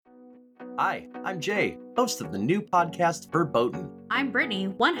Hi, I'm Jay, host of the new podcast Verboten. I'm Brittany,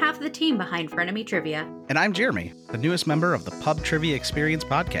 one half of the team behind Frenemy Trivia. And I'm Jeremy, the newest member of the Pub Trivia Experience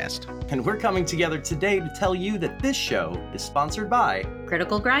podcast. And we're coming together today to tell you that this show is sponsored by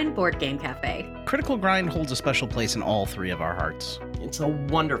Critical Grind Board Game Cafe. Critical Grind holds a special place in all three of our hearts. It's a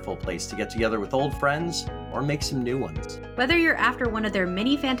wonderful place to get together with old friends or make some new ones. Whether you're after one of their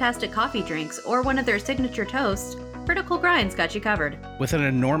mini fantastic coffee drinks or one of their signature toasts, Critical Grind's got you covered. With an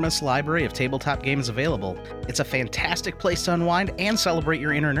enormous library of tabletop games available, it's a fantastic place to unwind and celebrate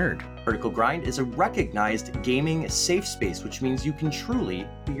your inner nerd. Critical Grind is a recognized gaming safe space, which means you can truly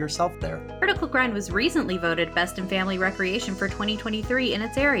be yourself there. Critical Grind was recently voted Best in Family Recreation for 2023 in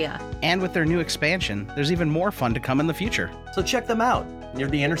its area. And with their new expansion, there's even more fun to come in the future. So check them out near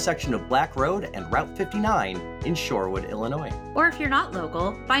the intersection of Black Road and Route 59 in Shorewood, Illinois. Or if you're not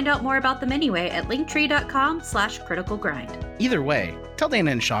local, find out more about them anyway at linktree.com/criticalgrind. Either way, tell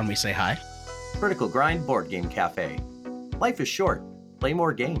Dana and Sean we say hi. Critical Grind Board Game Cafe. Life is short. Play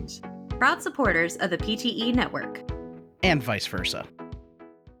more games. Proud supporters of the PTE network. And vice versa.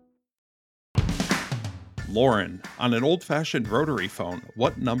 Lauren, on an old-fashioned rotary phone,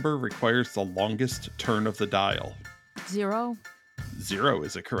 what number requires the longest turn of the dial? 0. 0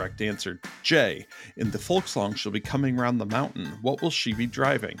 is a correct answer. Jay, in the folk song She'll Be Coming Round the Mountain, what will she be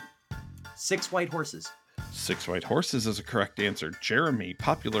driving? 6 white horses. 6 white horses is a correct answer. Jeremy,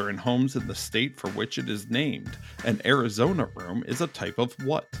 popular in homes in the state for which it is named. An Arizona room is a type of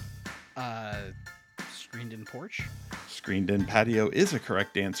what? Screened-in porch? Screened-in patio is a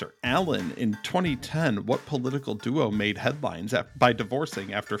correct answer. Alan, in 2010, what political duo made headlines by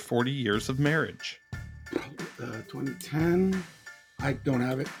divorcing after 40 years of marriage? 2010. I don't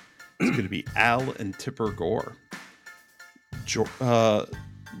have it. It's going to be Al and Tipper Gore.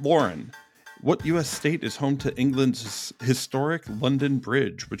 Lauren, what U.S. state is home to England's historic London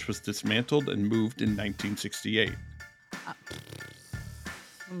Bridge, which was dismantled and moved in 1968?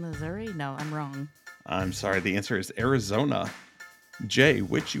 Missouri? No, I'm wrong. I'm sorry, the answer is Arizona. Jay,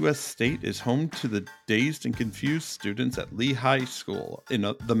 which U.S. state is home to the dazed and confused students at Lee High School in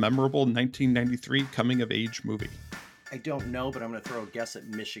the memorable 1993 coming-of-age movie? I don't know, but I'm going to throw a guess at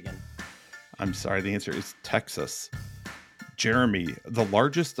Michigan. I'm sorry, the answer is Texas. Jeremy, the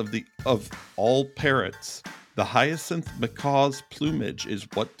largest of all parrots, the hyacinth macaw's plumage is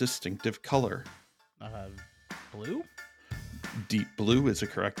what distinctive color? Blue? Deep blue is a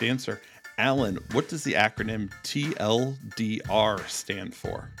correct answer. Alan, what does the acronym TLDR stand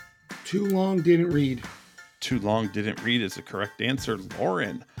for? Too long, didn't read. Too long, didn't read is a correct answer.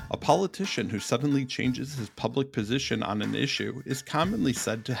 Lauren, a politician who suddenly changes his public position on an issue is commonly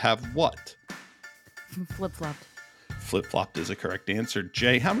said to have what? Flip-flopped. Flip-flopped is a correct answer.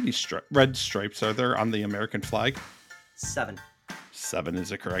 Jay, how many red stripes are there on the American flag? 7. 7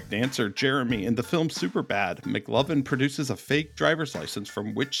 is a correct answer. Jeremy, in the film Superbad, McLovin produces a fake driver's license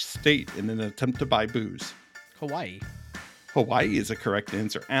from which state in an attempt to buy booze? Hawaii. Hawaii is a correct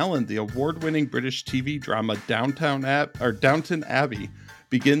answer. Alan, the award-winning British TV drama Downton Abbey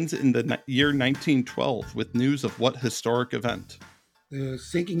begins in the year 1912 with news of what historic event? The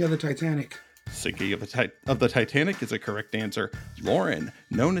sinking of the Titanic. Sinking of the Titanic is a correct answer. Lauren,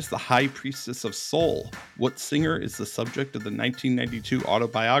 known as the High Priestess of Soul, what singer is the subject of the 1992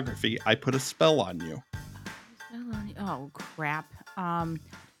 autobiography I Put a Spell on You? Oh, crap.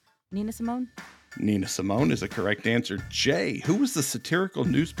 Nina Simone? Nina Simone is a correct answer. Jay, who was the satirical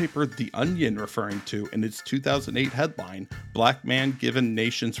newspaper The Onion referring to in its 2008 headline, Black Man Given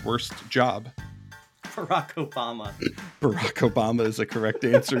Nation's Worst Job? Barack Obama. Barack Obama is a correct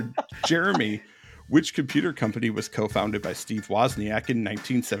answer. Jeremy, which computer company was co-founded by Steve Wozniak in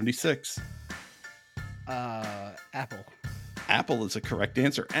 1976? Apple. Apple is a correct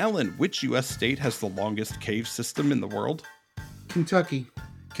answer. Alan, which U.S. state has the longest cave system in the world? Kentucky.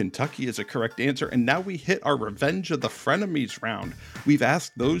 Kentucky is a correct answer. And now we hit our Revenge of the Frenemies round. We've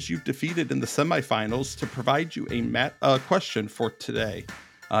asked those you've defeated in the semifinals to provide you a question for today.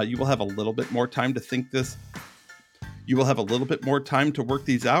 You will have a little bit more time to think this. You will have a little bit more time to work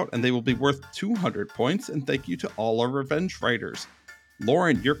these out, and they will be worth 200 points. And thank you to all our revenge writers.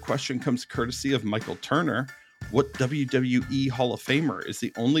 Lauren, your question comes courtesy of Michael Turner. What WWE Hall of Famer is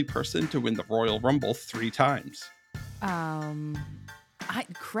the only person to win the Royal Rumble 3 times? You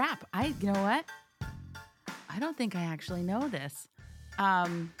know what? I don't think I actually know this.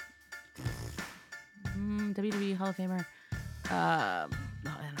 WWE Hall of Famer.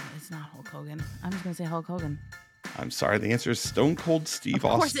 It's not Hulk Hogan. I'm just going to say Hulk Hogan. I'm sorry, the answer is Stone Cold Steve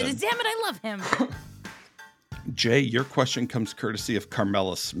Austin. Of course it is. Damn it, I love him. Jay, your question comes courtesy of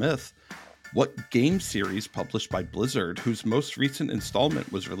Carmela Smith. What game series published by Blizzard, whose most recent installment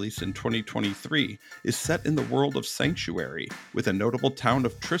was released in 2023, is set in the world of Sanctuary, with a notable town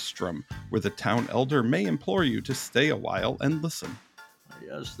of Tristram, where the town elder may implore you to stay a while and listen?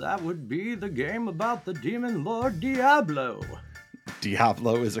 Yes, that would be the game about the demon lord Diablo.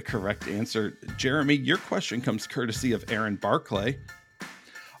 Diablo is a correct answer. Jeremy, your question comes courtesy of Aaron Barclay.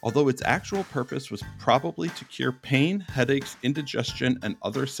 Although its actual purpose was probably to cure pain, headaches, indigestion, and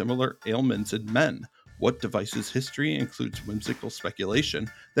other similar ailments in men, what device's history includes whimsical speculation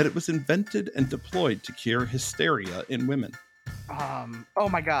that it was invented and deployed to cure hysteria in women? Oh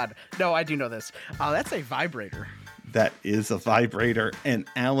my god. No, I do know this. That's a vibrator. That is a vibrator. And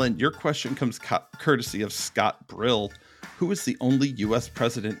Alan, your question comes courtesy of Scott Brill. Who is the only U.S.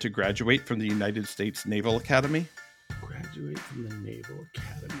 president to graduate from the United States Naval Academy? Graduate from the Naval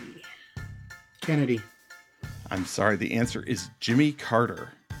Academy. Kennedy. I'm sorry, the answer is Jimmy Carter.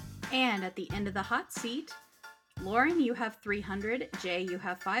 And at the end of the hot seat, Lauren, you have 300. Jay, you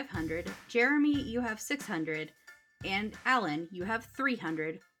have 500. Jeremy, you have 600. And Alan, you have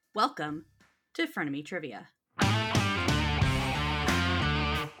 300. Welcome to Frenemy Trivia.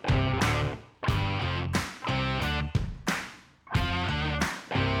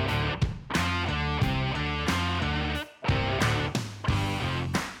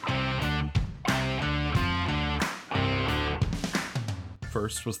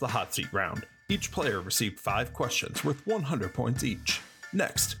 First was the hot seat round. Each player received 5 questions worth 100 points each.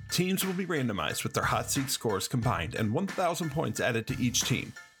 Next, teams will be randomized with their hot seat scores combined and 1,000 points added to each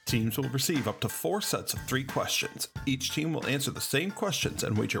team. Teams will receive up to 4 sets of 3 questions. Each team will answer the same questions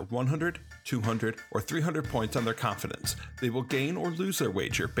and wager 100, 200, or 300 points on their confidence. They will gain or lose their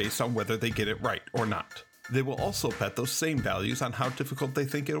wager based on whether they get it right or not. They will also bet those same values on how difficult they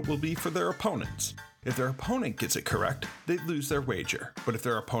think it will be for their opponents. If their opponent gets it correct, they lose their wager, but if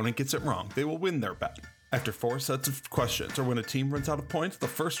their opponent gets it wrong, they will win their bet. After 4 sets of questions, or when a team runs out of points, the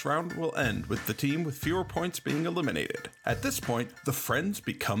first round will end with the team with fewer points being eliminated. At this point, the friends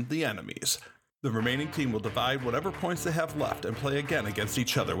become the enemies. The remaining team will divide whatever points they have left and play again against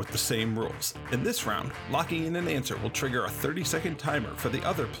each other with the same rules. In this round, locking in an answer will trigger a 30-second timer for the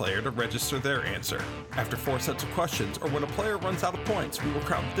other player to register their answer. After 4 sets of questions, or when a player runs out of points, we will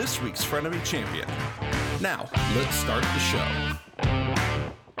crown this week's Frenemy champion. Now, let's start the show.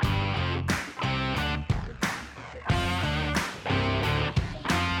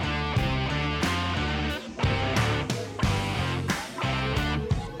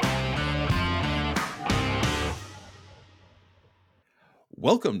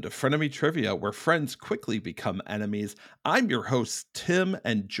 Welcome to Frenemy Trivia, where friends quickly become enemies. I'm your host, Tim,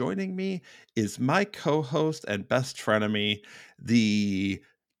 and joining me is my co-host and best frenemy, the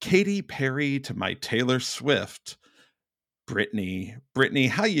Katy Perry to my Taylor Swift, Brittany. Brittany,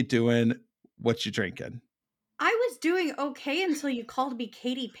 how you doing? What you drinking? I was doing okay until you called me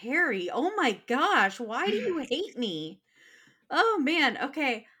Katy Perry. Oh my gosh, why do you hate me? Oh man,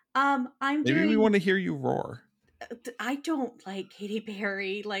 okay. Maybe we want to hear you roar. I don't like Katy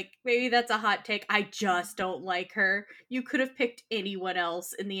Perry. Like, maybe that's a hot take. I just don't like her. You could have picked anyone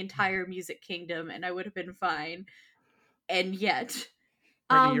else in the entire music kingdom and I would have been fine. And yet,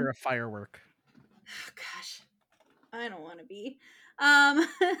 Brittany, you're a firework. gosh, I don't want to be.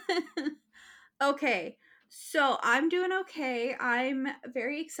 Okay, so I'm doing okay. I'm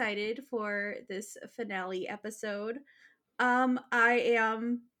very excited for this finale episode. I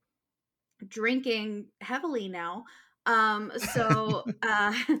am drinking heavily now. So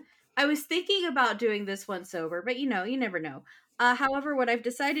I was thinking about doing this one sober, but you never know. However, what I've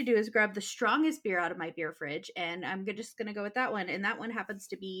decided to do is grab the strongest beer out of my beer fridge, and I'm just gonna go with that one. And that one happens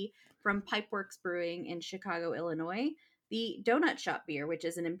to be from Pipeworks Brewing in Chicago, Illinois. The Donut Shop beer, which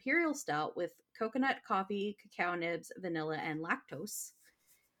is an imperial stout with coconut, coffee, cacao nibs, vanilla, and lactose.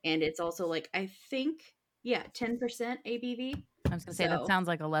 And it's also like, I think, 10% ABV. I was going to say that sounds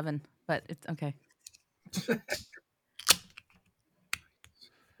like 11, but it's okay.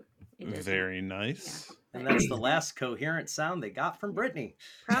 Very nice. Yeah. And that's the last coherent sound they got from Brittany.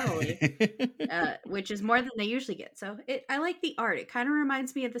 Probably. Which is more than they usually get. So I like the art. It kind of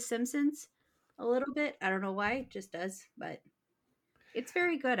reminds me of The Simpsons a little bit. I don't know why. It just does. But it's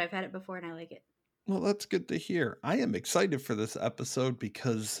very good. I've had it before and I like it. Well, that's good to hear. I am excited for this episode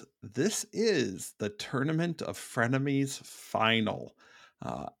because this is the Tournament of Frenemies final.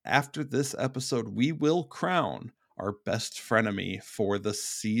 After this episode, we will crown our best frenemy for the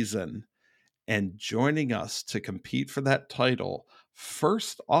season. And joining us to compete for that title,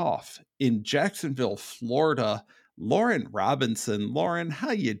 first off, in Jacksonville, Florida, Lauren Robinson. Lauren,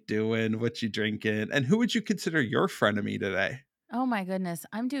 how you doing? What you drinking? And who would you consider your frenemy today? Oh my goodness,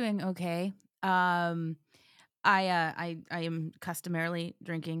 I'm doing okay. I am customarily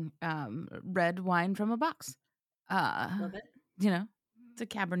drinking red wine from a box. Love it. You know, it's a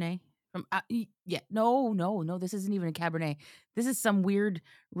Cabernet from no, this isn't even a Cabernet. This is some weird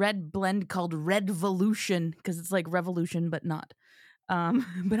red blend called Red Volution because it's like revolution but not.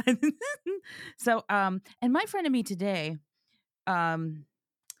 But and my friend of me today, oh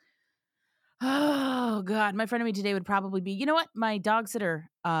God, my friend of me today would probably be, you know what? My dog sitter,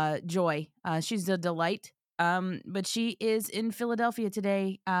 Joy. She's a delight. But she is in Philadelphia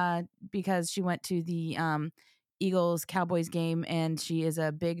today, because she went to the Eagles Cowboys game, and she is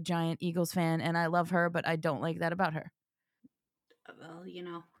a big giant Eagles fan, and I love her, but I don't like that about her. Well,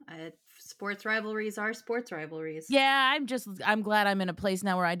 sports rivalries are sports rivalries. Yeah, I'm glad I'm in a place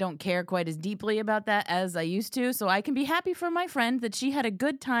now where I don't care quite as deeply about that as I used to. So I can be happy for my friend that she had a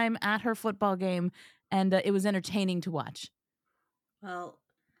good time at her football game, and it was entertaining to watch. Well,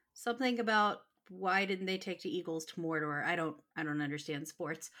 something about why didn't they take the Eagles to Mordor? I don't understand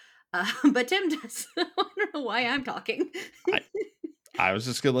sports. But Tim does. I don't know why I'm talking. I was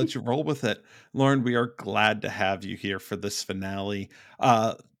just going to let you roll with it. Lauren, we are glad to have you here for this finale.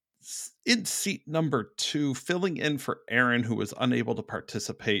 In seat number 2, filling in for Aaron, who was unable to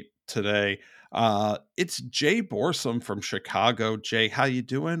participate today, it's Jay Borsum from Chicago. Jay, how you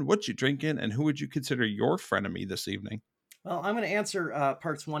doing? What you drinking? And who would you consider your frenemy this evening? Well, I'm going to answer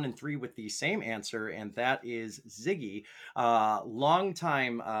parts 1 and 3 with the same answer, and that is Ziggy,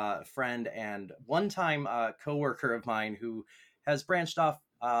 longtime friend and one-time coworker of mine who has branched off,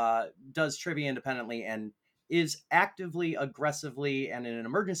 does trivia independently, and is actively, aggressively, and in an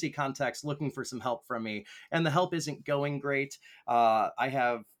emergency context looking for some help from me. And the help isn't going great. I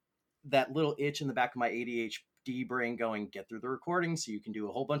have that little itch in the back of my ADHD brain going, get through the recording so you can do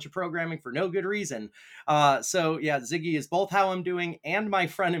a whole bunch of programming for no good reason. So yeah, Ziggy is both how I'm doing and my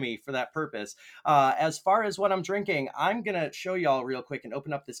frenemy for that purpose. As far as what I'm drinking, I'm going to show y'all real quick and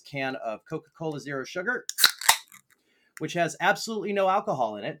open up this can of Coca-Cola Zero Sugar, which has absolutely no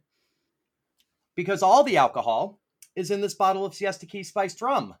alcohol in it, because all the alcohol is in this bottle of Siesta Key spiced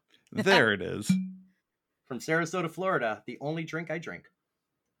rum. There it is. From Sarasota, Florida, the only drink I drink.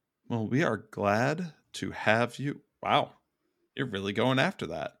 Well, we are glad to have you. Wow, you're really going after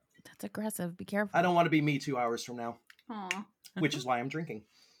that. That's aggressive. Be careful. I don't want to be me 2 hours from now. Aw. Which is why I'm drinking.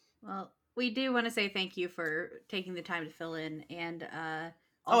 Well, we do want to say thank you for taking the time to fill in, and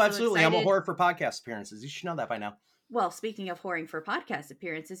absolutely. excited. I'm a whore for podcast appearances. You should know that by now. Well, speaking of whoring for podcast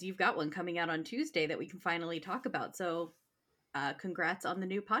appearances, you've got one coming out on Tuesday that we can finally talk about. So, congrats on the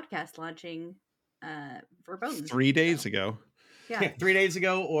new podcast launching verboten. 3 days ago. Yeah. 3 days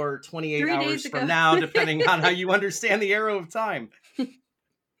ago or 28 3 hours days ago. from now, depending on how you understand the arrow of time.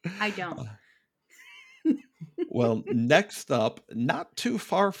 I don't. Well, next up, not too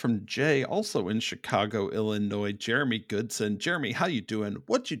far from Jay, also in Chicago, Illinois, Jeremy Goodson. Jeremy, how you doing?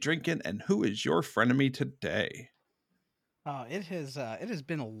 What you drinking? And who is your frenemy today? It has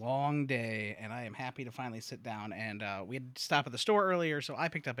been a long day, and I am happy to finally sit down. And we had to stop at the store earlier, so I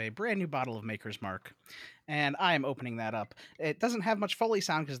picked up a brand new bottle of Maker's Mark, and I am opening that up. It doesn't have much Foley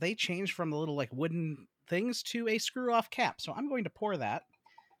sound because they changed from the little like wooden things to a screw-off cap. So I'm going to pour that,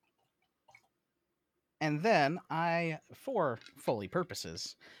 and then I, for Foley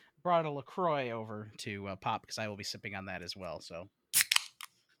purposes, brought a LaCroix over to pop because I will be sipping on that as well. So.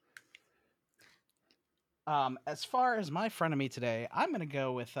 As far as my frenemy today, I'm going to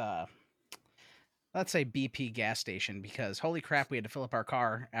go with, let's say BP gas station, because holy crap, we had to fill up our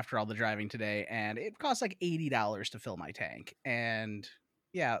car after all the driving today, and it cost like $80 to fill my tank. And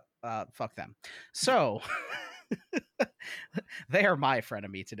yeah, fuck them. So they are my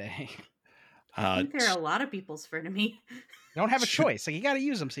frenemy today. I think they're a lot of people's frenemy. Don't have a choice. Like, you got to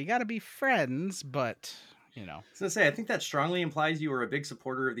use them, so you got to be friends, but you know. I was gonna say, I think that strongly implies you were a big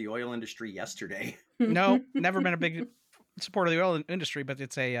supporter of the oil industry yesterday. No, never been a big supporter of the oil industry, but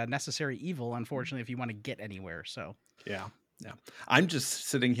it's a necessary evil, unfortunately, if you want to get anywhere. So yeah. I'm just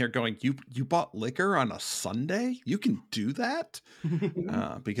sitting here going, you bought liquor on a Sunday? You can do that?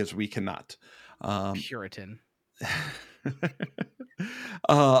 Because we cannot. Puritan.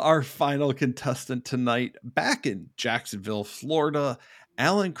 Our final contestant tonight, back in Jacksonville, Florida,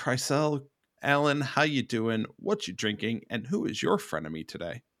 Alan Kreisel. Alan, how you doing? What you drinking? And who is your frenemy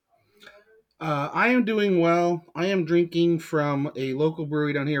today? I am doing well. I am drinking from a local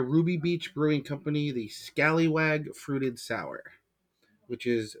brewery down here, Ruby Beach Brewing Company, the Scallywag Fruited Sour, which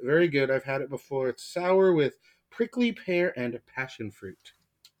is very good. I've had it before. It's sour with prickly pear and passion fruit.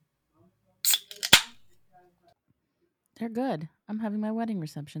 They're good. I'm having my wedding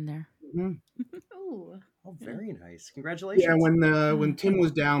reception there. Mm-hmm. Ooh. Oh, Yeah. very nice. Yeah, Congratulations. when Tim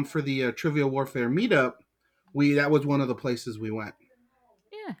was down for the Trivial Warfare meetup, that was one of the places we went.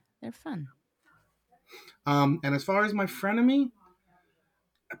 Yeah, they're fun. And as far as my frenemy,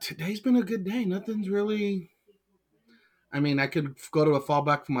 today's been a good day. Nothing's really. I mean, I could go to a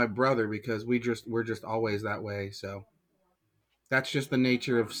fallback for my brother because we're just always that way. So that's just the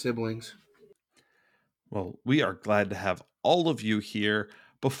nature of siblings. Well, we are glad to have all of you here.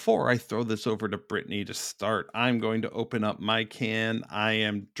 Before I throw this over to Brittany to start, I'm going to open up my can. I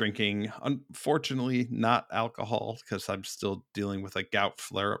am drinking, unfortunately, not alcohol because I'm still dealing with a gout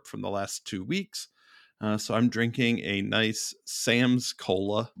flare up from the last 2 weeks. So I'm drinking a nice Sam's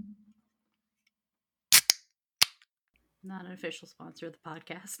Cola. Not an official sponsor of the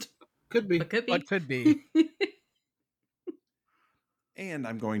podcast. Could be. But could be. What could be? And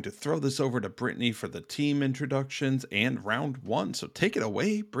I'm going to throw this over to Brittany for the team introductions and round one. So take it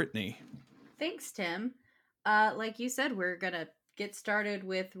away, Brittany. Thanks, Tim. Like you said, we're going to get started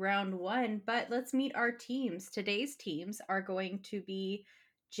with round one, but let's meet our teams. Today's teams are going to be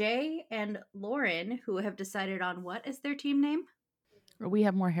Jay and Lauren, who have decided on what is their team name? Or we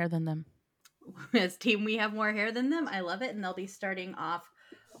have more hair than them. As team, we have more hair than them. I love it. And they'll be starting off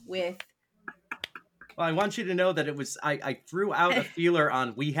with. Well, I want you to know that it was I threw out a feeler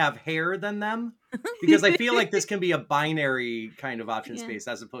on we have hair than them because I feel like this can be a binary kind of option Yeah. space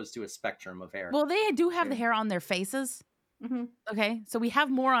as opposed to a spectrum of hair. Well, they do have the hair on their faces. Mm-hmm. Okay, so we have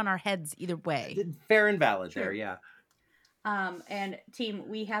more on our heads either way. Fair and valid True. there, yeah. And team,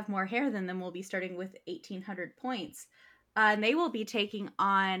 we have more hair than them. We'll be starting with 1,800 points. And they will be taking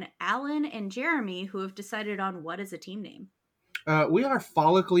on Alan and Jeremy, who have decided on what is a team name. We are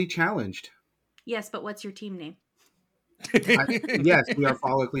follically challenged. Yes, but what's your team name? Yes, we are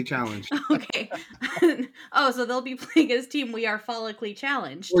follically challenged. Okay. Oh, so they'll be playing as team. We are follically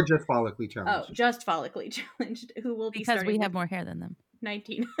challenged. We're just follically Oh, challenged. just follically challenged. Who will be Because starting we have with more hair than them.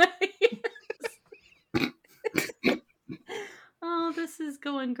 19. Oh, this is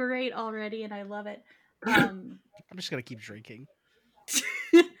going great already, and I love it. I'm just gonna keep drinking. It's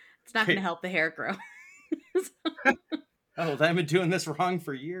not going to help the hair grow. Oh, I've been doing this wrong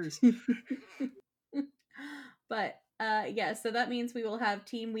for years. But yeah, so that means we will have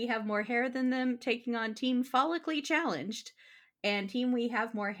team we have more hair than them taking on team follically challenged, and team we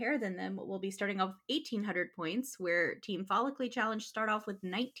have more hair than them will be starting off with 1,800 points, where team follically challenged start off with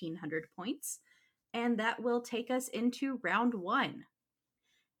 1,900 points, and that will take us into round one.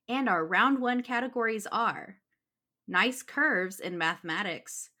 And our round one categories are nice curves in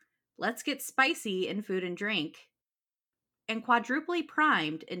mathematics, let's get spicy in food and drink, and quadruply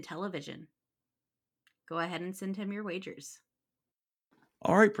primed in television. Go ahead and send him your wagers.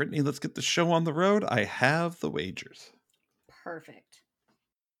 All right, Brittany, let's get the show on the road. I have the wagers. Perfect.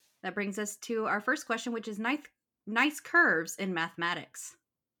 That brings us to our first question, which is nice curves in mathematics.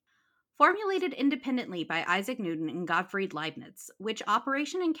 Formulated independently by Isaac Newton and Gottfried Leibniz, which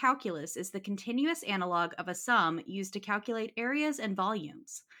operation in calculus is the continuous analog of a sum used to calculate areas and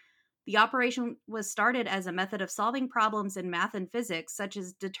volumes. The operation was started as a method of solving problems in math and physics, such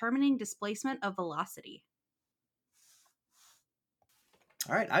as determining displacement of velocity.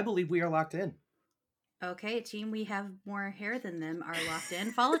 All right, I believe we are locked in. Okay, team, we have more hair than them are locked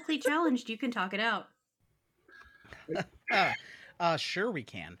in. Follically challenged, you can talk it out. Sure we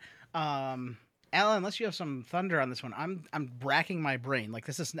can. Alan, unless you have some thunder on this one, I'm racking my brain. Like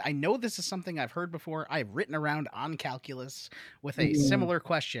I know this is something I've heard before. I've written around on calculus with a similar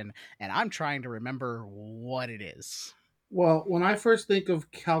question, and I'm trying to remember what it is. Well, when I first think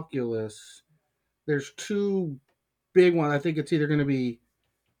of calculus, there's two big ones. I think it's either going to be,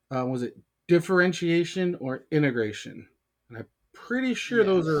 was it differentiation or integration? And I'm pretty sure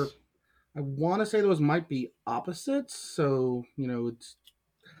those are. I want to say those might be opposites. So it's.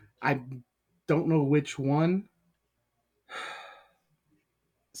 I don't know which one.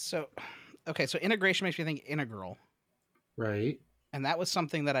 So, okay, so integration makes me think integral. Right. And that was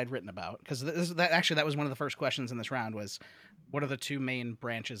something that I'd written about because that was one of the first questions in this round was, what are the two main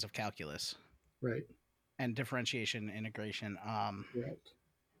branches of calculus? Right. And differentiation, integration, Right.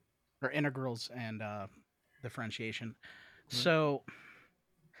 or integrals and differentiation. Right. So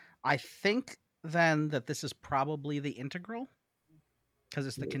I think then that this is probably the integral because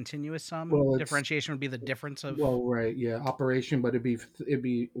it's the continuous sum. Well, differentiation would be the difference of. Well, right, yeah, operation, but it'd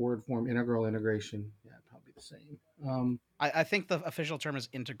be word form integral integration. Yeah, probably the same. I think the official term is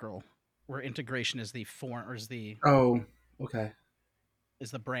integral, where integration is the form or is the. Oh, okay.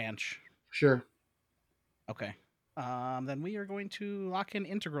 Is the branch. Sure. Okay. Then we are going to lock in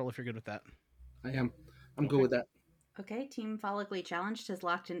integral if you're good with that. I am. I'm good with that. Okay, Team Follically Challenged has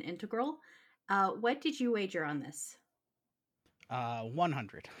locked in integral. What did you wager on this?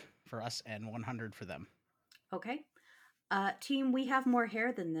 100 for us and 100 for them. Okay. Team, we have more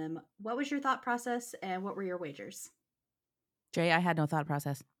hair than them. What was your thought process and what were your wagers? Jay, I had no thought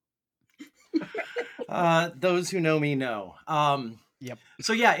process. Those who know me know. Yep.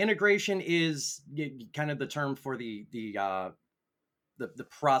 So yeah, integration is kind of the term for the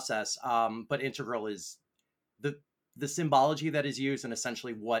process, but integral is the symbology that is used and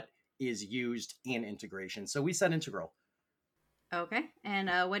essentially what is used in integration. So we said integral. Okay.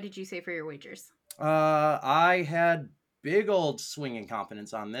 And what did you say for your wagers? I had big old swinging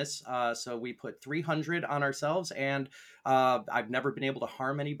confidence on this. So we put 300 on ourselves, and I've never been able to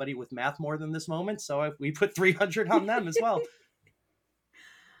harm anybody with math more than this moment. So we put 300 on them as well.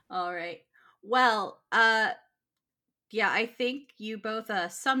 All right. Well, yeah, I think you both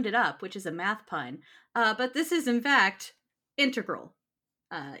summed it up, which is a math pun. But this is, in fact, integral.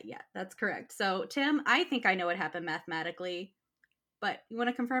 Yeah, that's correct. So, Tim, I think I know what happened mathematically, but you want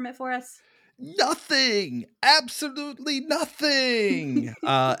to confirm it for us? Nothing. Absolutely nothing.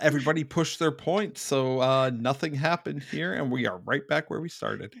 Everybody pushed their points, so nothing happened here, and we are right back where we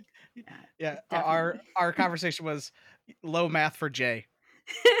started. Yeah, Definitely. our conversation was low math for Jay.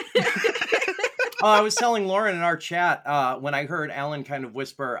 I was telling Lauren in our chat when I heard Alan kind of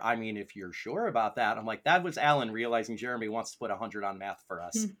whisper, I mean, if you're sure about that, I'm like, that was Alan realizing Jeremy wants to put 100 on math for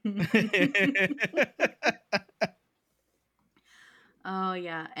us. Oh,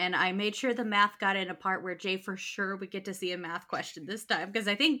 yeah. And I made sure the math got in a part where Jay for sure would get to see a math question this time, because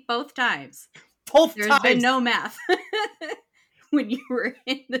I think both times there's been no math when you were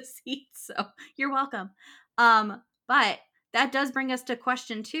in the seat. So you're welcome. But that does bring us to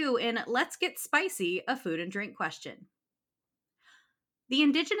question 2, and let's get spicy, a food and drink question. The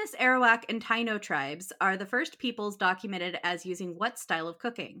indigenous Arawak and Taino tribes are the first peoples documented as using what style of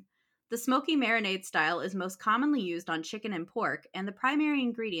cooking? The smoky marinade style is most commonly used on chicken and pork, and the primary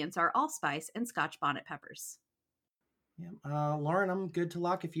ingredients are allspice and Scotch bonnet peppers. Yeah. Lauren, I'm good to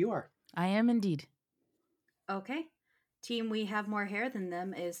lock if you are. I am indeed. Okay. Team, we have more hair than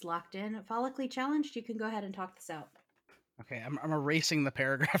them is locked in. Follically challenged, you can go ahead and talk this out. Okay, I'm erasing the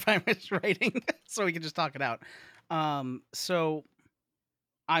paragraph I was writing so we can just talk it out. So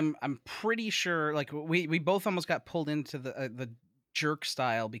I'm pretty sure, like, we both almost got pulled into the jerk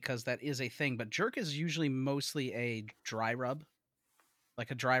style because that is a thing, but jerk is usually mostly a dry rub,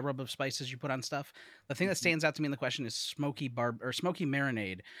 like a dry rub of spices you put on stuff. The thing that stands out to me in the question is smoky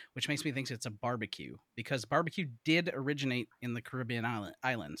marinade, which makes me think it's a barbecue, because barbecue did originate in the Caribbean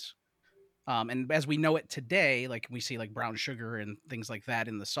islands. And as we know it today, like we see like brown sugar and things like that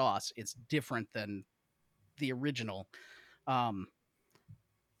in the sauce, it's different than the original.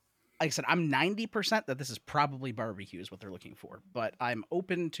 Like I said, I'm 90% that this is probably barbecue is what they're looking for, but I'm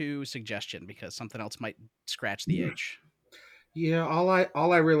open to suggestion because something else might scratch the itch. Yeah, all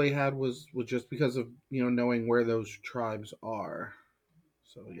I really had was just because of knowing where those tribes are.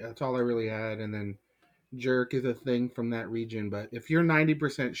 So yeah, that's all I really had. And then jerk is a thing from that region. But if you're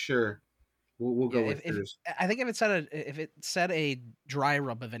 90% sure, we'll go with yours. I think if it said a dry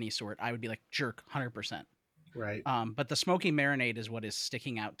rub of any sort, I would be like jerk 100%. Right. But the smoky marinade is what is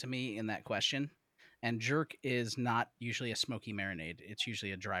sticking out to me in that question, and jerk is not usually a smoky marinade; it's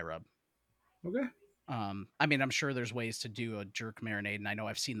usually a dry rub. Okay. I mean, I'm sure there's ways to do a jerk marinade, and I know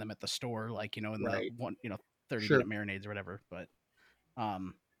I've seen them at the store, like in the 30-minute marinades or whatever. But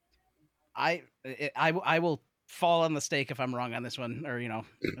I will fall on the stake if I'm wrong on this one, or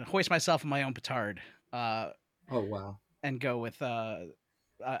hoist myself on my own petard. Oh wow. And go with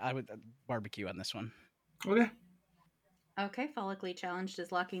I would barbecue on this one. Okay. Okay, follically challenged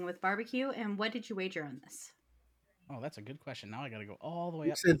is locking with barbecue. And what did you wager on this? Oh, that's a good question. Now I got to go all the way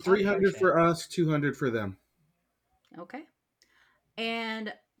up. You said 300 for us, 200 for them. Okay.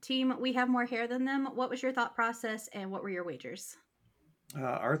 And team, we have more hair than them. What was your thought process and what were your wagers?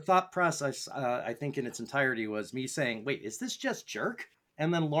 Our thought process, I think in its entirety, was me saying, wait, is this just jerk?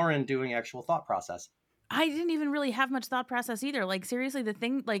 And then Lauren doing actual thought process. I didn't even really have much thought process either. Like, seriously, the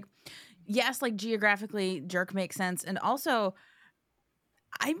thing, like, yes, like geographically, jerk makes sense. And also,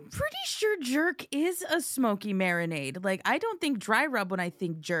 I'm pretty sure jerk is a smoky marinade. Like, I don't think dry rub when I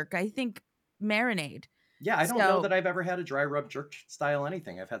think jerk. I think marinade. Yeah, I don't know that I've ever had a dry rub jerk style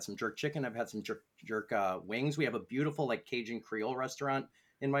anything. I've had some jerk chicken. I've had some jerk wings. We have a beautiful like Cajun Creole restaurant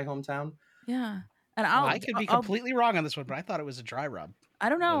in my hometown. Yeah. And I could be completely wrong on this one, but I thought it was a dry rub. I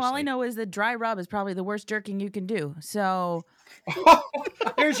don't know. Mostly. All I know is that dry rub is probably the worst jerking you can do. So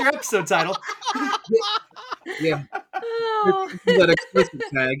here's your episode title. Yeah. That explicit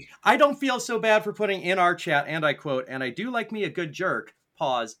tag. I don't feel so bad for putting in our chat, and I quote, and I do like me a good jerk,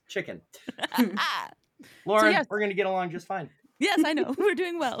 pause, chicken. Lauren, yes. we're going to get along just fine. Yes, I know. We're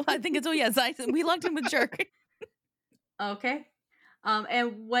doing well. I think it's yes. We locked in with jerk. Okay.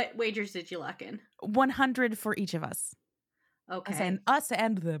 And what wagers did you lock in? 100 for each of us. Okay. Us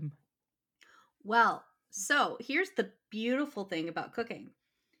and them. Well, so here's the beautiful thing about cooking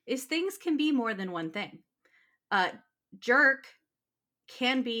is things can be more than one thing. Jerk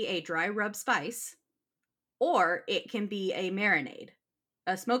can be a dry rub spice, or it can be a marinade,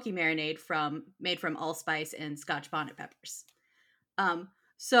 a smoky marinade made from allspice and Scotch bonnet peppers.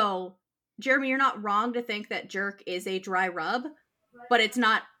 So Jeremy, you're not wrong to think that jerk is a dry rub, but it's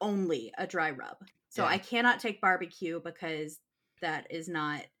not only a dry rub. So Yeah. I cannot take barbecue because that is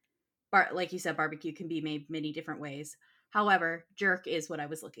not like you said, barbecue can be made many different ways. However, jerk is what I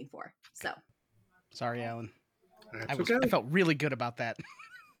was looking for. So Sorry, Alan. That's I okay. felt really good about that.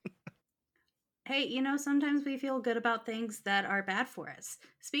 hey, sometimes we feel good about things that are bad for us.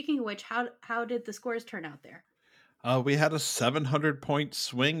 Speaking of which, how did the scores turn out there? We had a 700-point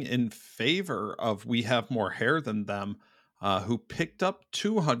swing in favor of We Have More Hair Than Them, who picked up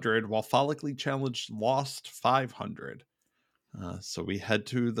 200 while Follically Challenged lost 500. So we head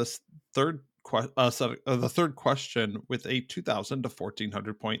to the third question with a 2,000 to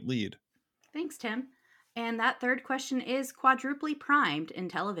 1,400 point lead. Thanks, Tim. And that third question is quadruply primed in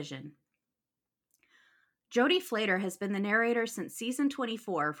television. Jodie Flater has been the narrator since season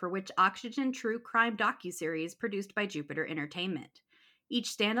 24, for which Oxygen true crime docuseries produced by Jupiter Entertainment. Each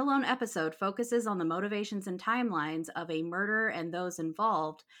standalone episode focuses on the motivations and timelines of a murderer and those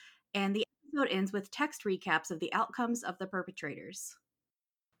involved, and the episode ends with text recaps of the outcomes of the perpetrators.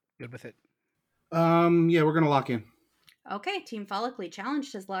 Good with it. Yeah, we're gonna lock in. Okay, Team Follically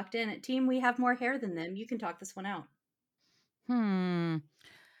Challenged has locked in. Team We Have More Hair Than Them, you can talk this one out.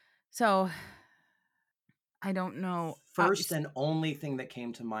 So I don't know. First and only thing that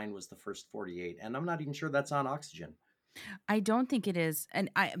came to mind was the first 48, and I'm not even sure that's on Oxygen. I don't think it is, and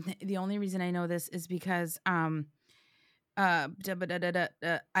the only reason I know this is because I'm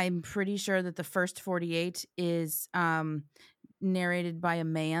pretty sure that the first 48 is narrated by a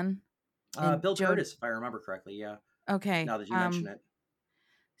man. Bill Curtis, if I remember correctly. Yeah. Okay. Now that you mention it.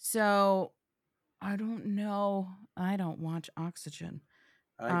 So I don't know. I don't watch Oxygen.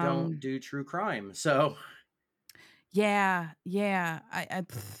 I don't do true crime, so yeah.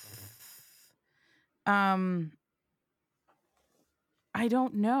 I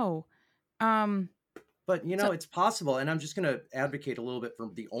don't know. But it's possible, and I'm just going to advocate a little bit for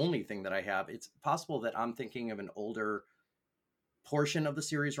the only thing that I have. It's possible that I'm thinking of an older portion of the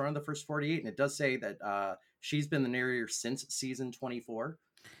series around the first 48, and it does say that she's been the narrator since season 24.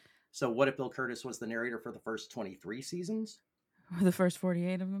 So what if Bill Curtis was the narrator for the first 23 seasons? The first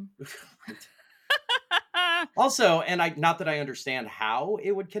 48 of them? Also, and not that I understand how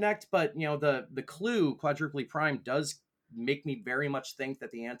it would connect, but the clue quadruply prime does make me very much think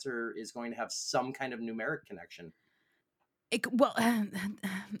that the answer is going to have some kind of numeric connection.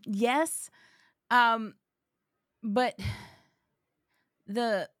 Yes, but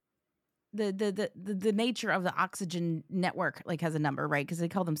the nature of the Oxygen network has a number, right? Because they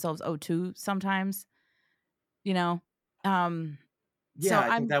call themselves O2 sometimes, Yeah, so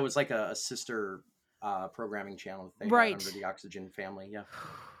I think that was like a sister programming channel that they had under the Oxygen family. Yeah.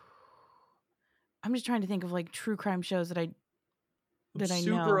 I'm just trying to think of true crime shows that I know.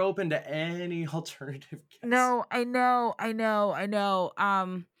 Super open to any alternative guess. No, I know.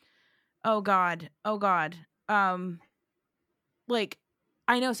 Oh God.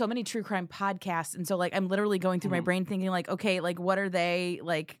 I know so many true crime podcasts, and so I'm literally going through my brain thinking okay, what are they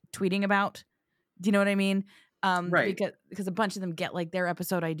tweeting about? Do you know what I mean? Right. Because a bunch of them get their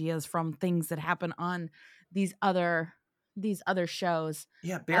episode ideas from things that happen on these other shows.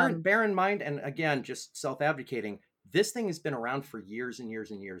 Yeah, bear in mind, and again, just self-advocating, this thing has been around for years and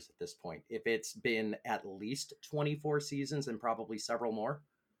years and years at this point. If it's been at least 24 seasons and probably several more.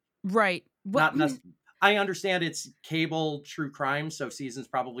 Right. Well, I understand it's cable true crime, so seasons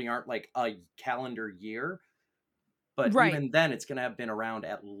probably aren't a calendar year. But even then, it's going to have been around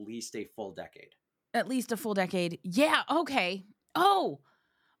at least a full decade. At least a full decade. Yeah, okay. Oh,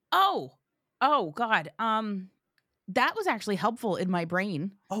 God. That was actually helpful in my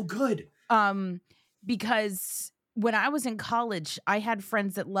brain. Oh, good. Because when I was in college, I had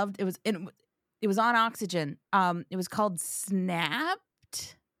friends that loved it. It was on Oxygen. It was called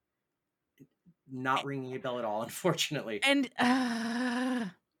Snapped. Not ringing a bell at all, unfortunately. And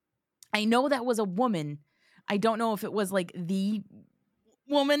I know that was a woman. I don't know if it was the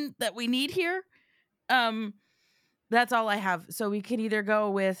woman that we need here. That's all I have. So we could either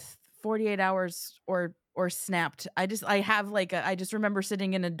go with 48 hours or or snapped. I just remember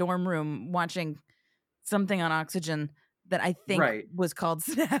sitting in a dorm room watching something on Oxygen that I think Right. was called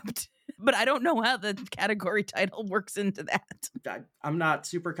Snapped. But I don't know how the category title works into that. I'm not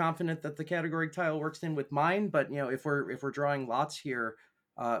super confident that the category title works in with mine, but if we're drawing lots here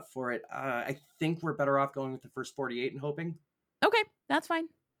for it, I think we're better off going with the first 48 and hoping. Okay, that's fine.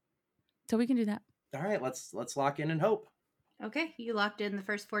 So we can do that. All right, let's lock in and hope. Okay, you locked in the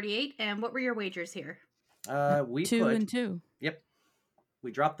first 48, and what were your wagers here? We 2 put and 2. Yep,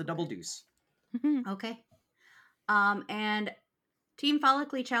 we dropped the double deuce. Okay. And Team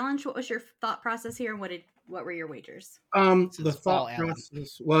Follically Challenge, what was your thought process here, and what were your wagers? The is all thought Alan.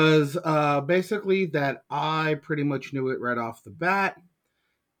 process was basically that I pretty much knew it right off the bat,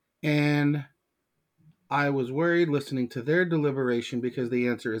 and I was worried listening to their deliberation because the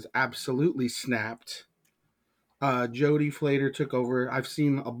answer is absolutely snapped. Jodie Flater took over. I've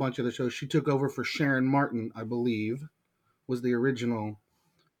seen a bunch of the shows. She took over for Sharon Martin, I believe, was the original.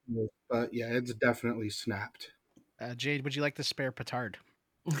 But yeah, it's definitely snapped. Jade, would you like the spare petard?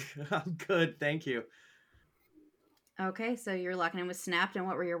 I'm good, thank you. Okay, so you're locking in with Snapped, and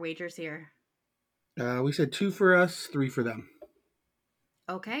what were your wagers here? We said 2 for us, 3 for them.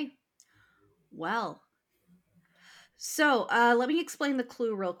 Okay. Well, so let me explain the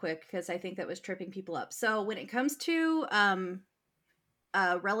clue real quick because I think that was tripping people up. So when it comes to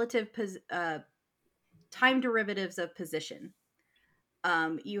relative time derivatives of position,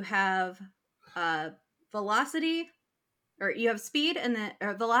 you have velocity, or you have speed and then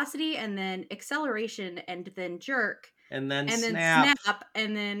velocity and then acceleration and then jerk And then and then snap. snap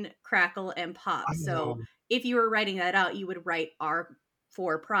and then crackle and pop. I So know. if you were writing that out, you would write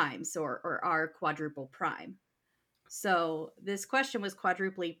R4 primes or R quadruple prime. So this question was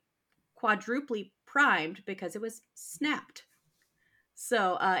quadruply primed because it was snapped.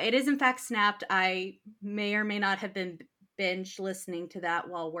 So it is in fact snapped. I may or may not have been binge listening to that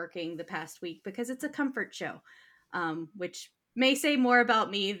while working the past week because it's a comfort show, which may say more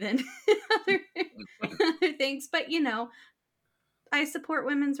about me than other things. But I support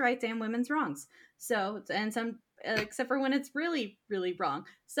women's rights and women's wrongs. So, and some, except for when it's really, really wrong.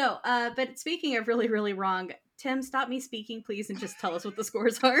 So, but speaking of really, really wrong, Tim, stop me speaking, please, and just tell us what the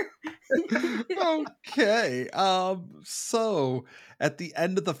scores are. Okay. So at the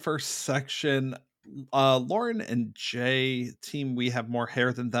end of the first section, Lauren and Jay, team We Have More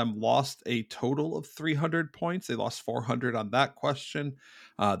Hair Than Them, lost a total of 300 points. They lost 400 on that question.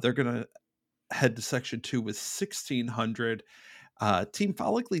 They're gonna head to section 2 with 1600. Team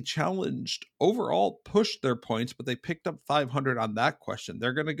Follically Challenged overall pushed their points, but they picked up 500 on that question.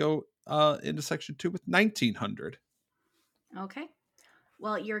 They're going to go into section 2 with 1900. Okay.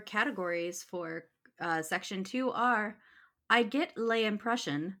 Well, your categories for section 2 are I get lay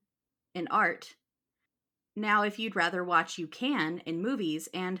impression in art. Now, if you'd rather watch, you can in movies,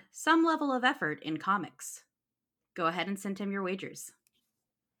 and some level of effort in comics. Go ahead and send him your wagers.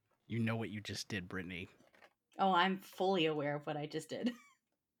 You know what you just did, Brittany. Oh, I'm fully aware of what I just did.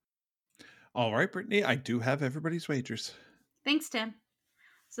 All right, Brittany, I do have everybody's wagers. Thanks, Tim.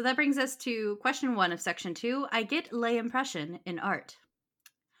 So that brings us to question 1 of section 2. I get lay impression in art.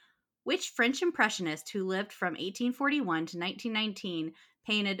 Which French impressionist who lived from 1841 to 1919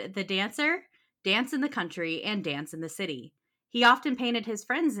 painted The Dancer, Dance in the Country, and Dance in the City? He often painted his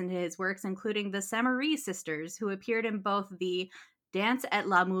friends in his works, including the Samary sisters, who appeared in both the Dance at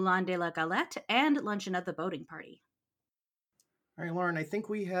La Moulin de la Galette and Luncheon at the Boating Party. All right, Lauren, I think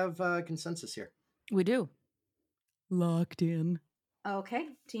we have consensus here. We do. Locked in. Okay,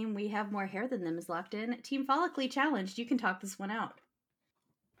 team We Have More Hair Than Them is locked in. Team Follically Challenged, you can talk this one out.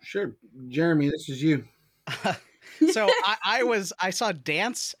 Sure. Jeremy, this is you. So I saw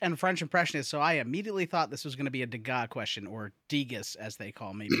dance and French impressionist, so I immediately thought this was going to be a Degas question, or Degas as they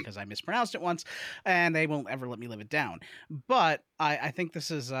call me, because I mispronounced it once, and they won't ever let me live it down. But I think this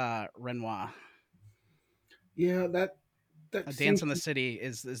is Renoir. Yeah, that Dance in the City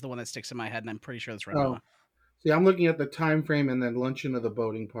is the one that sticks in my head, and I'm pretty sure that's Oh, Renoir. see, I'm looking at the time frame and then Luncheon of the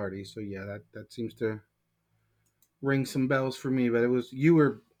Boating Party. So yeah, that seems to ring some bells for me. But you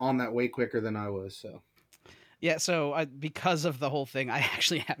were on that way quicker than I was. So Yeah, so because of the whole thing, I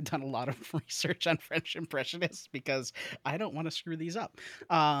actually have done a lot of research on French Impressionists because I don't want to screw these up.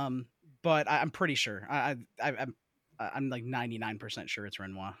 But I'm pretty sure. I'm like 99% sure it's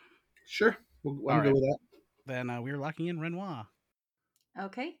Renoir. sure, I'm good with that. Then we're locking in Renoir.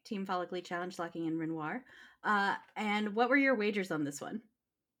 Okay, Team Follically Challenge locking in Renoir. And what were your wagers on this one?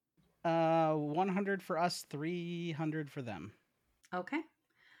 100 for us, 300 for them. Okay.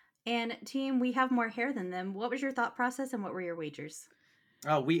 And team We Have More Hair Than Them, what was your thought process and what were your wagers?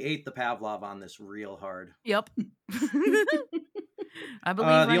 Oh, we ate the Pavlov on this real hard. Yep. I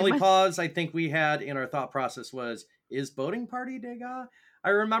believe The only my pause I think we had in our thought process was, is boating party Degas? I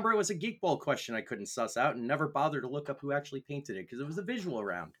remember it was a Geek Bowl question I couldn't suss out and never bothered to look up who actually painted it because it was a visual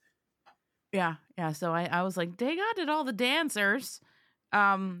round. yeah. So I was like, Degas did all the dancers.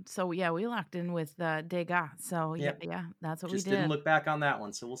 So yeah, we locked in with Degas. So yeah, Yep. that's what Just we did. didn't look back on that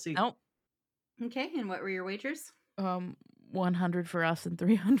one, so we'll see. Nope. Okay, and what were your wagers? 100 for us and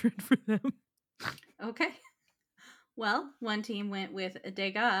 300 for them. Okay. Well, one team went with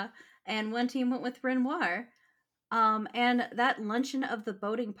Degas and one team went with Renoir. And that luncheon of the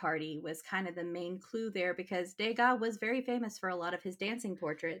boating party was kind of the main clue there because Degas was very famous for a lot of his dancing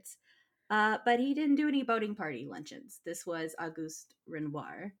portraits. But he didn't do any boating party luncheons. This was Auguste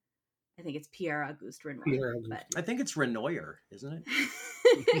Renoir. I think it's Pierre Auguste Renoir. Pierre Auguste. I think it's Renoir, isn't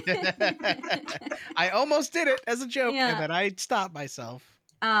it? I almost did it as a joke, Yeah. and then I stopped myself.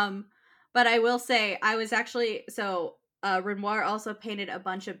 But I will say, I was actually Renoir also painted a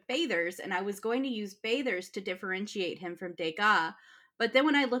bunch of bathers, and I was going to use bathers to differentiate him from Degas. But then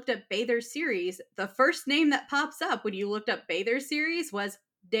when I looked up Bather series, the first name that pops up when you looked up Bather series was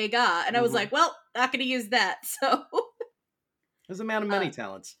Degas, and I was like, well, not going to use that. So He's a man of many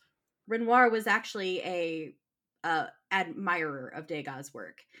talents. Renoir was actually a admirer of Degas'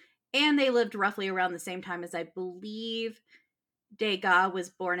 work, and they lived roughly around the same time as I believe Degas was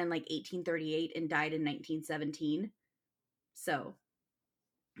born in like 1838 and died in 1917. So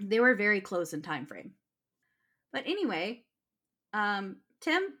they were very close in time frame. But anyway, Tim,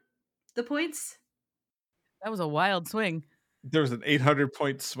 the points. That was a wild swing. There's an 800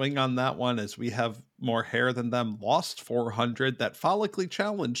 point swing on that one as we have more hair than them. Lost 400. That follically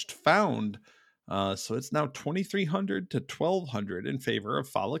challenged found. So it's now 2,300 to 1,200 in favor of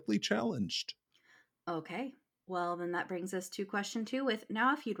follically challenged. Okay. Well, then that brings us to question 2 with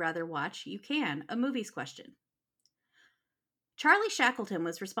now if you'd rather watch, you can, a movies question. Charlie Shackleton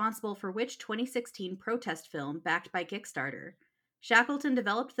was responsible for which 2016 protest film backed by Kickstarter? Shackleton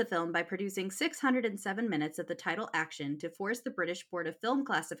developed the film by producing 607 minutes of the title action to force the British Board of Film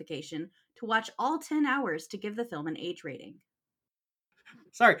Classification to watch all 10 hours to give the film an age rating.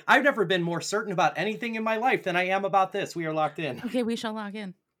 Sorry, I've never been more certain about anything in my life than I am about this. We are locked in. Okay, we shall log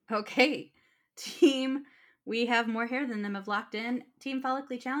in. Okay. Team, we have more hair than them have locked in. Team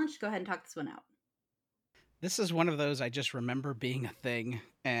Follically Challenged, go ahead and talk this one out. This is one of those I just remember being a thing,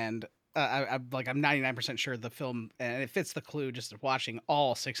 and I'm 99% sure the film, and it fits the clue just watching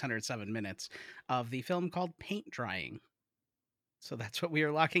all 607 minutes of the film called Paint Drying. So that's what we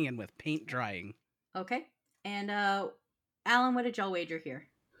are locking in with, Paint Drying. Okay. And Alan, what did y'all wager here?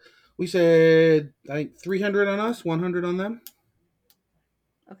 We said, I think 300 on us, 100 on them.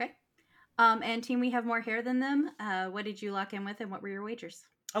 Okay. And team, we have more hair than them. What did you lock in with, and what were your wagers?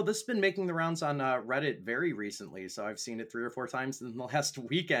 Oh, this has been making the rounds on Reddit very recently, so I've seen it 3 or 4 times in the last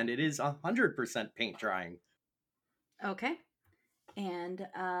weekend. It is 100% paint drying. Okay. And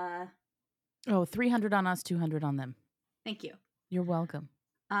 300 on us, 200 on them. thank you. You're welcome.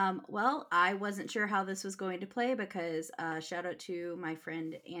 Well, I wasn't sure how this was going to play because shout out to my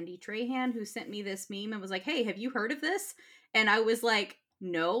friend Andy Trahan who sent me this meme and was like, hey, have you heard of this? And I was like,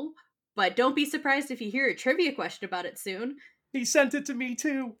 no, but don't be surprised if you hear a trivia question about it soon. He sent it to me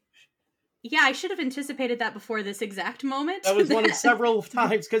too. Yeah, I should have anticipated that before this exact moment. That was one of several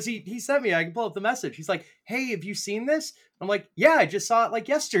times because he sent me, I can pull up the message. He's like, hey, have you seen this? I'm like, yeah, I just saw it like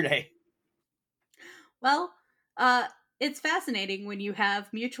yesterday. Well, it's fascinating when you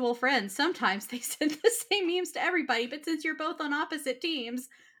have mutual friends. Sometimes they send the same memes to everybody, but since you're both on opposite teams,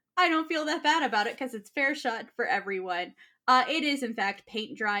 I don't feel that bad about it because it's fair shot for everyone. It is, in fact,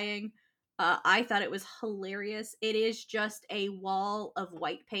 paint drying. I thought it was hilarious. It is just a wall of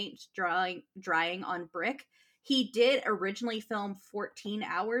white paint drying on brick. He did originally film 14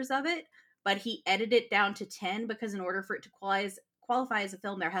 hours of it, but he edited it down to 10 because in order for it to qualify as a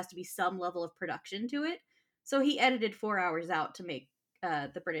film, there has to be some level of production to it. So he edited 4 hours out to make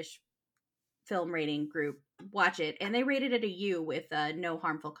the British film rating group watch it, and they rated it a U with no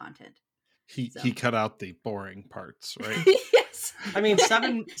harmful content. He cut out the boring parts, right? Yes. I mean,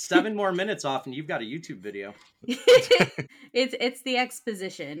 seven more minutes off, and you've got a YouTube video. It's the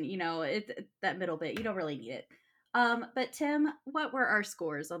exposition, that middle bit. You don't really need it. But Tim, what were our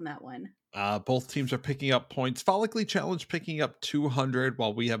scores on that one? Both teams are picking up points. Follically Challenge picking up 200,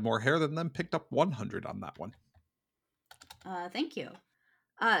 while we have more hair than them, picked up 100 on that one. Thank you.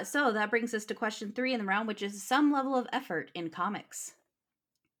 So that brings us to question 3 in the round, which is some level of effort in comics.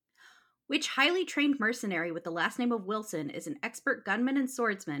 Which highly trained mercenary with the last name of Wilson is an expert gunman and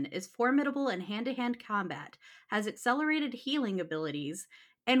swordsman, is formidable in hand-to-hand combat, has accelerated healing abilities,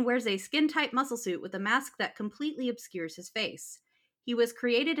 and wears a skin-tight muscle suit with a mask that completely obscures his face. He was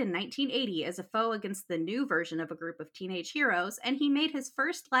created in 1980 as a foe against the new version of a group of teenage heroes, and he made his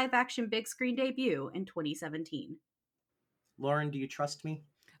first live-action big screen debut in 2017. Lauren, do you trust me?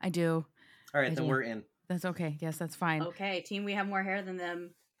 I do. All right, I then do. we're in. That's okay. Yes, that's fine. Okay, team We Have More Hair Than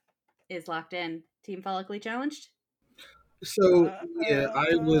Them is locked in. Team Follically Challenged? So yeah,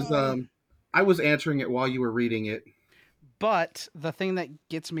 I was answering it while you were reading it. But the thing that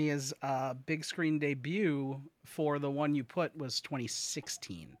gets me is big screen debut for the one you put was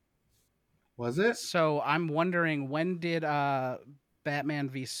 2016. Was it? So I'm wondering, when did Batman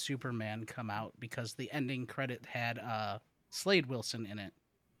v Superman come out? Because the ending credit had Slade Wilson in it.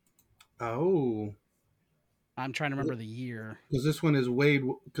 Oh, I'm trying to remember the year. because this one is Wade.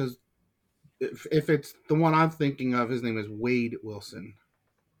 Because if it's the one I'm thinking of, his name is Wade Wilson,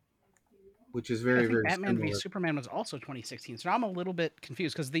 which is I very, think very Batman v similar. Superman was also 2016. So now I'm a little bit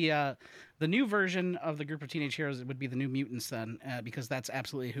confused because the new version of the group of teenage heroes would be the New Mutants then, because that's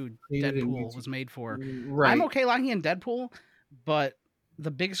absolutely who Created in Deadpool was made for. Right. I'm okay locking in Deadpool, but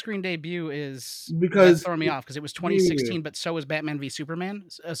the big screen debut is Because that's throwing me off because it was 2016, yeah. but so was Batman v Superman.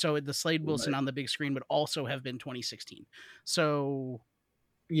 So the Slade Wilson Right. on the big screen would also have been 2016. So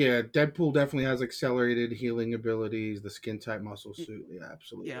Yeah, Deadpool definitely has accelerated healing abilities, the skin tight muscle suit. Yeah,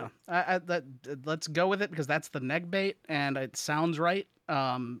 absolutely. yeah, let's go with it because that's the neg bait and it sounds right.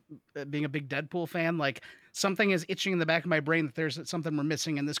 Being a big Deadpool fan, like something is itching in the back of my brain that there's something we're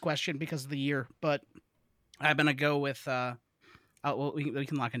missing in this question because of the year. But I'm gonna go with well, we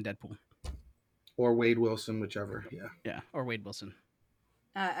can lock in Deadpool. Or Wade Wilson, whichever. Yeah, or Wade Wilson.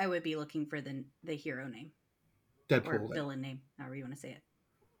 I would be looking for the hero name. Deadpool. Or villain name, however you want to say it.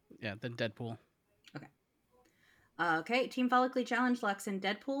 Yeah, then Deadpool. Okay. Okay, Team Follically Challenge locks in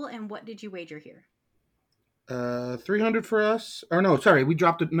Deadpool, and what did you wager here? 300 for us. Or no, sorry, we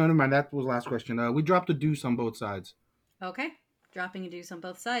dropped it. No, never mind. That was the last question. We dropped a deuce on both sides. Okay, dropping a deuce on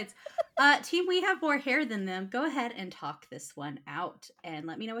both sides. Team We Have More Hair Than Them, go ahead and talk this one out, and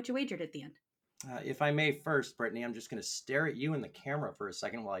let me know what you wagered at the end. If I may first, Brittany, I'm just going to stare at you in the camera for a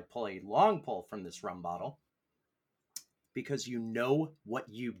second while I pull a long pull from this rum bottle. Because you know what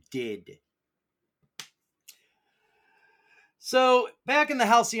you did. So, back in the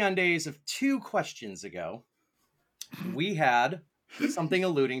halcyon days of 2 questions ago, we had something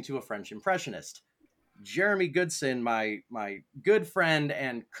alluding to a French impressionist. Jeremy Goodson, my good friend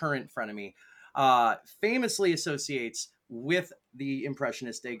and current frenemy, famously associates with the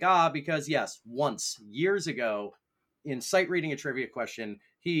impressionist Degas because, yes, once, years ago, in sight reading a trivia question,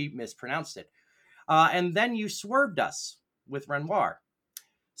 he mispronounced it. And then you swerved us with Renoir.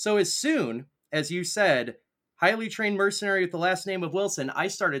 So as soon as you said, highly trained mercenary with the last name of Wilson, I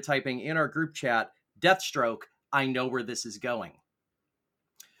started typing in our group chat, Deathstroke, I know where this is going.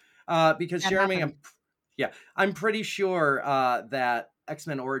 Because That Jeremy, happened. I'm pretty sure that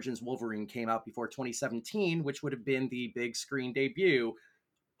X-Men Origins Wolverine came out before 2017, which would have been the big screen debut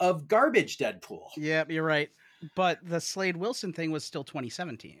of garbage Deadpool. Yeah, you're right. But the Slade Wilson thing was still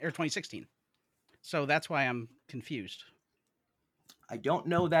 2017 or 2016. So that's why I'm confused. I don't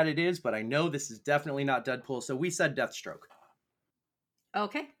know that it is, but I know this is definitely not Deadpool. So we said Deathstroke.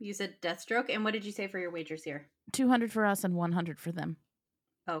 Okay, you said Deathstroke, and what did you say for your wagers here? 200 for us and 100 for them.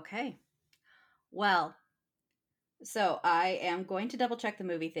 Okay. Well, so I am going to double check the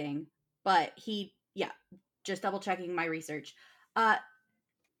movie thing, but just double checking my research.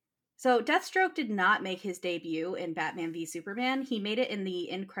 So Deathstroke did not make his debut in Batman v Superman. He made it in the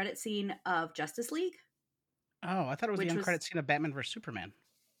end credit scene of Justice League. Oh, I thought it was the end credit scene of Batman vs Superman.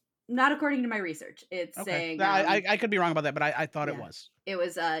 Not according to my research. It's Okay. saying I could be wrong about that, but I thought it was. It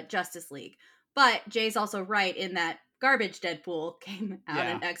was Justice League. But Jay's also right in that garbage Deadpool came out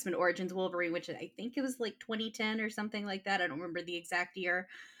in X-Men Origins Wolverine, which I think it was like 2010 or something like that. I don't remember the exact year.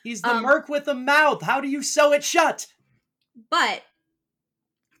 He's the merc with a mouth. How do you sew it shut? But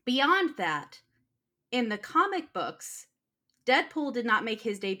beyond that, in the comic books, Deadpool did not make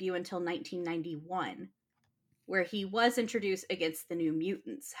his debut until 1991, where he was introduced against the New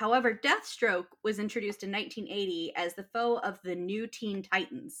Mutants. However, Deathstroke was introduced in 1980 as the foe of the new Teen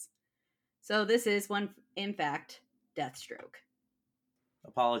Titans. So this is in fact, Deathstroke.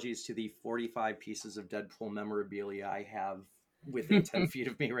 Apologies to the 45 pieces of Deadpool memorabilia I have within 10 feet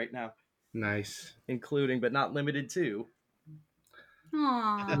of me right now. Nice. Including, but not limited to.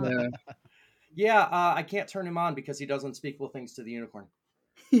 Aww. Yeah, I can't turn him on because he does unspeakable things to the unicorn.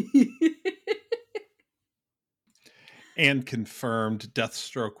 And confirmed,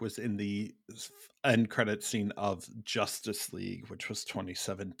 Deathstroke was in the end credit scene of Justice League, which was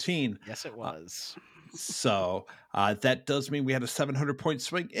 2017. Yes, it was. So that does mean we had a 700-point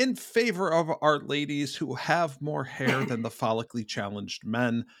swing in favor of our ladies who have more hair than the follically challenged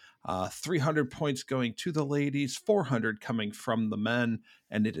men. 300 points going to the ladies, 400 coming from the men,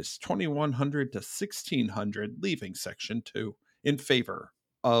 and it is 2,100 to 1,600 leaving section 2 in favor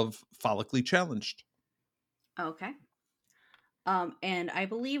of follically challenged. Okay. And I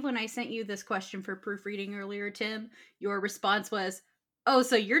believe when I sent you this question for proofreading earlier, Tim, your response was, "Oh,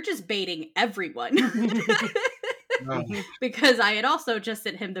 so you're just baiting everyone." Oh, Because I had also just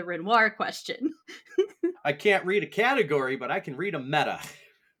sent him the Renoir question. I can't read a category, but I can read a meta.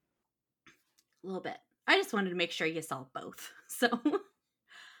 A little bit. I just wanted to make sure you saw both. So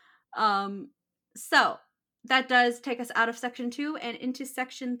that does take us out of section 2 and into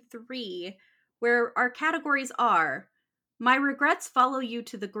section 3, where our categories are My Regrets Follow You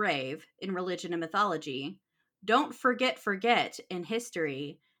to the Grave in Religion and Mythology, Don't Forget in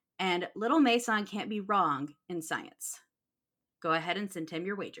History, and Little Mason Can't Be Wrong in Science. Go ahead and send Tim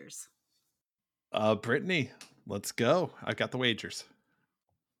your wagers. Brittany, let's go. I got the wagers.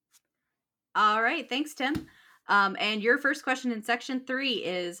 All right, thanks, Tim. And your first question in section 3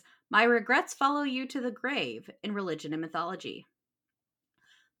 is My Regrets Follow You to the Grave in Religion and Mythology.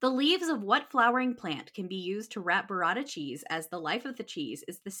 The leaves of what flowering plant can be used to wrap burrata cheese as the life of the cheese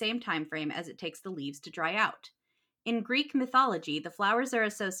is the same time frame as it takes the leaves to dry out? In Greek mythology, the flowers are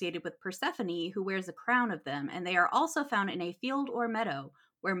associated with Persephone, who wears a crown of them, and they are also found in a field or meadow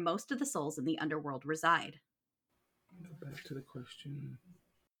where most of the souls in the underworld reside. go back to the question.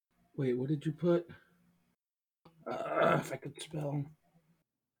 Wait, what did you put? If I could spell.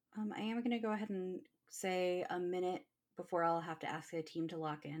 I am going to go ahead and say a minute before I'll have to ask the team to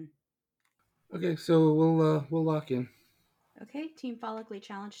lock in. Okay, so we'll lock in. Okay, Team Follically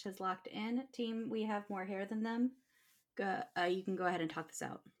Challenged has locked in. Team, we have more hair than them. You can go ahead and talk this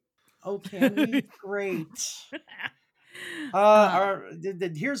out. Oh, can we? Great.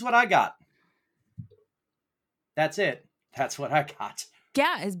 Here's what I got. That's it. That's what I got.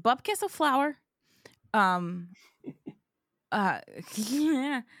 Yeah, is bupkis a flower? Yeah,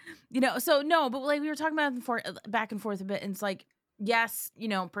 so no, but like we were talking about back and forth a bit, and it's like, yes,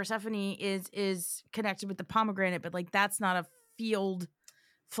 Persephone is connected with the pomegranate, but like that's not a field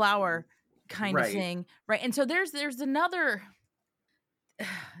flower kind of thing, right? And so there's another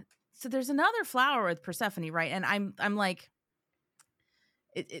flower with Persephone, right? And I'm like,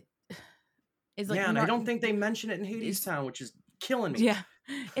 it is like, yeah, and I don't think they mention it in Hades Town, which is killing me. Yeah,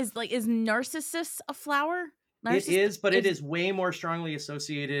 is Narcissus a flower? It is, but it is way more strongly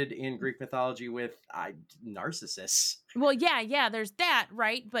associated in Greek mythology with Narcissus. Well, yeah, there's that,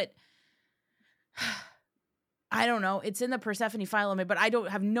 right? But I don't know. It's in the Persephone phylum, but I don't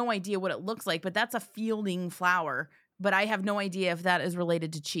have no idea what it looks like. But that's a fielding flower. But I have no idea if that is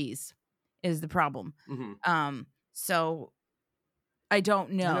related to cheese. Is the problem? Mm-hmm. So I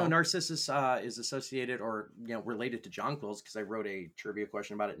don't know. I know Narcissus is associated or related to jonquils because I wrote a trivia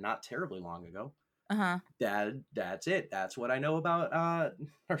question about it not terribly long ago. Uh-huh. That's it. That's what I know about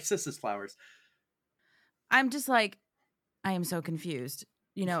Narcissus flowers. I'm just like, I am so confused.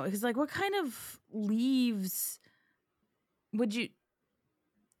 Because like, what kind of leaves would you?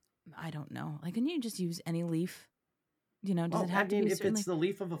 I don't know. Like, can you just use any leaf? Does it have to be? If it's the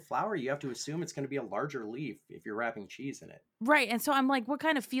leaf of a flower, you have to assume it's going to be a larger leaf if you're wrapping cheese in it. Right, and so I'm like, what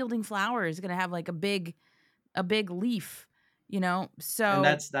kind of fielding flower is going to have like a big leaf? So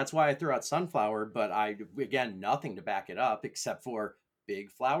and that's why I threw out sunflower, but again nothing to back it up except for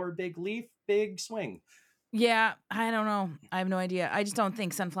big flower, big leaf, big swing. Yeah, I don't know. I have no idea. I just don't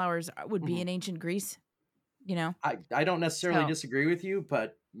think sunflowers would be in ancient Greece. I don't necessarily disagree with you,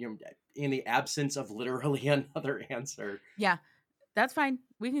 but in the absence of literally another answer, yeah, that's fine.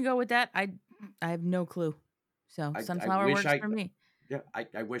 We can go with that. I have no clue. So sunflower works for me. Yeah,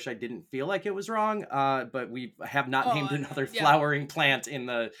 I wish I didn't feel like it was wrong, but we have not named another flowering plant in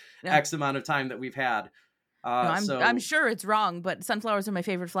the X amount of time that we've had. I'm sure it's wrong, but sunflowers are my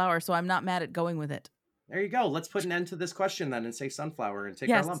favorite flower, so I'm not mad at going with it. There you go. Let's put an end to this question then and say sunflower and take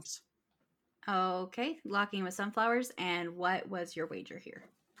our lumps. Okay, locking with sunflowers. And what was your wager here?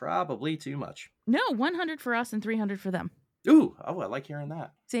 Probably too much. No, 100 for us and 300 for them. Ooh, I like hearing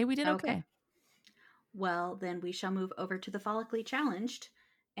that. See, we did okay. Well, then we shall move over to the Follically Challenged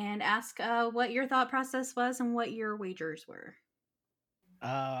and ask what your thought process was and what your wagers were.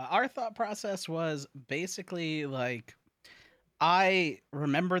 Our thought process was basically like, I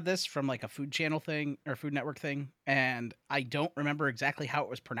remember this from like a Food Channel thing or Food Network thing, and I don't remember exactly how it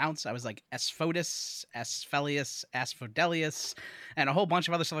was pronounced. I was like Asphodus, Asphelius, Asphodelius, and a whole bunch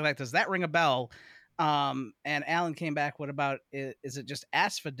of other stuff like that. Does that ring a bell? And Alan came back. What about is it just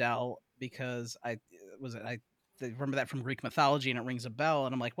Asphodel? Because I remember that from Greek mythology, and it rings a bell.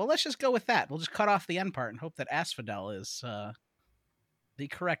 And I'm like, well, let's just go with that. We'll just cut off the end part and hope that Asphodel is the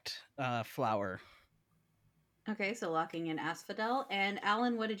correct flower. Okay, so locking in Asphodel. And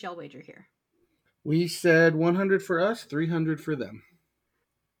Alan, what did y'all wager here? We said 100 for us, 300 for them.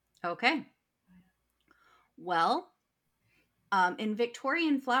 Okay. Well, in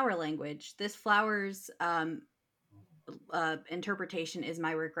Victorian flower language, this flower's interpretation is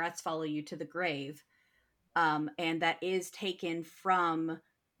 "My regrets follow you to the grave," and that is taken from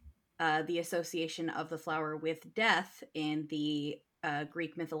the association of the flower with death in the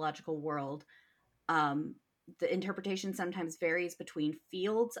Greek mythological world. The interpretation sometimes varies between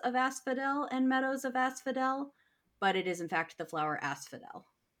fields of asphodel and meadows of asphodel, but it is in fact the flower asphodel.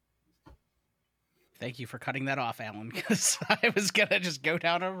 Thank you for cutting that off, Alan, because I was gonna just go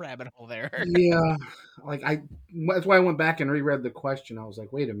down a rabbit hole there. Yeah, that's why I went back and reread the question. I was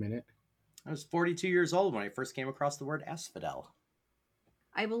like, wait a minute. I was 42 years old when I first came across the word asphodel.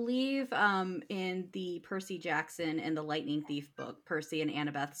 I believe in the Percy Jackson and the Lightning Thief book, Percy and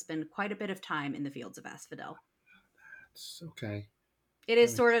Annabeth spend quite a bit of time in the fields of asphodel. It's okay. It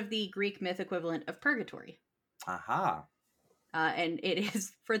is sort of the Greek myth equivalent of purgatory. Aha. And it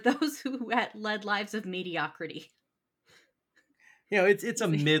is for those who had led lives of mediocrity. You know, it's a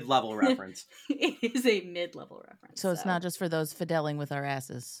mid-level reference. It is a mid-level reference. So it's not just for those fideling with our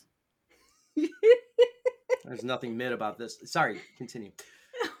asses. There's nothing mid about this. Sorry, continue.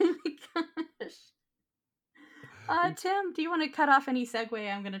 Oh my gosh. Tim, do you want to cut off any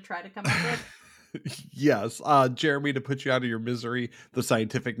segue I'm going to try to come up with? Yes. Jeremy, to put you out of your misery, the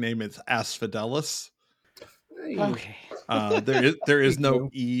scientific name is Asphodelus. Hey. Okay. There is Me no too.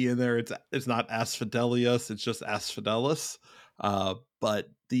 E in there. It's not Asphodelius, it's just Asphodelus.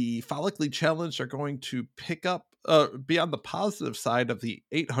 But the follically challenged are going to pick up be on the positive side of the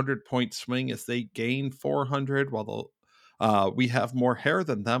 800 point swing as they gain 400, while we have more hair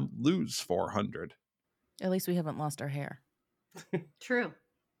than them lose 400. At least we haven't lost our hair. True.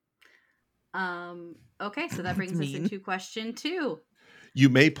 Okay, so that brings us mean. into question 2. You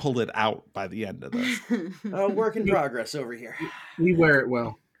may pull it out by the end of this. Work in progress over here. We wear it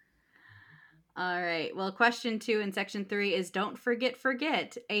well. All right. Well, question 2 in section 3 is don't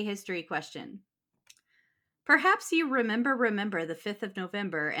forget, a history question. Perhaps you remember the 5th of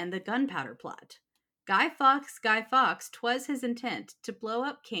November and the gunpowder plot. Guy Fawkes, 'twas his intent to blow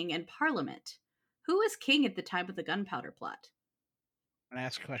up king and parliament. Who was king at the time of the gunpowder plot? I'm gonna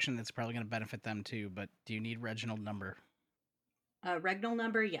ask a question that's probably gonna benefit them too, but do you need Reginald number? Regnal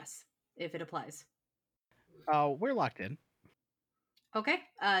number, yes, if it applies. Oh, we're locked in. Okay.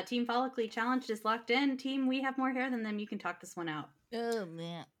 Team Follically Challenged is locked in. Team, we have more hair than them. You can talk this one out. Oh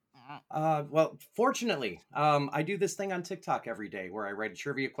man. Well, fortunately, I do this thing on TikTok every day where I write a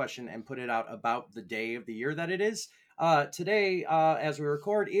trivia question and put it out about the day of the year that it is. Today, as we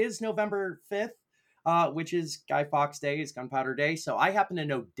record, is November 5th, which is Guy Fawkes Day, is Gunpowder Day. So I happen to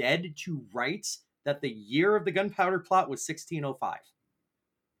know dead to rights that the year of the gunpowder plot was 1605.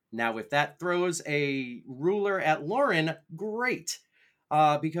 Now, if that throws a ruler at Lauren, great.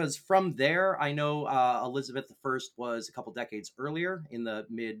 Because from there, I know Elizabeth I was a couple decades earlier in the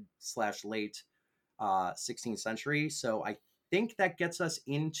mid/late 16th century. So I think that gets us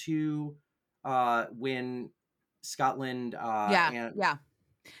into when Scotland. Yeah.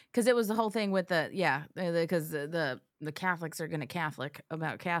 Because it was the whole thing with because the Catholics are going to Catholic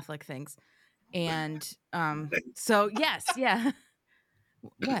about Catholic things, and so yes, yeah.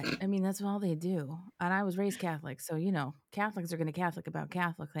 What? I mean, that's all they do. And I was raised Catholic, so Catholics are going to Catholic about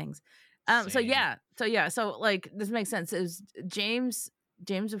Catholic things. So like this makes sense. It was James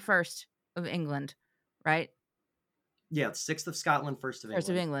I of England, right? Yeah, it's 6th of Scotland, 1st of England. 1st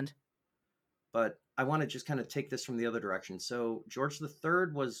of England. But I want to just kind of take this from the other direction. So George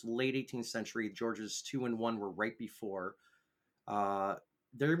III was late 18th century. George's 2 and 1 were right before.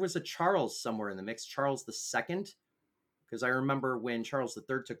 There was a Charles somewhere in the mix, Charles II. Because I remember when Charles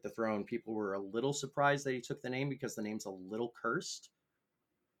III took the throne, people were a little surprised that he took the name because the name's a little cursed.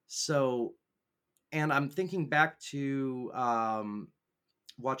 So, and I'm thinking back to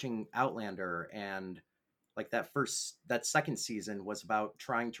watching Outlander, and like that second season was about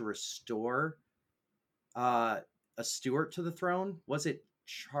trying to restore a Stuart to the throne. Was it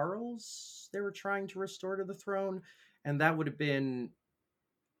Charles they were trying to restore to the throne? And that would have been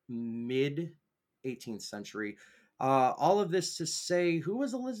mid 18th century. All of this to say, who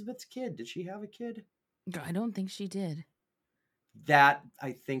was Elizabeth's kid? Did she have a kid? I don't think she did. That,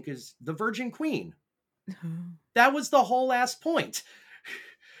 I think, is the Virgin Queen. That was the whole last point.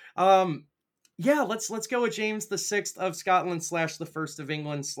 Yeah, let's go with James the Sixth of Scotland / the First of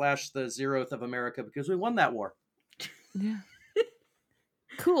England / the 0th of America, because we won that war. Yeah.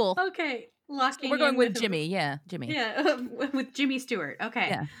 Cool. Okay, locking We're going in with Jimmy. Yeah, Jimmy. Yeah, with Jimmy Stewart. Okay.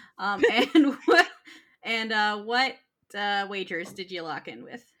 Yeah. And what wagers did you lock in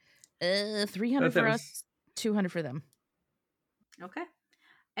with? 300 for us, 200 for them. Okay.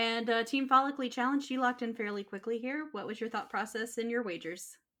 And Team Follically Challenge, you locked in fairly quickly here. What was your thought process in your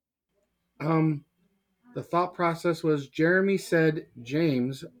wagers? The thought process was Jeremy said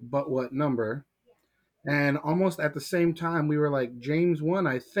James, but what number? And almost at the same time, we were like, James won,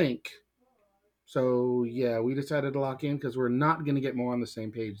 I think. So, yeah, we decided to lock in because we're not going to get more on the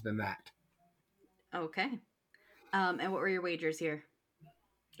same page than that. Okay. And what were your wagers here?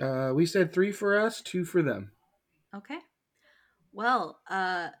 We said 3 for us, 2 for them. Okay. Well,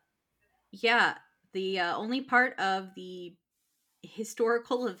 yeah, the only part of the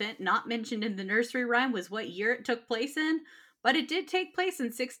historical event not mentioned in the nursery rhyme was what year it took place in, but it did take place in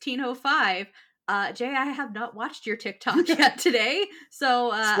 1605. Jay, I have not watched your TikTok yet today,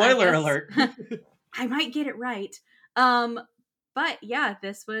 so spoiler alert. I might get it right. But yeah,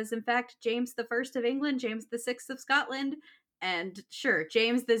 this was in fact James the First of England, James the Sixth of Scotland, and sure,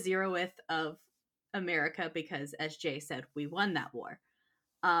 James the 0th of America, because as Jay said, we won that war.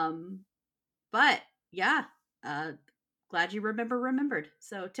 But yeah, glad you remembered.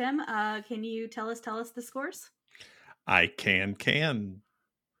 So Tim, can you tell us the scores? I can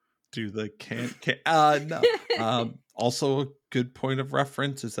do the can. No. Also, a good point of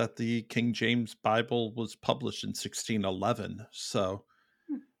reference is that the King James Bible was published in 1611, so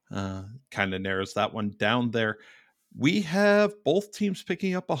kind of narrows that one down there. We have both teams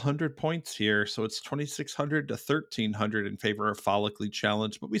picking up 100 points here, so it's 2,600 to 1,300 in favor of Follically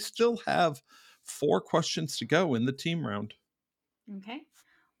Challenge, but we still have 4 questions to go in the team round. Okay.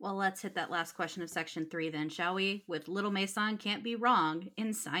 Well, let's hit that last question of section 3 then, shall we? With Little Mason can't be wrong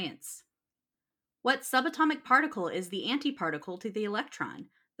in science. What subatomic particle is the antiparticle to the electron?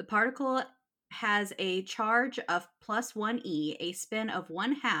 The particle has a charge of +1e, a spin of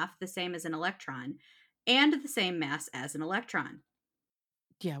 1/2, the same as an electron, and the same mass as an electron.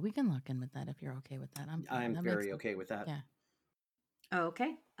 Yeah, we can lock in with that if you're okay with that. I'm very okay with that. Yeah.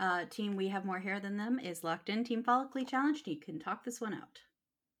 Okay. Team We Have More Hair Than Them is locked in. Team Follically Challenged, you can talk this one out.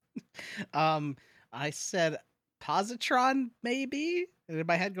 I said positron, maybe? And in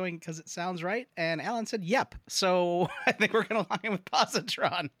my head going, because it sounds right. And Alan said, yep. So I think we're going to lock in with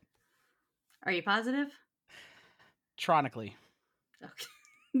positron. Are you positive? Tronically.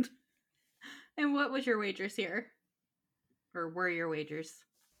 Okay. And what was your wagers here? Or were your wagers?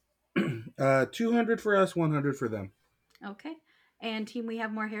 200 for us, 100 for them. Okay. And Team We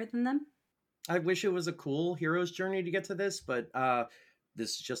Have More Hair Than Them? I wish it was a cool hero's journey to get to this, but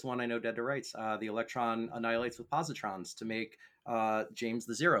this is just one I know dead to rights. The electron annihilates with positrons to make James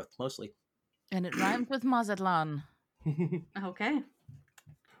the 0th, mostly. And it rhymes with Mazatlan. Okay.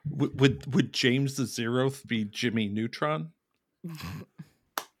 Would James the 0th be Jimmy Neutron?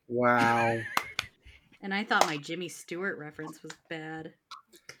 Wow. And I thought my Jimmy Stewart reference was bad.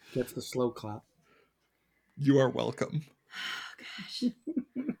 Gets the slow clap. You are welcome. Oh,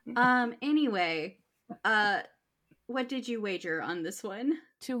 gosh. Anyway, what did you wager on this one?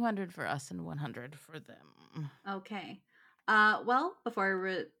 200 for us and 100 for them. Okay. Well, before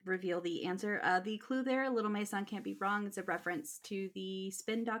I reveal the answer, the clue there, Little Mason Can't Be Wrong, is a reference to the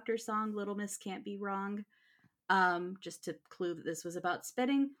Spin Doctor song, Little Miss Can't Be Wrong. Just to clue that this was about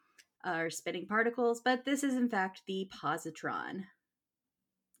spinning, or spinning particles, but this is in fact the positron.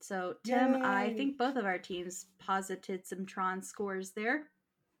 So, Tim, Yay! I think both of our teams posited some Tron scores there.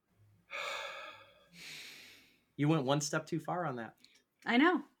 You went one step too far on that. I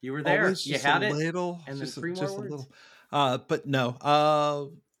know. You were there. Always You just had a it. little, And then just 3 more words. little. But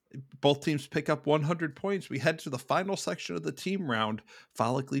no, both teams pick up 100 points. We head to the final section of the team round.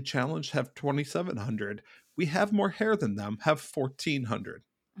 Follically Challenged have 2,700. We Have More Hair Than Them have 1,400.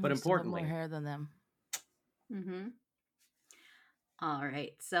 But We still have importantly, more hair than them. Mm-hmm. All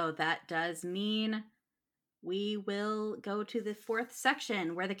right. So that does mean we will go to the 4th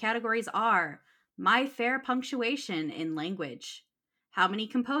section where the categories are My Fair Punctuation in Language. How many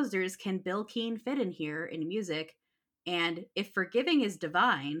composers can Bill Keane fit in here in music? And If Forgiving is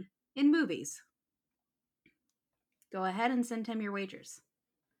Divine in movies. Go ahead and send him your wagers.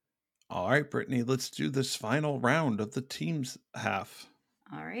 All right, Brittany, let's do this final round of the team's half.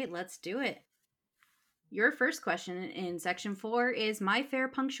 All right, let's do it. Your first question in section 4 is My Fair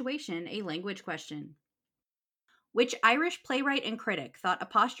Punctuation, a language question. Which Irish playwright and critic thought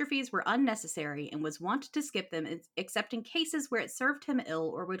apostrophes were unnecessary and was wont to skip them except in cases where it served him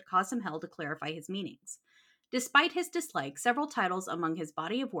ill or would cause him hell to clarify his meanings? Despite his dislike, several titles among his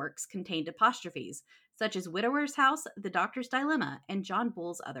body of works contained apostrophes, such as Widower's House, The Doctor's Dilemma, and John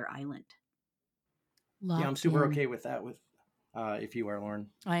Bull's Other Island. Yeah, I'm Locked super in. okay with that. With if you are, Lauren.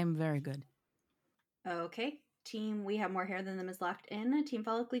 I am very good. Okay, team We Have More Hair Than Them is locked in. Team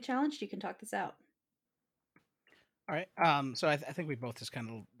Follically Challenged, you can talk this out. All right. So I think we both just kind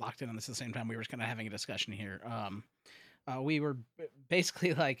of locked in on this at the same time. We were just kind of having a discussion here. We were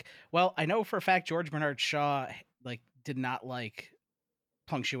basically like, well, I know for a fact George Bernard Shaw like did not like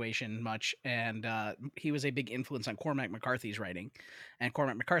punctuation much, and he was a big influence on Cormac McCarthy's writing, and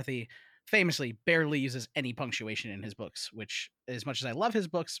Cormac McCarthy famously barely uses any punctuation in his books, which, as much as I love his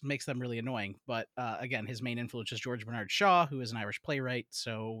books, makes them really annoying. But again, his main influence is George Bernard Shaw, who is an Irish playwright,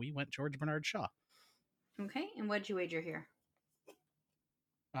 so we went George Bernard Shaw. Okay, and what'd you wager here?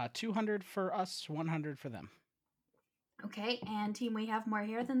 200 for us, 100 for them. Okay, and team We Have More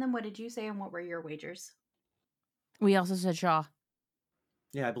Hair Than Them, what did you say and what were your wagers? We also said Shaw.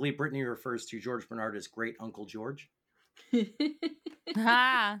 Yeah, I believe Brittany refers to George Bernard as Great Uncle George.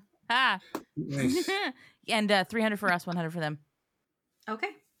 Ha! Ha! Nice. And 300 for us, 100 for them. Okay.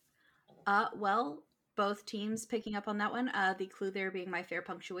 Well, both teams picking up on that one. The clue there being My Fair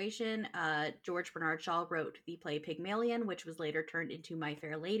Punctuation. George Bernard Shaw wrote the play Pygmalion, which was later turned into My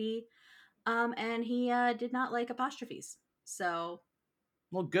Fair Lady. And he did not like apostrophes. So,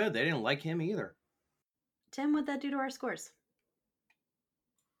 Well, good. They didn't like him either. Tim, what'd that do to our scores?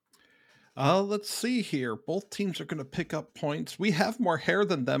 Let's see here. Both teams are going to pick up points. We Have More Hair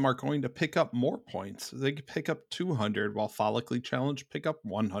Than Them are going to pick up more points. They could pick up 200, while Follically Challenged pick up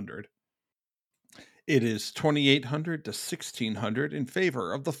 100. It is 2,800 to 1,600 in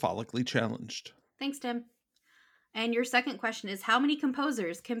favor of the Follically Challenged. Thanks, Tim. And your second question is how many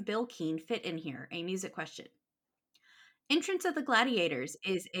composers can Bill Keane fit in here? A music question. Entrance of the Gladiators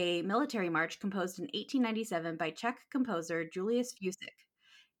is a military march composed in 1897 by Czech composer Julius Fusik.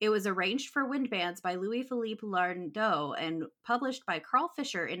 It was arranged for wind bands by Louis-Philippe Landau and published by Carl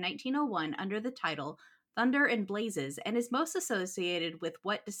Fischer in 1901 under the title Thunder and Blazes, and is most associated with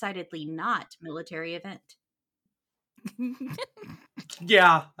what decidedly not military event.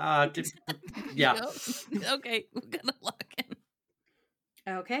 Yeah. Yeah. Okay, we're gonna lock in.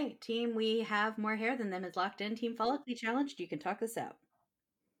 Okay, team We Have More Hair Than Them is locked in. Team Follically Challenged, you can talk this out.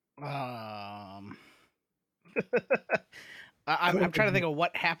 I'm trying to think of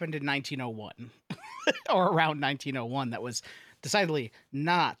what happened in 1901 or around 1901 that was decidedly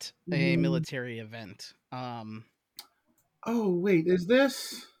not a military event. Oh, wait, is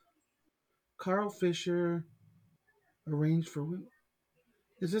this Carl Fisher arranged for what?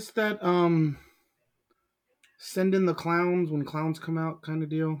 Is this that Send in the Clowns when clowns come out kind of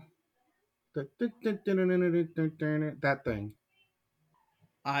deal? That thing.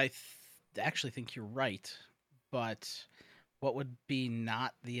 I actually think you're right, but what would be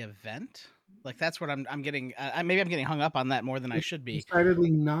not the event? Like that's what I'm getting. Maybe I'm getting hung up on that more than I should be. Decidedly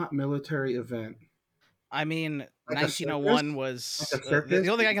not military event. I mean, Like a 1901 circus? was Like a the circus?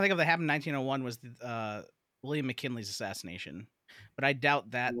 only thing I can think of that happened in 1901 was William McKinley's assassination, but I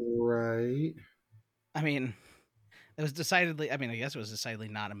doubt that. Right. I mean, it was decidedly. I mean, I guess it was decidedly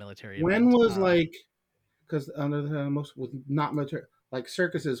not a military When event. was like, because under the most with not military, like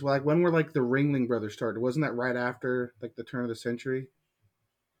circuses, like when were like the Ringling Brothers started? Wasn't that right after like the turn of the century?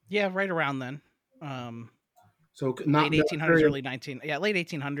 Yeah, right around then. So not Late 1800s, military, early 19. Yeah, late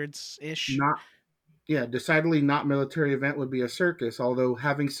 1800s ish. not yeah, decidedly not military event would be a circus. Although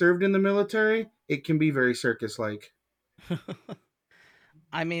having served in the military, it can be very circus like.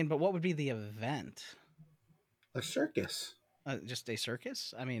 I mean, but what would be the event? A circus. Just a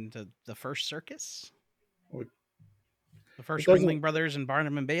circus? I mean, the first circus? Or- The first doesn't- Ringling Brothers and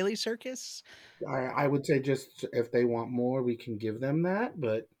Barnum and Bailey circus? I would say just if they want more, we can give them that.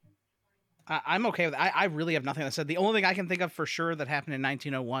 But I'm okay with it. I really have nothing that said. The only thing I can think of for sure that happened in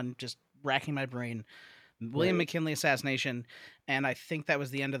 1901, just racking my brain, William Right. McKinley assassination, and I think that was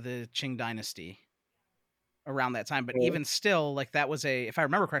the end of the Qing dynasty around that time. But Right. even still, like that was if I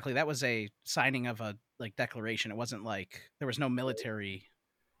remember correctly, that was a signing of a like declaration. It wasn't like there was no military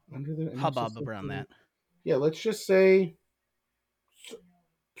under the hubbub around that. Yeah, let's just say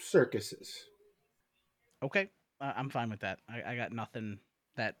circuses. Okay, I'm fine with that. I got nothing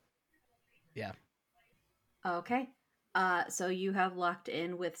that. Yeah. Okay. So you have locked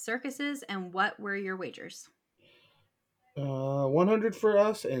in with circuses, and what were your wagers? 100 for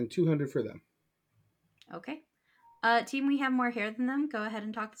us and 200 for them. Okay. Team, we have more hair than them. Go ahead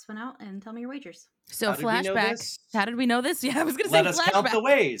and talk this one out and tell me your wagers. So How did we know flashback. this? How did we know this? Yeah, I was gonna Let say us flashback. count the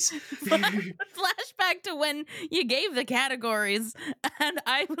ways. Flashback to when you gave the categories, and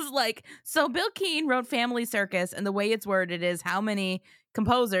I was like, so Bill Keane wrote Family Circus, and the way it's worded is how many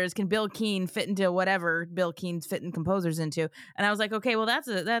composers can Bill Keane fit into whatever Bill Keane's fitting composers into. And I was like, okay, well that's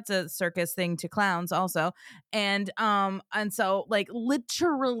a circus thing to clowns also. And so like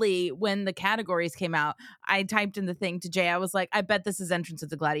literally when the categories came out, I typed in the thing to Jay. I was like, I bet this is Entrance of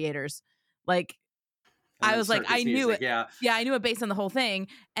the Gladiators. Like And I then was like, I circus knew music, it. yeah. Yeah, I knew it based on the whole thing.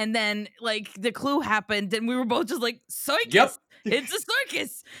 And then like the clue happened and we were both just like, circus. Yep. It's a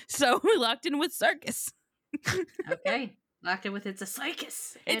circus. So we locked in with circus. Okay. Locked in with It's a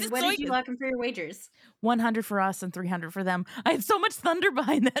Circus. It's And a what did you circus. lock in for your wagers? 100 for us and 300 for them. I had so much thunder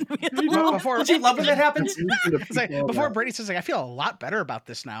behind that. We had the You know, whole- before- don't you love when that happens? It's like, before Brady says, like, I feel a lot better about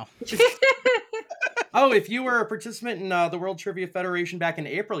this now. Oh, if you were a participant in the World Trivia Federation back in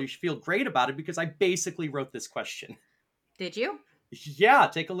April, you should feel great about it because I basically wrote this question. Did you? Yeah,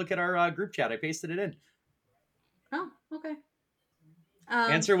 take a look at our group chat. I pasted it in. Oh, okay.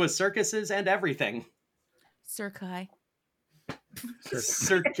 Answer was circuses and everything. Circi.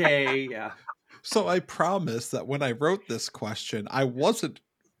 Cirque, yeah. So I promise that when I wrote this question, I wasn't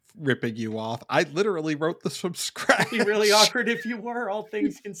ripping you off. I literally wrote this from scratch. It'd be really awkward if you were, all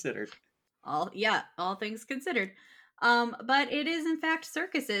things considered. All things considered. But it is in fact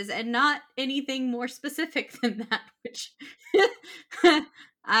circuses and not anything more specific than that, which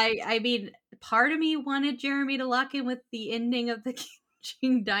I mean, part of me wanted Jeremy to lock in with the ending of the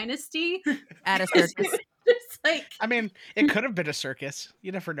Qing dynasty. At a circus. It's like I mean, it could have been a circus.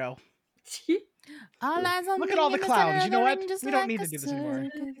 You never know. All eyes on Look me at all in the center clowns. of You the know what? ring, just We don't like need a to do this anymore.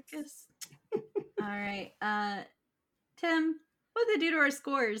 circus. All right. Tim, what did they do to our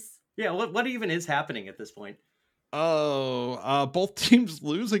scores? Yeah, what even is happening at this point? Both teams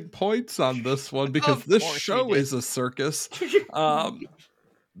losing points on this one because Of this course we show did. is a circus.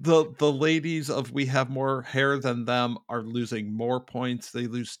 The ladies of We Have More Hair Than Them are losing more points. They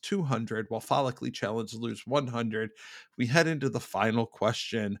lose 200, while Follically Challenged lose 100. We head into the final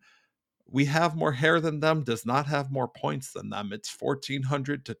question. We Have More Hair Than Them does not have more points than them. It's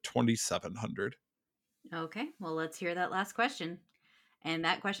 1,400 to 2,700. Okay, well, let's hear that last question. And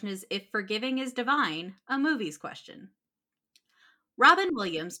that question is, if forgiving is divine, a movie's question. Robin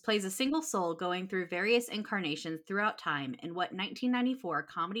Williams plays a single soul going through various incarnations throughout time in what 1994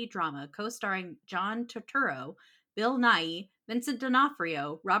 comedy drama co-starring John Turturro, Bill Nighy, Vincent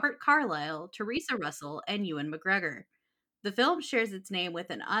D'Onofrio, Robert Carlyle, Teresa Russell, and Ewan McGregor. The film shares its name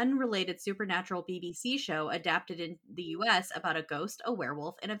with an unrelated supernatural BBC show adapted in the US about a ghost, a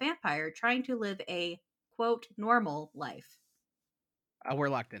werewolf, and a vampire trying to live a, quote, normal life. We're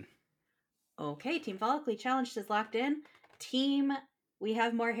locked in. Okay, Team Follically Challenged is locked in. Team We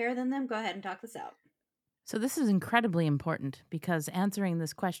Have More Hair Than Them, go ahead and talk this out. So this is incredibly important because answering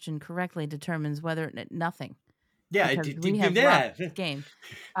this question correctly determines whether nothing. Yeah, Because we have rocked this game.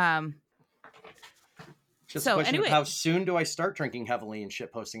 Just So, a question anyway- of how soon do I start drinking heavily and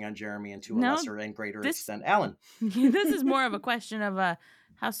shit posting on Jeremy, and to a No, lesser and greater this- extent, Alan. This is more of a question of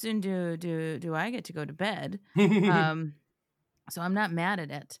how soon do I get to go to bed? So I'm not mad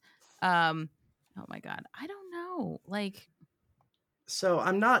at it. Oh my god, I don't know. Like, So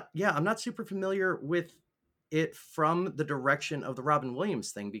I'm not super familiar with it from the direction of the Robin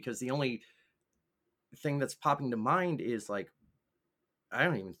Williams thing, because the only thing that's popping to mind is like, I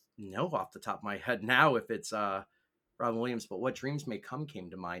don't even know off the top of my head now if it's Robin Williams, but What Dreams May Come came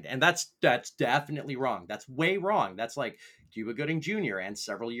to mind. And that's definitely wrong. That's way wrong. That's like Cuba Gooding Jr. and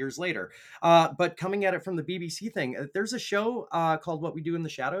several years later. But coming at it from the BBC thing, there's a show called What We Do in the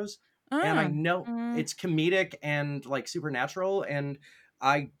Shadows. And I know it's comedic and like supernatural, and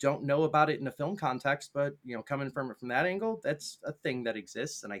I don't know about it in a film context, but you know, coming from that angle, that's a thing that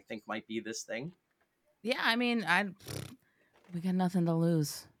exists, and I think might be this thing. yeah, I mean, we got nothing to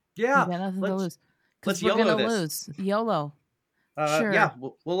lose. Yeah, We got nothing to lose. let's We're YOLO gonna this. lose. YOLO. Sure. Yeah,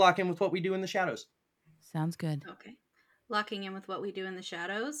 we'll lock in with What We Do in the Shadows. Sounds good. Okay. Locking in with What We Do in the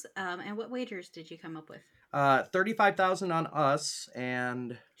Shadows. And what wagers did you come up with? 35,000 on us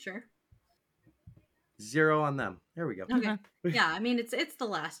and Sure. 0 on them. There we go. Okay. Yeah, I mean, it's the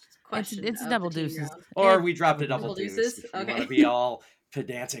last question. it's of double the team deuces. round. Or we dropped a double Double deuce deuces? if you Okay. want to be all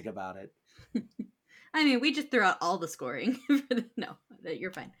pedantic about it. I mean, we just threw out all the scoring. No,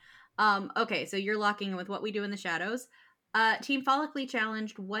 you're fine. Okay, so you're locking in with What We Do in the Shadows. Team Follically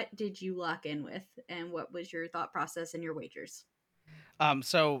Challenged, what did you lock in with? And what was your thought process and your wagers?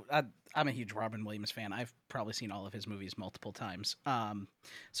 I'm a huge Robin Williams fan. I've probably seen all of his movies multiple times.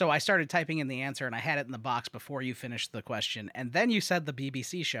 So I started typing in the answer and I had it in the box before you finished the question, and then you said the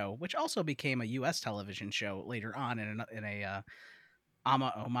BBC show, which also became a U.S. television show later on in a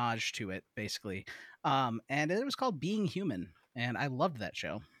homage to it, basically. And it was called Being Human, and I loved that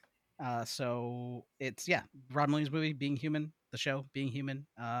show. So it's Robin Williams movie, Being Human, the show, Being Human.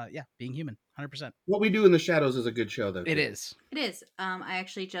 Being Human, 100%. What We Do in the Shadows is a good show, though. It too. is. It is. I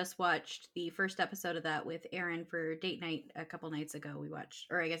actually just watched the first episode of that with Aaron for date night a couple nights ago. We watched,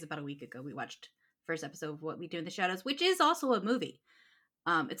 or I guess about a week ago, we watched first episode of What We Do in the Shadows, which is also a movie.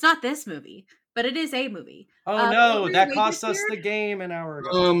 It's not this movie, but it is a movie. Oh no, that cost us the game an hour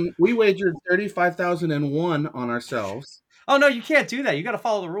ago. We wagered 35,001 on ourselves. Oh no, you can't do that. You got to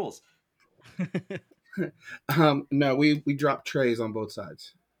follow the rules. No, we dropped trays on both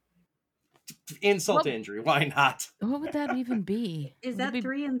sides. Insult to injury. Why not? What would that even be? Is Would that it be...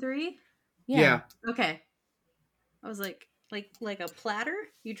 3 and 3? Yeah. Okay. I was like a platter?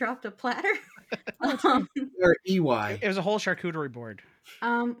 You dropped a platter? Or EY. It was a whole charcuterie board.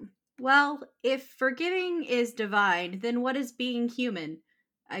 Well, if forgiving is divine, then what is being human?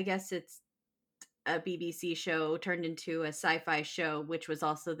 I guess it's a BBC show turned into a sci-fi show, which was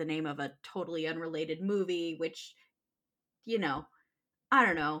also the name of a totally unrelated movie, which, I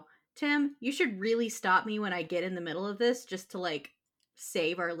don't know. Tim, you should really stop me when I get in the middle of this just to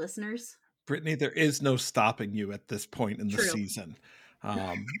save our listeners. Brittany, there is no stopping you at this point in the True. season.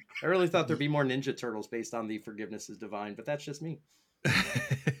 I really thought there'd be more Ninja Turtles based on the forgiveness is divine, but that's just me.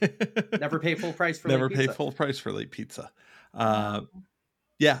 Never pay full price for Never late pay pizza. full price for late pizza. I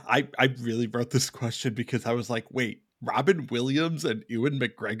really wrote this question because I was like, wait, Robin Williams and Ewan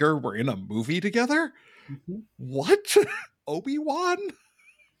McGregor were in a movie together? Mm-hmm. What? Obi-Wan?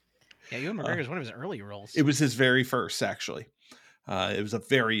 Yeah, Ewan McGregor is one of his early roles. It was his very first, actually. It was a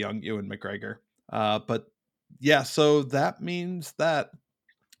very young Ewan McGregor. But yeah, so that means that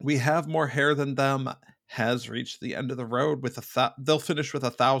we have more hair than them has reached the end of the road with they'll finish with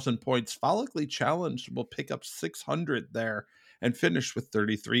 1,000 points. Follically Challenged will pick up 600 there and finish with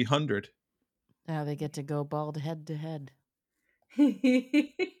 3,300. Now they get to go bald head to head.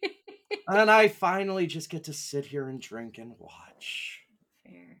 And I finally just get to sit here and drink and watch.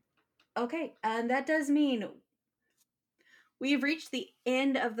 Fair. Okay, and that does mean we've reached the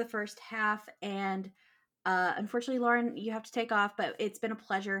end of the first half, and unfortunately, Lauren, you have to take off, but it's been a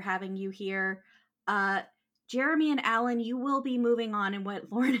pleasure having you here. Jeremy and Alan, you will be moving on in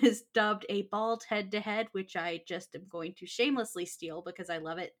what Lauren has dubbed a bald head-to-head, which I just am going to shamelessly steal because I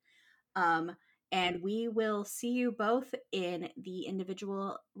love it. And we will see you both in the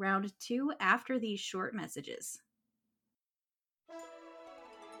individual round 2 after these short messages.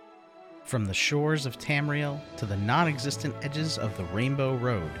 From the shores of Tamriel to the non-existent edges of the Rainbow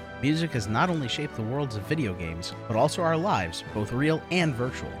Road, music has not only shaped the worlds of video games, but also our lives, both real and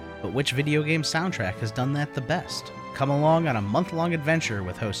virtual. But which video game soundtrack has done that the best? Come along on a month-long adventure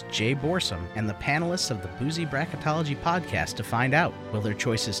with host Jay Borsum and the panelists of the Boozy Bracketology podcast to find out. Will their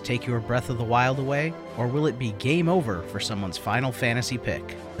choices take your Breath of the Wild away, or will it be game over for someone's Final Fantasy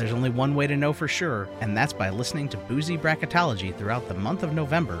pick? There's only one way to know for sure, and that's by listening to Boozy Bracketology throughout the month of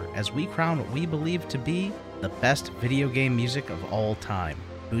November as we crown what we believe to be the best video game music of all time.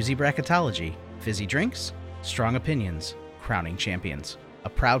 Boozy Bracketology, fizzy drinks, strong opinions, crowning champions. A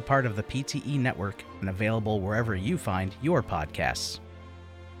proud part of the PTE network and available wherever you find your podcasts.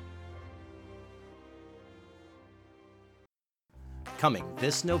 Coming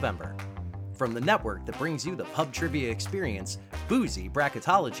this November. From the network that brings you the pub trivia experience, Boozy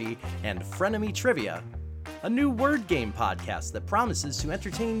Bracketology, and Frenemy Trivia, a new word game podcast that promises to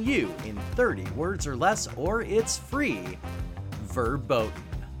entertain you in 30 words or less, or it's free. Verboten.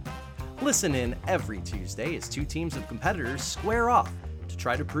 Listen in every Tuesday as two teams of competitors square off to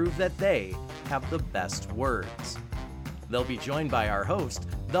try to prove that they have the best words. They'll be joined by our host,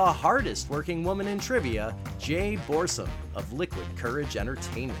 the hardest working woman in trivia, Jay Borsum of Liquid Courage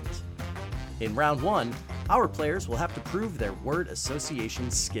Entertainment. In round 1, our players will have to prove their word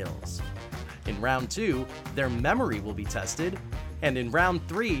association skills. In round 2, their memory will be tested. And in round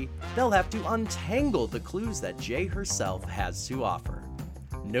 3, they'll have to untangle the clues that Jay herself has to offer.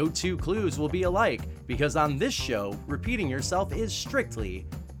 No two clues will be alike, because on this show, repeating yourself is strictly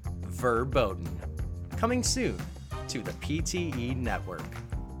verboten. Coming soon to the PTE network.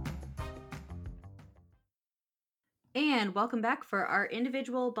 And welcome back for our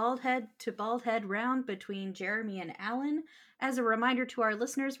individual bald head to bald head round between Jeremy and Alan. As a reminder to our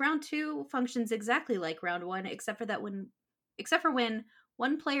listeners, round 2 functions exactly like round 1, except for when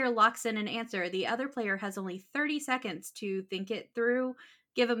one player locks in an answer. The other player has only 30 seconds to think it through,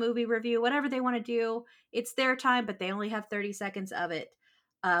 give a movie review, whatever they want to do. It's their time, but they only have 30 seconds of it.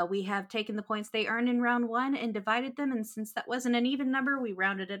 We have taken the points they earned in round 1 and divided them, and since that wasn't an even number, we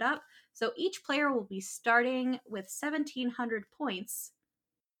rounded it up. So each player will be starting with 1,700 points.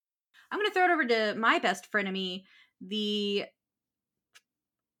 I'm going to throw it over to my best frenemy, the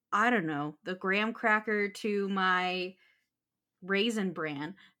graham cracker to my Raisin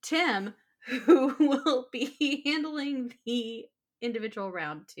Bran, Tim, who will be handling the individual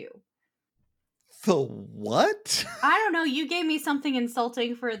round 2. The what? I don't know. You gave me something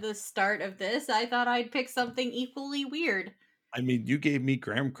insulting for the start of this. I thought I'd pick something equally weird. I mean, you gave me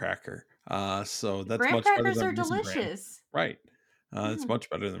graham cracker, so that's Graham much better crackers than are Raisin Bran. delicious. Right. It's much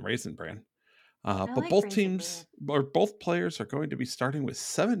better than Raisin Bran. But like both Raisin teams or both players are going to be starting with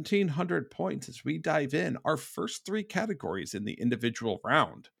 1,700 points as we dive in our first 3 categories in the individual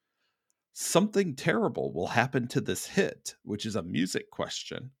round. Something terrible will happen to this hit, which is a music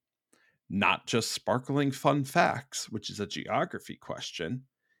question. Not just sparkling fun facts, which is a geography question.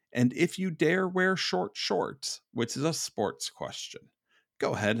 And if you dare wear short shorts, which is a sports question.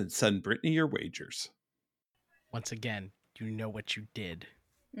 Go ahead and send Brittany your wagers. Once again, you know what you did.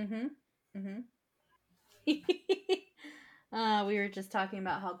 We were just talking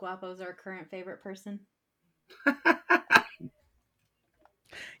about how Guapo's our current favorite person.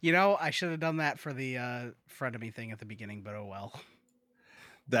 You know, I should have done that for the frenemy thing at the beginning, but oh well.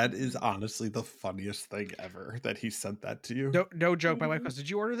 That is honestly the funniest thing ever that he sent that to you. No joke. My wife goes, "Did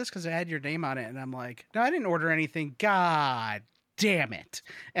you order this? Because it had your name on it." And I'm like, "No, I didn't order anything. God damn it!"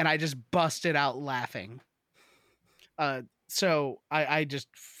 And I just busted out laughing. So I just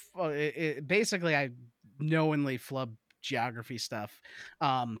basically I knowingly flubbed geography stuff.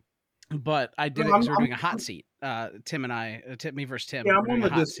 But I did it because we were doing a hot seat. Tim and I, me versus Tim. Yeah, we're I'm doing on a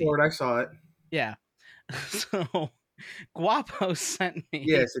the hot Discord. seat. I saw it. Yeah. So Guapo sent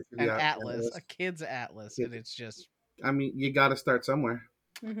me an atlas, a kid's atlas, and it's just. I mean, you got to start somewhere.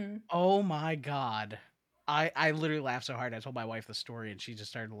 Oh my God. I literally laughed so hard. I told my wife the story and she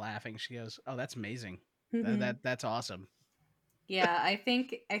just started laughing. She goes, "Oh, that's amazing. That's awesome." Yeah, I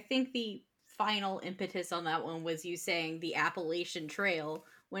think the final impetus on that one was you saying the Appalachian Trail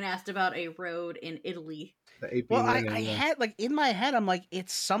when asked about a road in Italy. Well, I had like in my head, I'm like,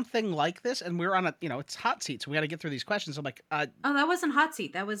 it's something like this, and we're on a, it's hot seat, so we got to get through these questions. I'm like, oh, that wasn't hot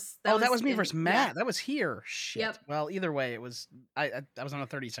seat. That was me versus Matt. Yeah. That was here. Shit. Yep. Well, either way, it was. I was on a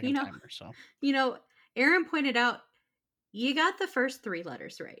 30-second timer. So Aaron pointed out you got the first 3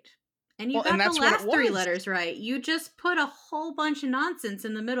 letters right. And you got the last 3 letters right. You just put a whole bunch of nonsense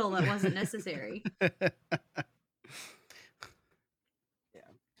in the middle that wasn't necessary. Yeah.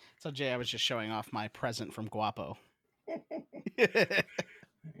 So, Jay, I was just showing off my present from Guapo.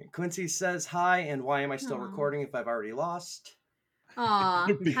 Quincy says hi, and why am I still recording if I've already lost? Aw,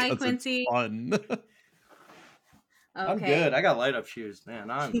 hi, Quincy. It's fun. Okay. I'm good. I got light up shoes, man.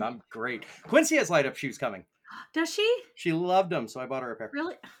 I'm great. Quincy has light up shoes coming. Does she? She loved them, so I bought her a pair.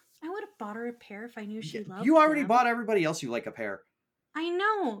 Really? I would have bought her a pair if I knew she loved You already them. bought everybody else you like a pair. I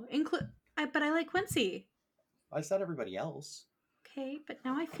know, but I like Quincy. I said everybody else. Okay, but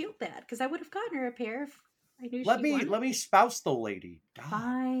now I feel bad because I would have gotten her a pair if I knew Let me spouse the lady. God.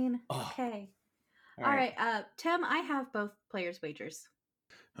 Fine. Oh. Okay. All right. Tim, I have both players' wagers.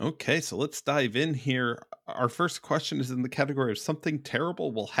 Okay, so let's dive in here. Our first question is in the category of something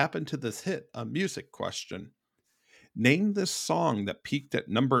terrible will happen to this hit, a music question. Name this song that peaked at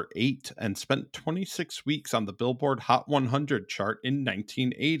number 8 and spent 26 weeks on the Billboard Hot 100 chart in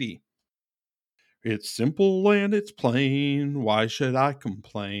 1980. It's simple and it's plain, why should I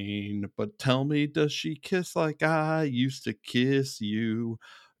complain? But tell me, does she kiss like I used to kiss you?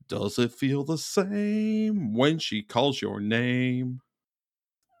 Does it feel the same when she calls your name?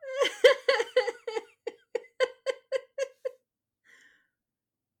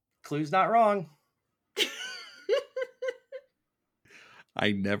 Clue's not wrong.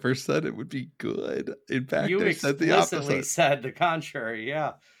 I never said it would be good. In fact, you I said the opposite. explicitly said the contrary.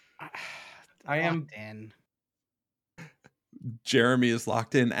 Yeah, I am. In. Jeremy is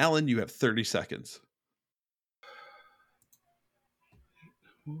locked in. Alan, you have 30 seconds.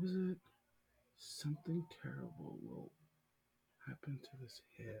 What was it? Something terrible will happen to this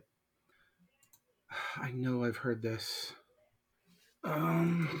hit. I know I've heard this.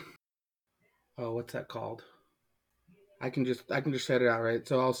 Oh, what's that called? I can just say it out, right?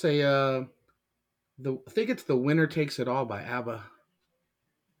 So I'll say I think it's The Winner Takes It All by ABBA.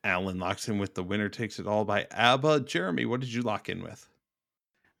 Alan locks in with The Winner Takes It All by ABBA. Jeremy, what did you lock in with?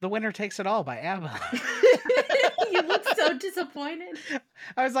 The Winner Takes It All by ABBA. You look so so disappointed.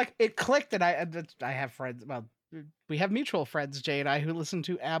 I was like, it clicked, and I have friends. Well, we have mutual friends, Jay and I, who listen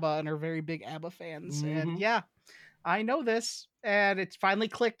to ABBA and are very big ABBA fans. And Mhm. yeah, I know this, and it's finally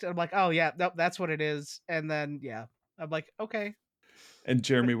clicked. And I'm like, oh yeah, nope, that's what it is. And then yeah, I'm like, okay. And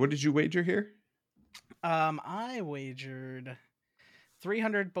Jeremy, what did you wager here? I wagered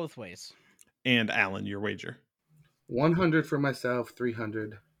 300 both ways. And Alan, your wager? 100 for myself,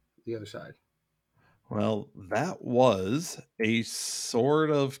 300 the other side. Well, that was a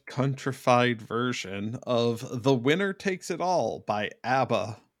sort of countrified version of The Winner Takes It All by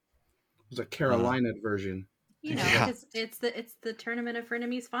ABBA. It was a Carolina version. You know, Yeah. because it's the Tournament of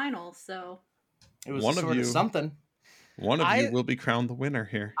Frenemies finals, so It was One of sort of you- something. One of you I- will be crowned the winner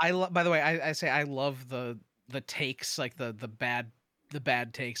here. By the way, I say I love the takes, like the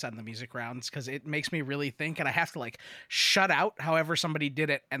bad takes on the music rounds, because it makes me really think, and I have to like shut out however somebody did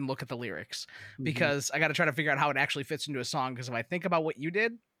it and look at the lyrics, because I got to try to figure out how it actually fits into a song, because if I think about what you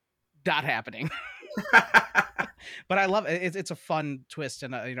did, not happening. But I love it. It's a fun twist,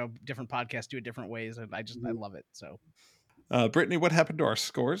 and you know, different podcasts do it different ways, and I love it. So Brittany, what happened to our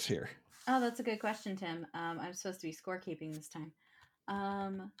scores here? Oh, that's a good question, Tim. I'm supposed to be scorekeeping this time.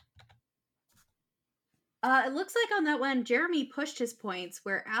 It looks like on that one, Jeremy pushed his points,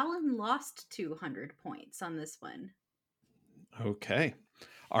 where Alan lost 200 points on this one. Okay.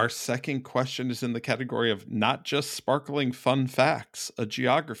 Our second question is in the category of not just sparkling fun facts, a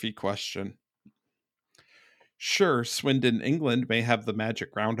geography question. Sure, Swindon, England may have the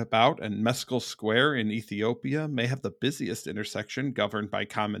magic roundabout, and Meskel Square in Ethiopia may have the busiest intersection governed by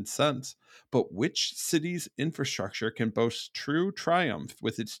common sense, but which city's infrastructure can boast true triumph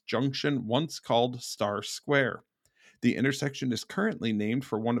with its junction once called Star Square? The intersection is currently named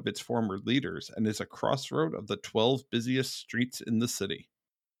for one of its former leaders and is a crossroad of the 12 busiest streets in the city.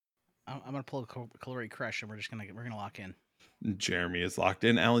 I'm gonna pull a Caloric Crush, and we're gonna lock in. Jeremy is locked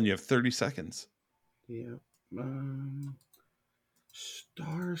in. Alan, you have 30 seconds. Yeah.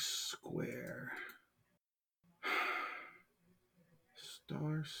 Star Square.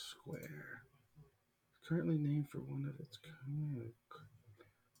 Star Square. Currently named for one of its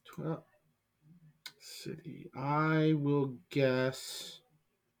 12 city. I will guess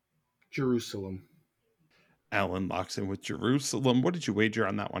Jerusalem. Alan locks in with Jerusalem. What did you wager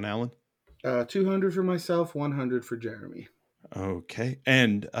on that one, Alan? 200 for myself, 100 for Jeremy. Okay.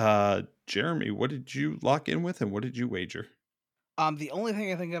 And Jeremy, what did you lock in with, and what did you wager? The only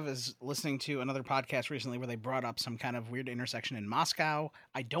thing I think of is listening to another podcast recently where they brought up some kind of weird intersection in Moscow.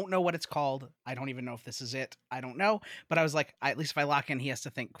 I don't know what it's called. I don't even know if this is it. I don't know. But I was like, at least if I lock in, he has to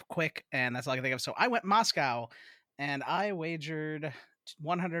think quick, and that's all I can think of. So I went Moscow, and I wagered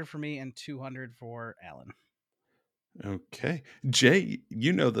 100 for me and 200 for Alan. Okay. Jay,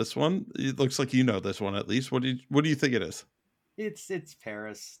 you know this one. It looks like you know this one at least. What do you think it is? It's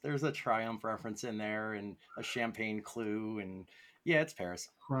Paris. There's a Triumph reference in there and a champagne clue, and yeah, it's Paris.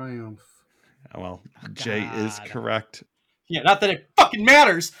 Triumph. Well, Jay is God. correct. Yeah, not that it fucking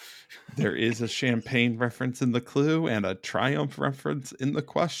matters. There is a champagne reference in the clue and a Triumph reference in the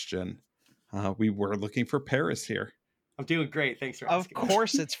question. We were looking for Paris here. I'm doing great. Thanks for Of asking.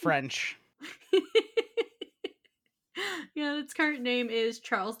 course, it's French. Yeah, its current name is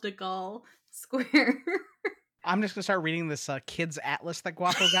Charles de Gaulle Square. I'm just gonna start reading this kids atlas that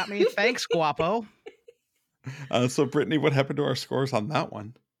Guapo got me. Thanks, Guapo. So, Brittany, what happened to our scores on that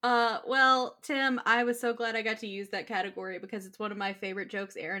one? Well, Tim, I was so glad I got to use that category because it's one of my favorite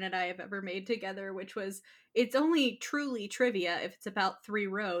jokes Aaron and I have ever made together, which was, it's only truly trivia if it's about 3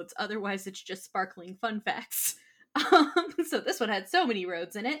 roads, otherwise it's just sparkling fun facts. So this one had so many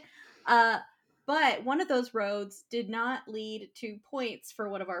roads in it. But one of those roads did not lead to points for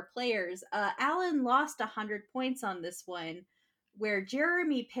one of our players. Alan lost 100 points on this one, where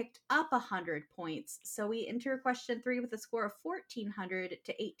Jeremy picked up 100 points. So we enter question 3 with a score of 1,400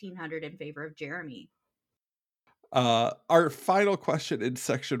 to 1,800 in favor of Jeremy. Our final question in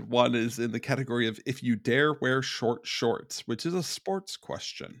section 1 is in the category of if you dare wear short shorts, which is a sports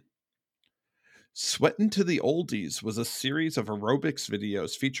question. Sweatin' to the Oldies was a series of aerobics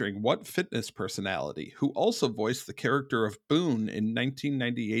videos featuring what fitness personality, who also voiced the character of Boone in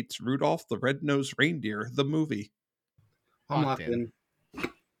 1998's Rudolph the Red-Nosed Reindeer, the movie? I'm Locked locked in.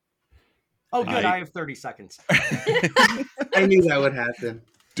 Oh, good. I- I have 30 seconds. I knew that would happen.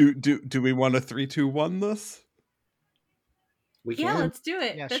 Do we want to 3-2-1 this? We Yeah, can. let's do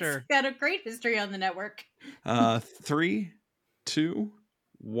it. Yeah, That's sure. got a great history on the network. 3, 2,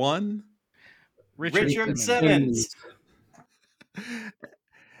 1. Richard Simmons. Simmons.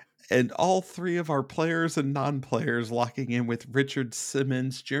 And all 3 of our players and non-players locking in with Richard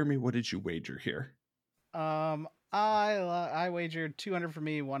Simmons. Jeremy, what did you wager here? I wagered 200 for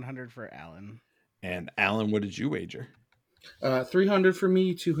me, 100 for Alan. And Alan, what did you wager? 300 for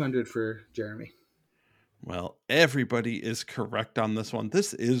me, 200 for Jeremy. Well, everybody is correct on this one.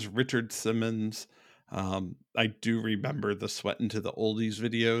 This is Richard Simmons. I do remember the Sweat into the Oldies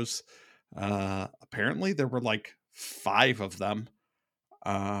videos. Apparently, there were like 5 of them.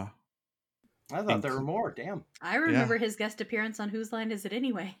 I thought there were more. Damn. I remember his guest appearance on Whose Line Is It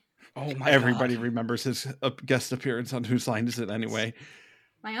Anyway? Oh my Everybody God. remembers his guest appearance on Whose Line Is It Anyway?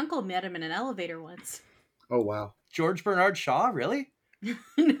 My uncle met him in an elevator once. Oh, wow. George Bernard Shaw, really?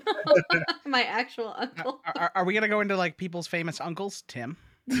 No, my actual uncle. Are we going to go into like people's famous uncles, Tim?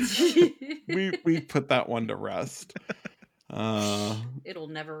 We put that one to rest. It'll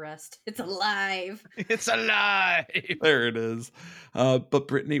never rest. It's alive. It's alive. There it is. But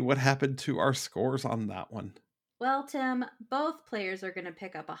Brittany, what happened to our scores on that one? Well, Tim, both players are going to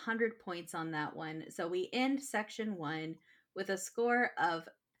pick up 100 points on that one. So we end section 1 with a score of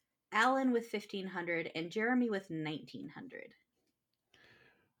Alan with 1,500 and Jeremy with 1,900.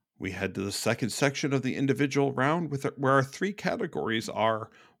 We head to the second section of the individual round where our 3 categories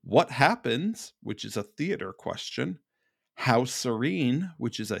are What Happens, which is a theater question, How Serene,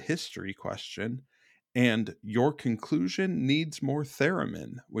 which is a history question, and Your Conclusion Needs More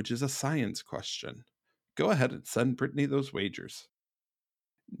Theremin, which is a science question. Go ahead and send Brittany those wagers.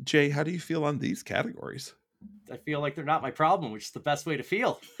 Jay, how do you feel on these categories? I feel like they're not my problem, which is the best way to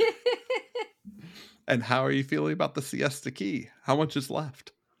feel. And how are you feeling about the Siesta Key? How much is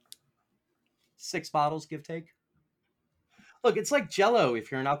left? 6 bottles, give take. Look, it's like Jell-O if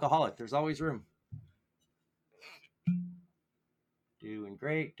you're an alcoholic. There's always room. Doing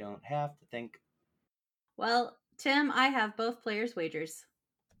great. Don't have to think. Well, Tim, I have both players' wagers.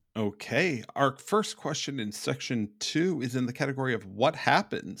 Okay, our first question in section 2 is in the category of What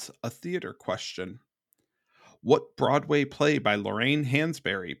Happens, a theater question. What Broadway play by Lorraine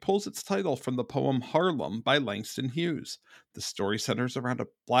Hansberry pulls its title from the poem Harlem by Langston Hughes? The story centers around a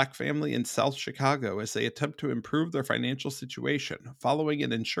black family in South Chicago as they attempt to improve their financial situation following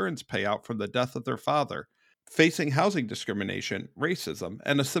an insurance payout from the death of their father, facing housing discrimination, racism,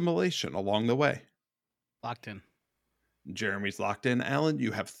 and assimilation along the way. Locked in. Jeremy's locked in. Alan,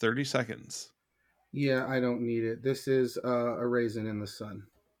 you have 30 seconds. Yeah, I don't need it. This is A Raisin in the Sun.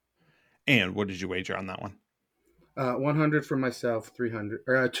 And what did you wager on that one? 100 for myself, 300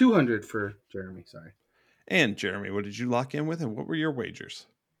 or 200 for Jeremy. Sorry. And Jeremy, what did you lock in with, and what were your wagers?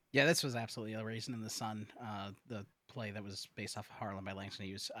 Yeah, this was absolutely A Raisin in the Sun, the play that was based off of Harlem by Langston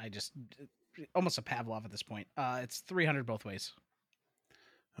Hughes. I just almost a Pavlov at this point. It's 300 both ways.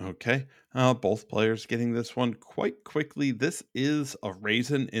 Okay, both players getting this one quite quickly. This is A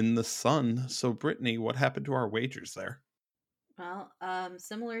Raisin in the Sun. So, Brittany, what happened to our wagers there? Well,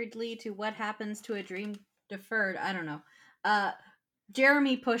 similarly to what happens to a dream deferred, I don't know.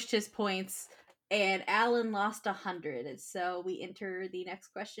 Jeremy pushed his points and Alan lost 100. So we enter the next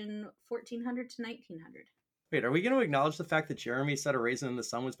question 1,400 to 1,900. Wait, are we going to acknowledge the fact that Jeremy said A Raisin in the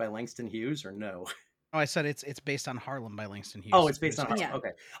Sun was by Langston Hughes, or no? Oh, I said it's based on Harlem by Langston Hughes. Oh, it's based on Harlem. Yeah.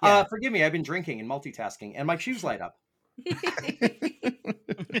 Okay. Yeah. Forgive me, I've been drinking and multitasking, and my shoes light up. How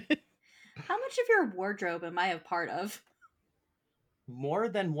much of your wardrobe am I a part of? More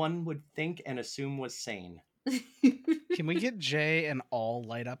than one would think and assume was sane. Can we get Jay an all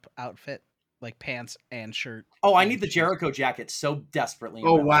light up outfit, like pants and shirt? Oh, I and need the shoes? Jericho jacket so desperately. in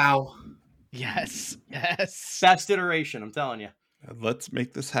Oh, my life. wow. Yes, yes. Best iteration, I'm telling you. Let's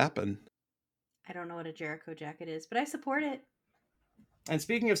make this happen. I don't know what a Jericho jacket is, but I support it. And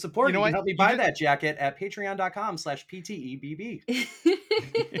speaking of support, You know you can what? help me You buy did- that jacket at patreon.com/PTEBB.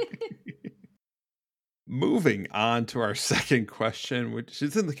 Moving on to our second question, which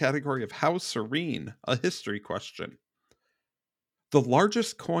is in the category of How Serene, a history question. The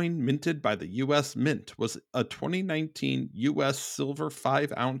largest coin minted by the U.S. Mint was a 2019 U.S. silver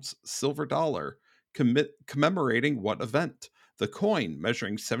 5-ounce silver dollar commemorating what event? The coin,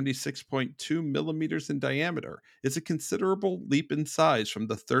 measuring 76.2 millimeters in diameter, is a considerable leap in size from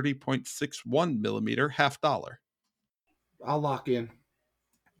the 30.61 millimeter half dollar. I'll lock in.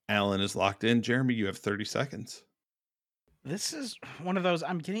 Alan is locked in. Jeremy, you have 30 seconds. This is one of those.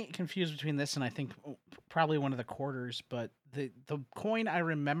 I'm getting confused between this and I think probably one of the quarters, but the coin I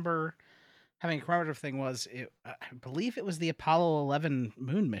remember having a commemorative thing was I believe it was the Apollo 11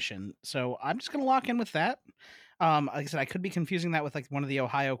 moon mission. So I'm just gonna lock in with that. Like I said, I could be confusing that with like one of the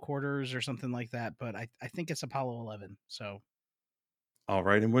Ohio quarters or something like that, but I think it's Apollo 11. So All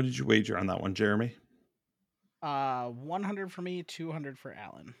right, and what did you wager on that one, Jeremy? 100 for me, 200 for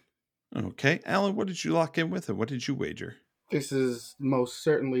Alan. Okay, Alan, what did you lock in with, and what did you wager? This is most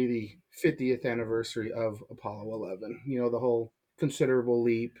certainly the 50th anniversary of Apollo 11. You know, the whole considerable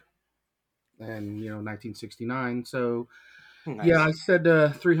leap and, 1969. So, yeah, Nice. I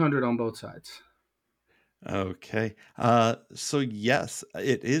said 300 on both sides. Okay. So yes,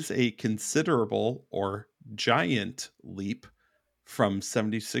 it is a considerable or giant leap from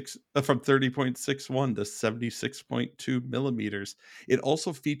 30.61 to 76.2 millimeters. It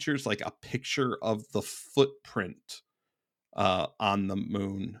also features like a picture of the footprint on the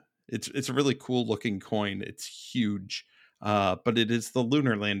moon. It's a really cool looking coin. It's huge, but it is the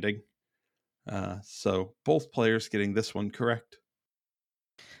lunar landing. So both players getting this one correct.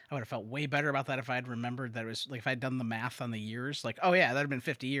 I would have felt way better about that if I had remembered that it was like if I'd done the math on the years. Like, oh yeah, that'd have been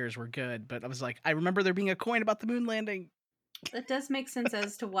 50 years. We're good. But I was like, I remember there being a coin about the moon landing. That does make sense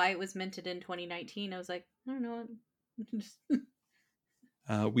as to why it was minted in 2019. I was like, I don't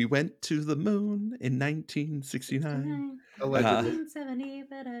know. We went to the moon in 1969. 69, Allegedly. 1970,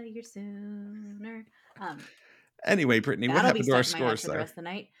 but a year sooner. Anyway, Brittany, what That'll be happened to our stuck in my head scores for the there? rest of the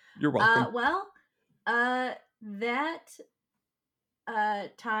night. You're welcome. That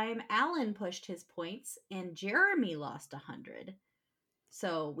time Alan pushed his points and Jeremy lost 100.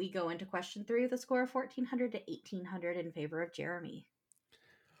 So we go into question 3 with a score of 1400 to 1800 in favor of Jeremy.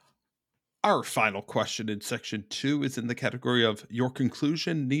 Our final question in section 2 is in the category of Your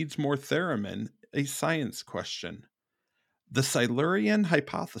Conclusion Needs More Theremin, a science question. The Silurian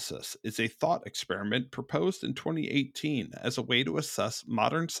hypothesis is a thought experiment proposed in 2018 as a way to assess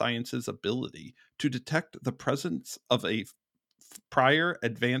modern science's ability to detect the presence of a prior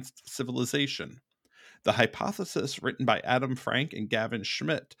advanced civilization. The hypothesis, written by Adam Frank and Gavin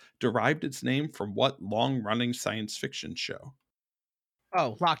Schmidt, derived its name from what long-running science fiction show?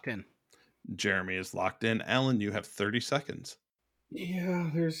 Oh, locked in. Jeremy is locked in. Alan, you have 30 seconds. Yeah,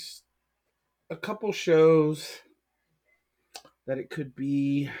 there's a couple shows that it could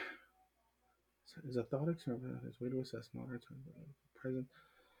be. Is a thought experiment his way to assess modern present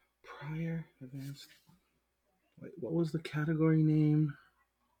prior advanced. Wait, what was the category name?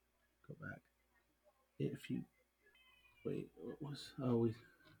 Go back. If you wait, what was?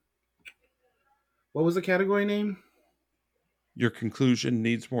 What was the category name? Your conclusion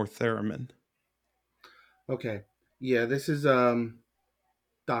needs more theremin. Okay, yeah, this is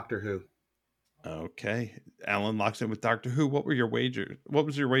Doctor Who. Okay, Alan locks in with Doctor Who. What was your wager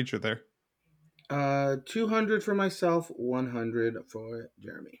there? 200 for myself, 100 for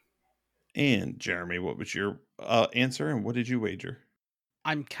Jeremy. And Jeremy, what was your answer, and what did you wager?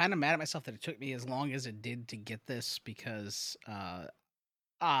 I'm kind of mad at myself that it took me as long as it did to get this because one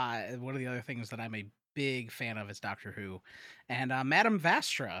of the other things that I'm a big fan of is Doctor Who, and Madame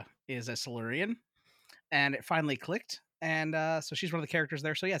Vastra is a Silurian, and it finally clicked, and so she's one of the characters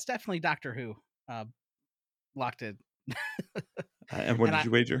there. So yeah, it's definitely Doctor Who. Locked in. And what did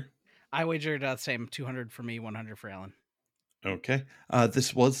you wager? I wagered the same 200 for me, 100 for Alan. Okay.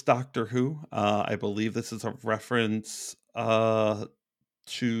 This was Doctor Who. I believe this is a reference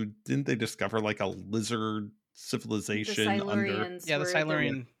to, didn't they discover like a lizard civilization the under? Silurians Yeah, the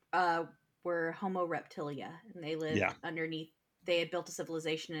Silurian were Homo reptilia, and they lived underneath. They had built a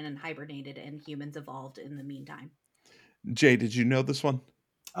civilization and hibernated, and humans evolved in the meantime. Jay, did you know this one?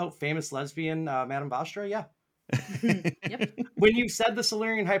 Oh, famous lesbian Madame Vastra? Yeah. Yep. When you said the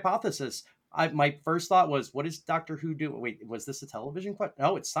Silurian hypothesis, my first thought was, what is Doctor Who doing? Wait, was this a television question?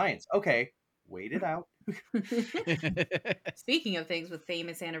 No, it's science. Okay, wait it out. Speaking of things with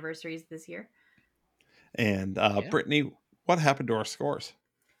famous anniversaries this year. And Brittany, what happened to our scores?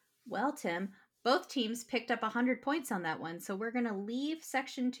 Well, Tim, both teams picked up 100 points on that one, so we're going to leave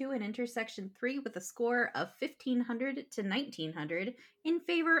Section 2 and enter Section 3 with a score of 1,500 to 1,900 in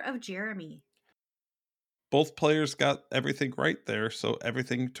favor of Jeremy. Both players got everything right there, so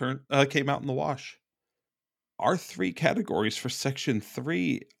everything came out in the wash. Our 3 categories for Section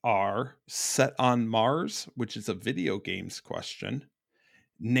 3 are Set on Mars, which is a video games question,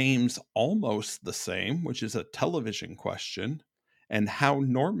 Names Almost the Same, which is a television question, and How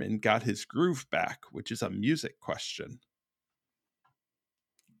Norman Got His Groove Back, which is a music question.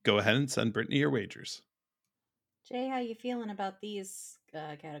 Go ahead and send Brittany your wagers. Jay, how you feeling about these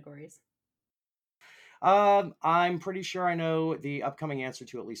categories? I'm pretty sure I know the upcoming answer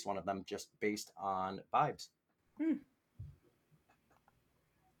to at least one of them just based on vibes.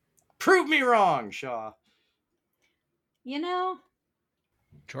 Prove me wrong, Shaw. You know,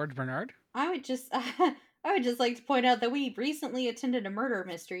 George Bernard? I would just like to point out that we recently attended a murder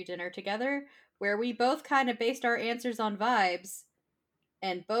mystery dinner together where we both kind of based our answers on vibes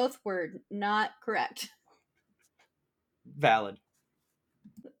and both were not correct. Valid.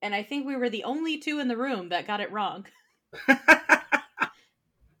 And I think we were the only two in the room that got it wrong.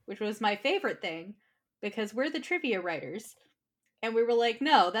 which was my favorite thing because we're the trivia writers. And we were like,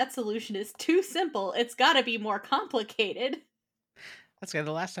 no, that solution is too simple. It's got to be more complicated. That's good.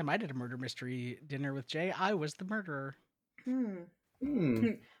 The last time I did a murder mystery dinner with Jay, I was the murderer. Hmm.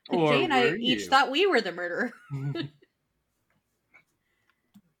 Jay and I each thought we were the murderer.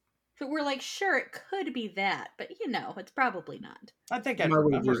 So we're like, sure, it could be that, but it's probably not. I think My I'd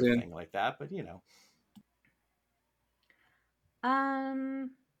remember wager's a in. thing like that, but You know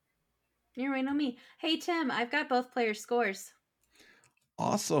me. Hey Tim, I've got both players' scores.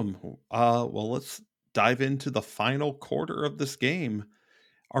 Awesome. Well, let's dive into the final quarter of this game.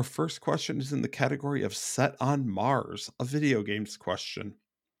 Our first question is in the category of Set on Mars, a video games question.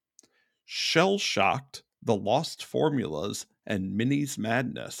 Shell Shocked, The Lost Formulas, and Minnie's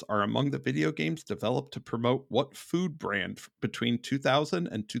Madness are among the video games developed to promote what food brand between 2000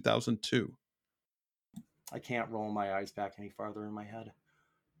 and 2002? I can't roll my eyes back any farther in my head.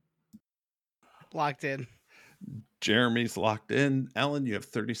 Locked in. Jeremy's locked in. Alan, you have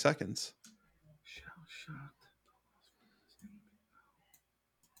 30 seconds.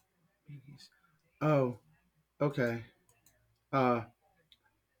 Oh, okay.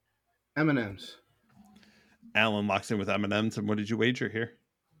 M&M's. Alan locks in with M&M's. And what did you wager here?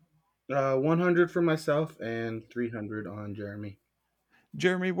 100 for myself and 300 on Jeremy.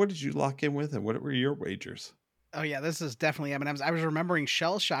 Jeremy, what did you lock in with, and what were your wagers? Oh yeah, this is definitely M&M's. I was remembering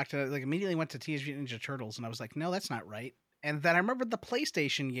Shell Shocked, and I immediately went to Teenage Mutant Ninja Turtles, and I was like, no, that's not right. And then I remembered the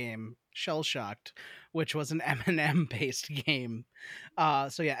PlayStation game Shell Shocked, which was an M&M based game.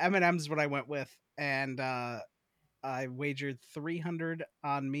 So yeah, M&M's is what I went with, and I wagered 300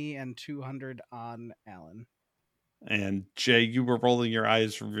 on me and 200 on Alan. And Jay, you were rolling your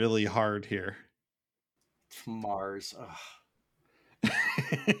eyes really hard here. Mars. Oh,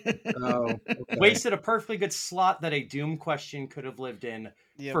 okay. Wasted a perfectly good slot that a Doom question could have lived in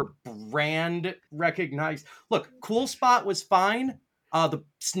for brand recognized. Look, Cool Spot was fine. The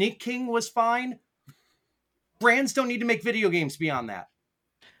Sneak King was fine. Brands don't need to make video games beyond that.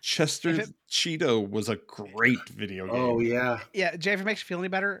 Chester Cheeto was a great video game. Oh, yeah. Yeah, Jay, if it makes you feel any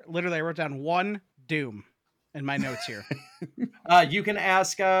better, literally I wrote down one Doom in my notes here. You can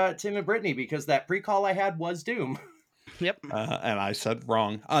ask Tim and Brittany, because that pre-call I had was Doom. Yep. And I said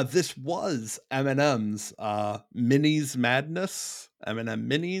wrong. This was M&M's Minnie's Madness. M&M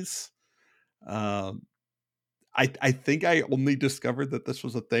Minis. I think I only discovered that this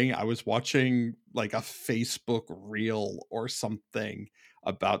was a thing. I was watching like a Facebook reel or something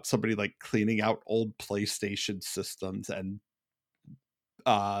about somebody like cleaning out old PlayStation systems, and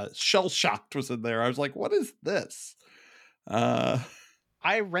Shell Shocked was in there. I was like, what is this?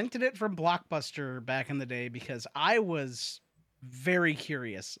 I rented it from Blockbuster back in the day because I was very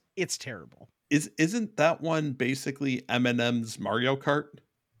curious. It's terrible. Isn't that one basically Eminem's Mario Kart?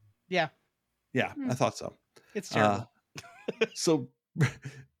 Yeah. Yeah, I thought so. It's terrible. So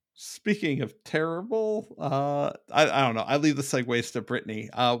speaking of terrible, I don't know. I leave the segues to Brittany.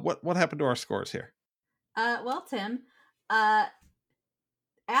 What happened to our scores here? Well, Tim,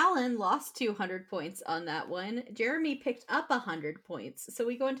 Alan lost 200 points on that one. Jeremy picked up 100 points. So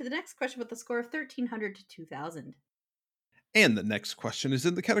we go into the next question with a score of 1,300 to 2,000. And the next question is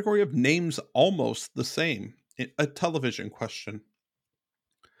in the category of names almost the same. A television question.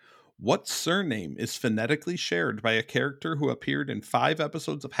 What surname is phonetically shared by a character who appeared in 5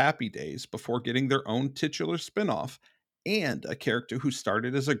 episodes of Happy Days before getting their own titular spinoff, and a character who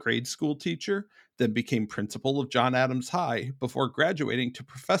started as a grade school teacher, then became principal of John Adams High before graduating to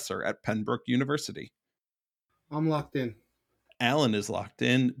professor at Pembroke University? I'm locked in. Alan is locked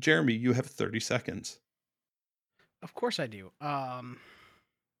in. Jeremy, you have 30 seconds. Of course I do. John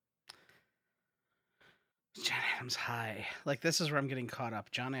Adams High. Like, this is where I'm getting caught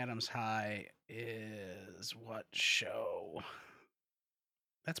up. John Adams High is what show?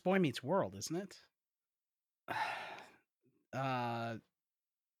 That's Boy Meets World, isn't it? I'm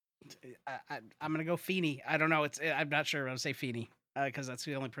gonna go Feeney. I don't know. I'm not sure. I'm gonna say Feeney because that's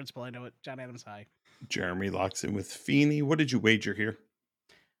the only principal I know at John Adams High. Jeremy locks in with Feeney. What did you wager here?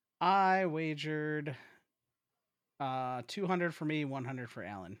 I wagered 200 for me, 100 for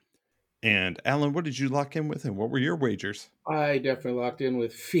Alan. And Alan, what did you lock in with, and what were your wagers? I definitely locked in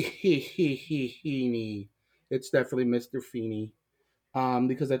with Feeney. It's definitely Mr. Feeney.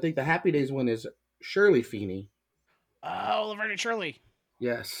 Because I think the Happy Days one is Shirley Feeney. Oh, Laverne and Shirley.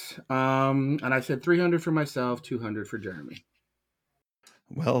 Yes. And I said 300 for myself, 200 for Jeremy.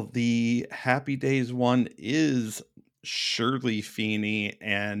 Well, the Happy Days one is Shirley Feeney,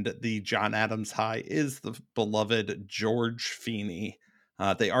 and the John Adams High is the beloved George Feeney.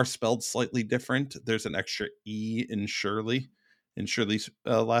 They are spelled slightly different. There's an extra E in Shirley. in Shirley's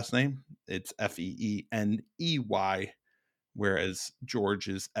last name. It's Feeney, whereas George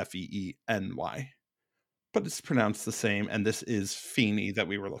is Feeny. But it's pronounced the same, and this is Feeney that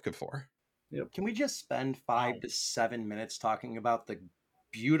we were looking for. Can we just spend 5 to 7 minutes talking about the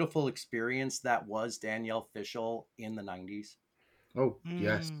beautiful experience that was Danielle Fishel in the 90s? Oh,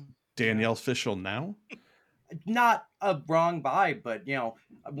 yes. Danielle Fishel now? Not a wrong vibe, but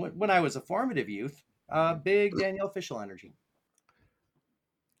when I was a formative youth, big Danielle Fishel energy.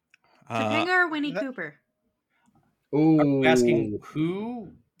 Topanga or Winnie Cooper? Asking Oh,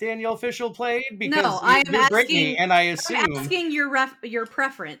 who Danielle Fishel played? Because No, I am you're Brittany, asking. and I I'm assume asking your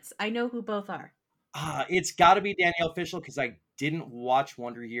preference. I know who both are. it's got to be Danielle Fishel because I didn't watch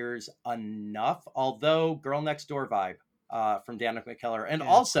Wonder Years enough. Although Girl Next Door vibe from Danica McKellar, and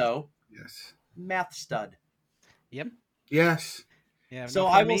also yes. math stud. Yep. Yes. Yeah. So no,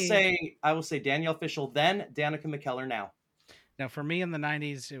 for I me, will say Danielle Fishel, then Danica McKellar now. Now, for me in the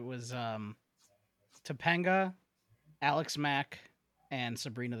 90s, it was Topanga, Alex Mack, and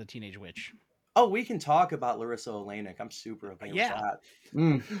Sabrina the Teenage Witch. Oh, we can talk about Larissa Olenek. I'm super okay with that.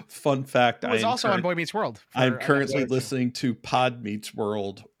 Mm. Fun fact, Who was also on Boy Meets World. I'm for an currently episode or two. listening to Pod Meets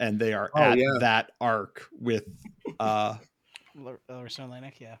World, and they are Oh, at yeah. that arc with Larissa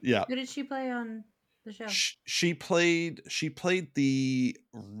Olenek, yeah. yeah. Who did she play on the show? She played the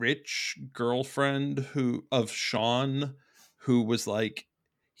rich girlfriend of Sean, who was like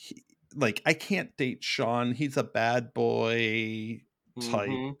I can't date Sean, he's a bad boy type.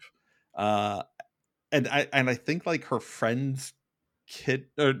 Mm-hmm. And I think like her friend's kid,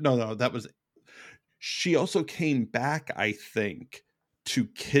 or no, that was, she also came back, I think, to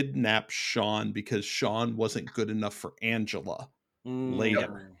kidnap Sean because Sean wasn't good enough for Angela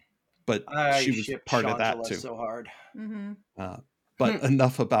later. But I she was ship part of that Shangela too. so hard. Mm-hmm. But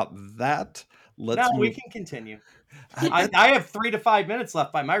enough about that. Let's No, move. we can continue. I have 3 to 5 minutes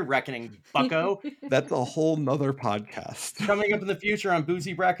left by my reckoning, bucko. That's a whole nother podcast. Coming up in the future on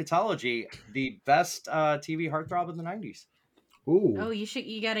Boozy Bracketology, the best TV heartthrob of the 90s. Ooh. Oh,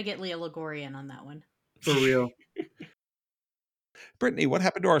 you got to get Leah Lagorian on that one. For real. Brittany, what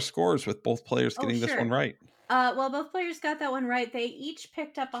happened to our scores with both players getting this one sure. right? Well, both players got that one right. They each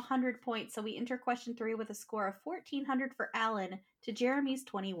picked up 100 points, so we enter question 3 with a score of 1,400 for Alan to Jeremy's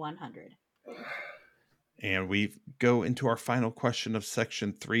 2,100. And we go into our final question of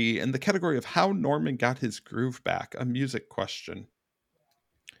section 3 in the category of how Norman got his groove back, a music question.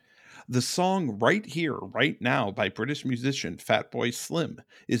 The song Right Here, Right Now by British musician Fatboy Slim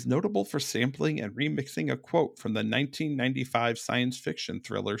is notable for sampling and remixing a quote from the 1995 science fiction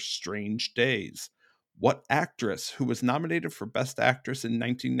thriller Strange Days. What actress, who was nominated for Best Actress in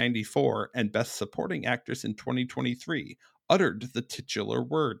 1994 and Best Supporting Actress in 2023, uttered the titular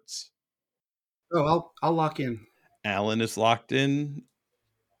words? Oh, I'll lock in. Alan is locked in.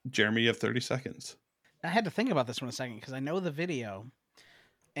 Jeremy, you have 30 seconds. I had to think about this one a second because I know the video,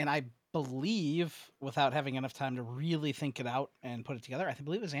 and I believe, without having enough time to really think it out and put it together, I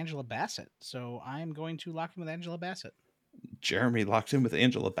believe it was Angela Bassett. So I'm going to lock in with Angela Bassett. Jeremy locked in with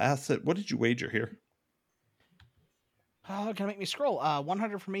Angela Bassett. What did you wager here? Oh, gonna make me scroll.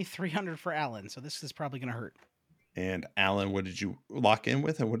 100 for me, 300 for Alan. So this is probably gonna hurt. And Alan, what did you lock in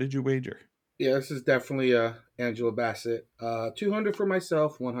with, and what did you wager? Yeah, this is definitely Angela Bassett. 200 for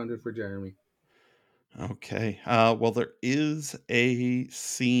myself, 100 for Jeremy. Okay. Well, there is a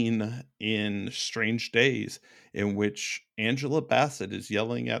scene in Strange Days in which Angela Bassett is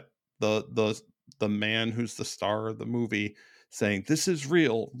yelling at the man who's the star of the movie, saying, "This is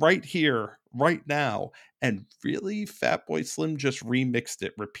real, right here, right now." And really, Fatboy Slim just remixed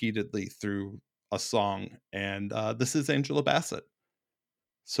it repeatedly through a song. And this is Angela Bassett.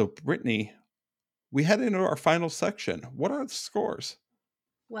 So, Brittany, we head into our final section. What are the scores?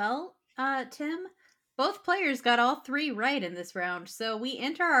 Well, Tim, both players got all 3 right in this round, so we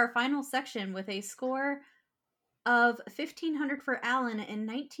enter our final section with a score of 1,500 for Alan and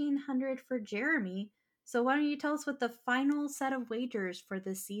 1,900 for Jeremy. So why don't you tell us what the final set of wagers for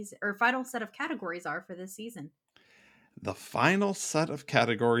this season, or final set of categories are for this season? The final set of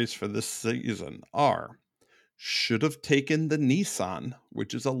categories for this season are should have taken the Nissan,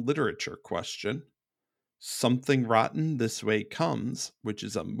 which is a literature question, something rotten this way comes, which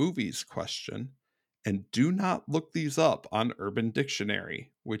is a movies question, and do not look these up on Urban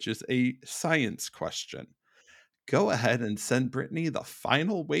Dictionary, which is a science question. Go ahead and send Brittany the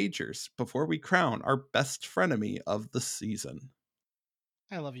final wagers before we crown our best frenemy of the season.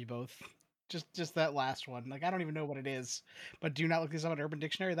 I love you both. Just that last one. Like, I don't even know what it is, but do not look this up on Urban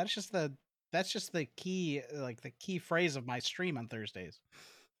Dictionary. That's just the key, like the key phrase of my stream on Thursdays.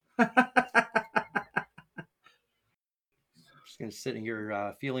 Just going to sitting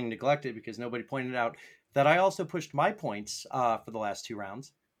here feeling neglected because nobody pointed out that I also pushed my points for the last 2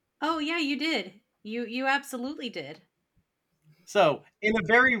 rounds. Oh yeah, you did. You absolutely did. So, in a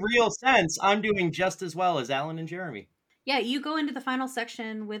very real sense, I'm doing just as well as Alan and Jeremy. Yeah, you go into the final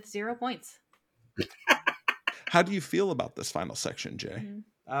section with 0 points. How do you feel about this final section, Jay?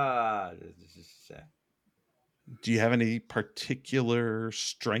 Uh, Do you have any particular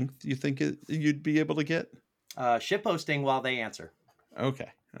strength you think you'd be able to get? shitposting while they answer.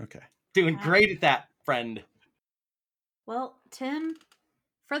 Okay. Doing Wow. great at that, friend. Well, Tim,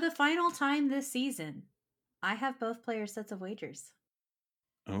 for the final time this season, I have both players' sets of wagers.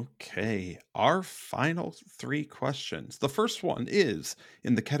 Okay. Our final 3 questions. The first one is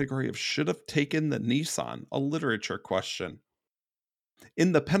in the category of should have taken the Nissan, a literature question.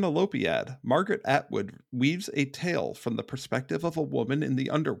 In the Penelopiad, Margaret Atwood weaves a tale from the perspective of a woman in the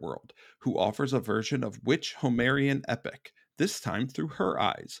underworld who offers a version of which Homerian epic, this time through her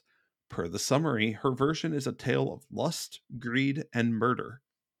eyes. Per the summary, her version is a tale of lust, greed, and murder.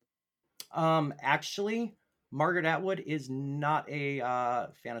 Actually, Margaret Atwood is not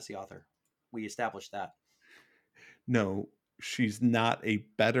a fantasy author. We established that. No, she's not a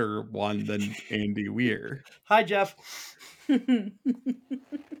better one than Andy Weir. Hi, Jeff. I'm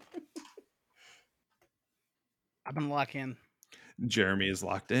gonna lock in. Jeremy is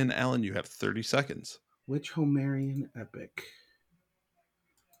locked in. Alan, you have 30 seconds. Which Homerian epic?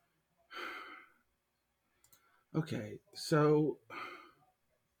 Okay, so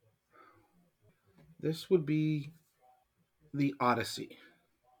this would be the Odyssey.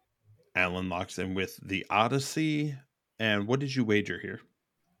 Alan locks in with the Odyssey. And what did you wager here?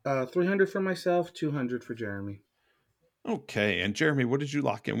 300 for myself, 200 for Jeremy. Okay, and Jeremy, what did you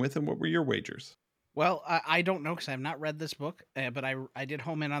lock in with, and what were your wagers? Well, I don't know because I have not read this book, but I did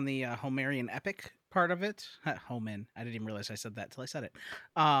home in on the Homerian epic part of it. Home in. I didn't even realize I said that till I said it.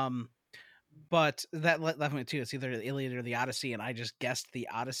 But that left me too. It's either the Iliad or the Odyssey, and I just guessed the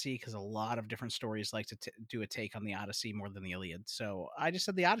Odyssey because a lot of different stories like to do a take on the Odyssey more than the Iliad. So I just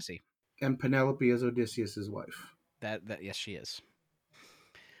said the Odyssey. And Penelope is Odysseus' wife. That yes, she is.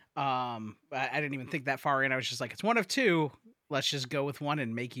 I didn't even think that far in. I was just like, it's one of two. Let's just go with one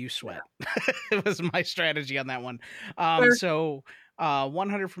and make you sweat. It was my strategy on that one. Fair. So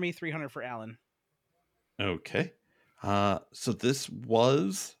 100 for me, 300 for Alan. Okay. So this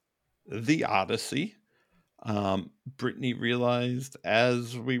was the Odyssey. Brittany realized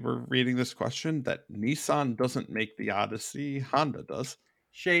as we were reading this question that Nissan doesn't make the Odyssey, Honda does.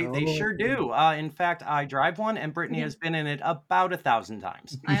 They sure do. In fact, I drive one, and Brittany has been in it about 1,000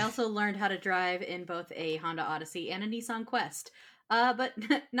 times. I also learned how to drive in both a Honda Odyssey and a Nissan Quest. But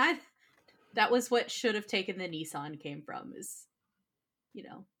neither. That was what should have taken the Nissan came from, is,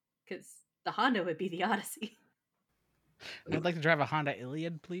 because the Honda would be the Odyssey. I'd like to drive a Honda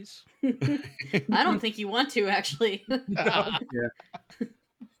Iliad, please. I don't think you want to, actually. Yeah.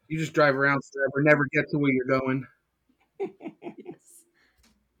 You just drive around forever, never get to where you're going. Yes.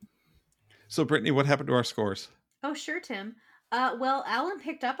 So, Brittany, what happened to our scores? Oh, sure, Tim. Well, Alan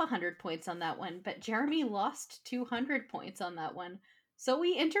picked up 100 points on that one, but Jeremy lost 200 points on that one. So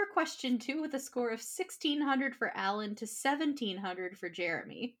we enter question 2 with a score of 1,600 for Alan to 1,700 for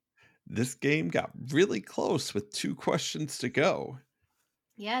Jeremy. This game got really close with 2 questions to go.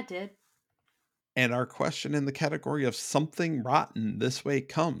 Yeah, it did. And our question in the category of something rotten this way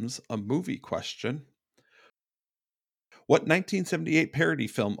comes, a movie question. What 1978 parody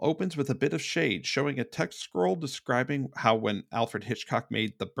film opens with a bit of shade showing a text scroll describing how when Alfred Hitchcock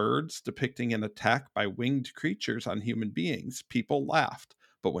made The Birds, depicting an attack by winged creatures on human beings, people laughed.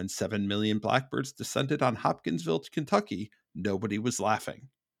 But when 7 million blackbirds descended on Hopkinsville, Kentucky, nobody was laughing.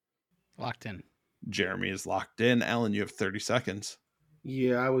 Locked in. Jeremy is locked in. Alan, you have 30 seconds.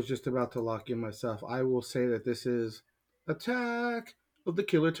 Yeah, I was just about to lock in myself. I will say that this is Attack of the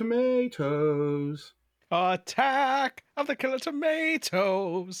Killer Tomatoes. Attack of the Killer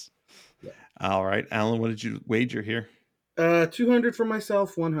Tomatoes. Yeah. All right, Alan, what did you wager here? 200 for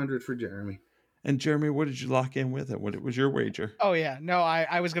myself, 100 for Jeremy. And Jeremy, what did you lock in with it? What was your wager? Oh, yeah. No,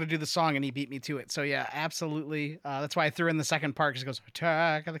 I was going to do the song and he beat me to it. So, yeah, absolutely. That's why I threw in the second part because it goes,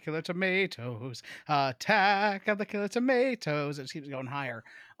 Attack of the Killer Tomatoes. Attack of the Killer Tomatoes. It just keeps going higher.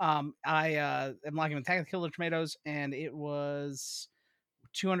 I am locking Attack of the Killer Tomatoes, and it was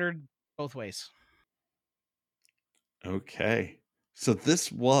 200 both ways. Okay. So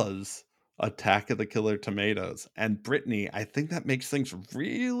this was Attack of the Killer Tomatoes. And Brittany, I think that makes things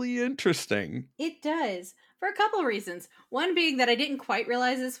really interesting. It does. For a couple of reasons. One being that I didn't quite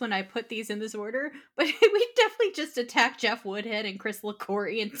realize this when I put these in this order, but we definitely just attacked Jeff Woodhead and Chris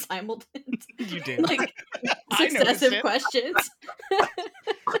LaCourie in You did. Like I noticed successive it. questions.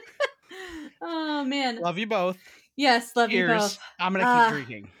 Oh man. Love you both. Yes, love you Cheers. both. I'm gonna keep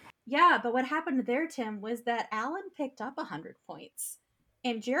drinking. Yeah, but what happened there, Tim, was that Alan picked up 100 points.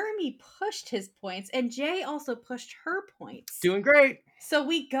 And Jeremy pushed his points, and Jay also pushed her points. Doing great. So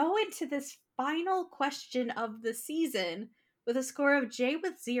we go into this final question of the season with a score of Jay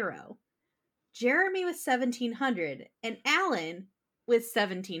with 0, Jeremy with 1,700, and Alan with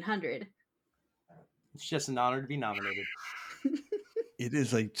 1,700. It's just an honor to be nominated. It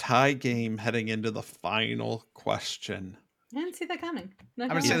is a tie game heading into the final question. I didn't see that coming. I'm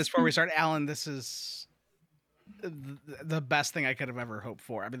gonna say this before we start, Alan. This is the best thing I could have ever hoped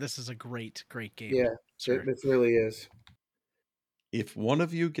for. I mean, this is a great game. Yeah, this really is. If one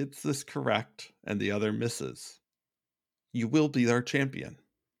of you gets this correct and the other misses, you will be our champion.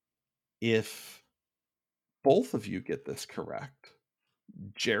 If both of you get this correct,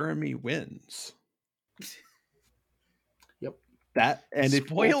 Jeremy wins. Yep. That and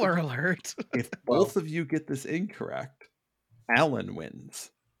spoiler alert. If both of you get this incorrect, Alan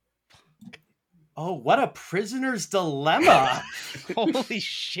wins. Oh, what a prisoner's dilemma. Holy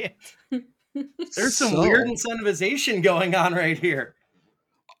shit. There's some weird incentivization going on right here.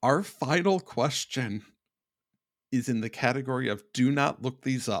 Our final question is in the category of do not look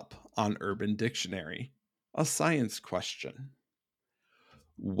these up on Urban Dictionary. A science question.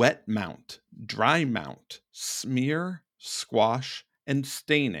 Wet mount, dry mount, smear, squash, and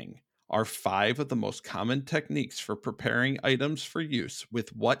staining are 5 of the most common techniques for preparing items for use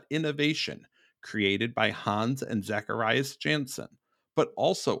with what innovation created by Hans and Zacharias Janssen, but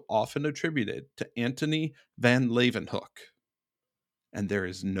also often attributed to Antony van Leeuwenhoek. And there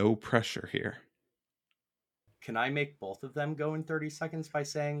is no pressure here. Can I make both of them go in 30 seconds by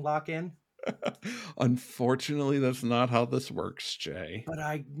saying lock in? Unfortunately, that's not how this works, Jay. But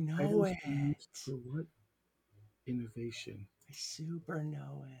I know it. For what innovation? I super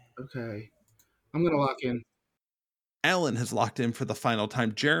know it. Okay. I'm going to lock in. Alan has locked in for the final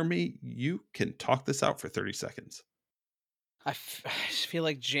time. Jeremy, you can talk this out for 30 seconds. I feel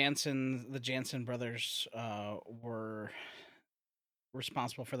like the Janssen brothers were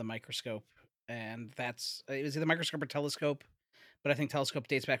responsible for the microscope, and it was either microscope or telescope, but I think telescope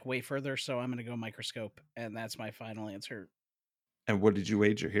dates back way further, so I'm going to go microscope, and that's my final answer. And what did you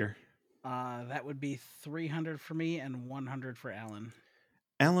wager here? That would be 300 for me and 100 for Alan.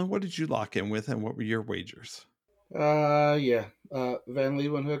 Alan, what did you lock in with, and what were your wagers? Yeah. Van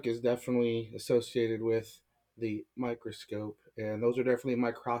Leeuwenhoek is definitely associated with the microscope, and those are definitely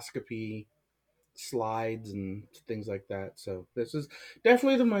microscopy slides and things like that. So this is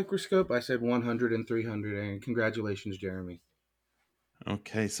definitely the microscope. I said 100 and 300, and congratulations, Jeremy.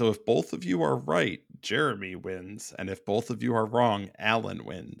 Okay, so if both of you are right, Jeremy wins, and if both of you are wrong, Alan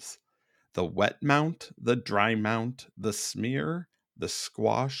wins. The wet mount, the dry mount, the smear, the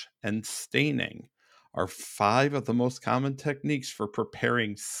squash, and staining are 5 of the most common techniques for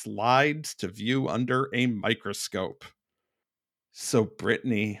preparing slides to view under a microscope. So,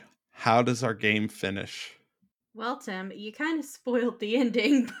 Brittany, how does our game finish? Well, Tim, you kind of spoiled the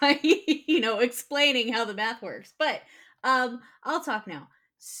ending by, explaining how the math works. But I'll talk now.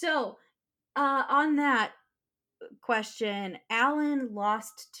 So, on that question, Alan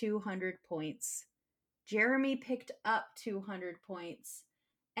lost 200 points. Jeremy picked up 200 points.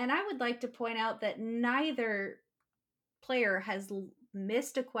 And I would like to point out that neither player has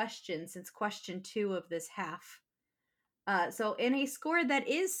missed a question since question 2 of this half. So in a score that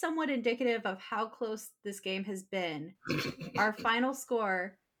is somewhat indicative of how close this game has been, our final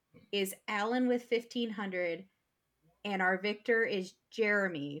score is Alan with 1,500, and our victor is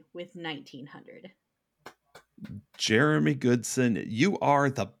Jeremy with 1,900. Jeremy Goodson, you are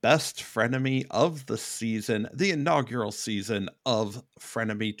the best frenemy of the season, the inaugural season of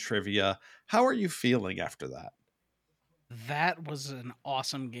Frenemy Trivia. How are you feeling after that? That was an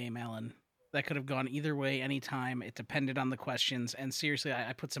awesome game, Alan. That could have gone either way anytime. It depended on the questions. And seriously,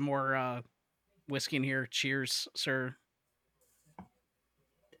 I put some more whiskey in here. Cheers, sir.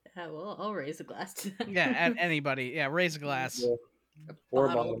 Well, I'll raise a glass to that. Yeah, anybody. Yeah, raise a glass. Yeah. A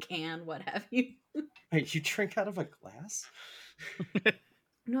bottle, can, what have you. Wait, you drink out of a glass?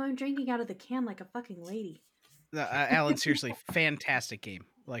 No, I'm drinking out of the can like a fucking lady. Alan, seriously, fantastic game.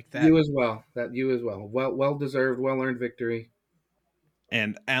 Like that. You as well. Well deserved, well earned victory.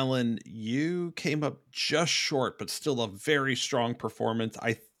 And Alan, you came up just short, but still a very strong performance.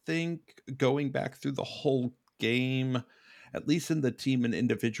 I think going back through the whole game, at least in the team and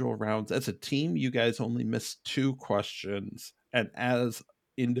individual rounds, as a team, you guys only missed 2 questions. And as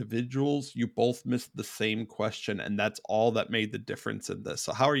individuals, you both missed the same question. And that's all that made the difference in this.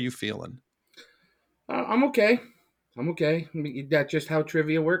 So how are you feeling? I'm okay. I'm okay. I mean, that's just how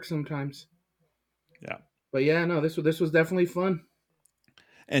trivia works sometimes. Yeah. But yeah, no, this was definitely fun.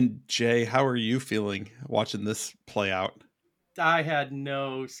 And Jay, how are you feeling watching this play out? I had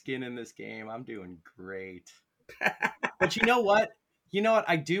no skin in this game. I'm doing great. But you know what?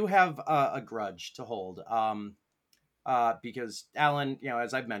 I do have a grudge to hold. Because Alan,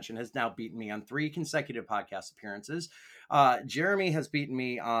 as I've mentioned, has now beaten me on 3 consecutive podcast appearances. Jeremy has beaten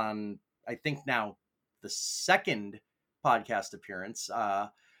me on, I think now, the second podcast appearance.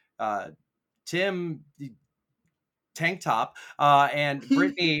 Tim, Tank Top, and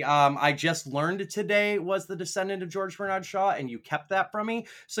Brittany, I just learned today was the descendant of George Bernard Shaw, and you kept that from me.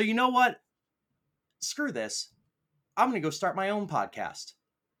 So you know what? Screw this. I'm going to go start my own podcast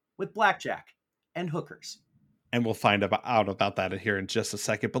with blackjack and hookers. And we'll find out about that here in just a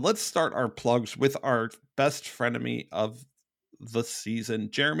second. But let's start our plugs with our best frenemy of the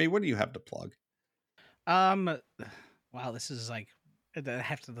season. Jeremy, what do you have to plug? Wow, this is like I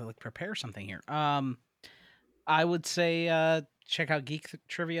have to like prepare something here. I would say check out Geek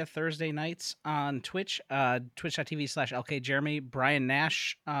Trivia Thursday nights on Twitch, twitch.tv/LKJeremy. Brian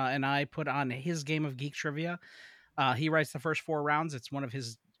Nash and I put on his game of Geek Trivia. He writes the first 4 rounds. It's one of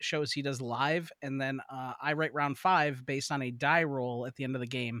his shows he does live. And then I write round 5 based on a die roll at the end of the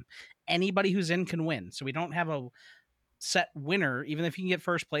game. Anybody who's in can win. So we don't have a set winner. Even if you can get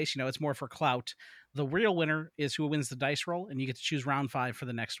first place, it's more for clout. The real winner is who wins the dice roll, and you get to choose round 5 for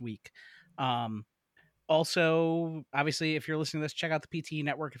the next week. Also, obviously, if you're listening to this, check out the PTE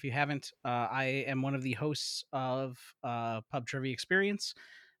Network if you haven't. I am one of the hosts of Pub Trivia Experience,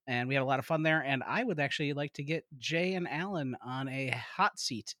 and we have a lot of fun there. And I would actually like to get Jay and Alan on a hot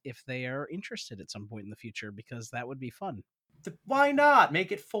seat if they are interested at some point in the future, because that would be fun. Why not?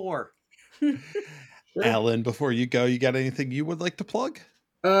 Make it 4. Alan, before you go, you got anything you would like to plug?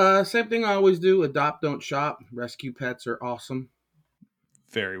 Same thing I always do. Adopt, don't shop. Rescue pets are awesome.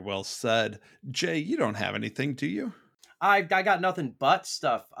 Very well said. Jay, you don't have anything, do you? I got nothing but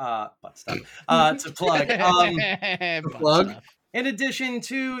stuff to plug. Plug. Stuff. In addition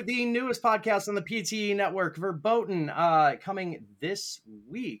to the newest podcast on the PTE Network, Verboten, coming this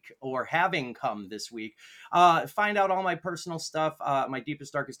week, or having come this week. Find out all my personal stuff, my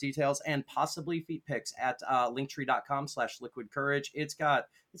deepest, darkest details, and possibly feet pics at linktree.com/liquidcourage. It's got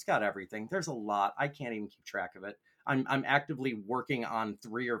everything. There's a lot. I can't even keep track of it. I'm actively working on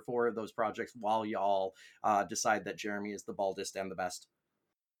 3 or 4 of those projects while y'all decide that Jeremy is the baldest and the best.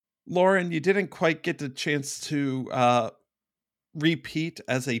 Lauren, you didn't quite get the chance to repeat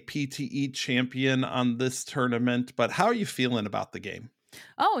as a PTE champion on this tournament, but how are you feeling about the game?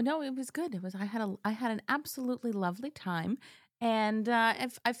 Oh no, it was good. I had an absolutely lovely time, and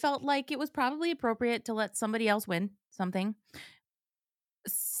I felt like it was probably appropriate to let somebody else win something.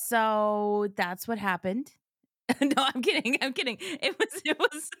 So that's what happened. No, I'm kidding. It was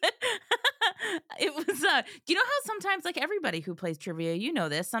it was you know how sometimes, like, everybody who plays trivia,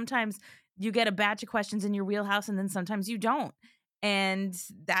 this, sometimes you get a batch of questions in your wheelhouse and then sometimes you don't. And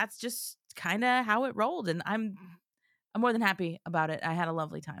that's just kind of how it rolled, and I'm more than happy about it. I had a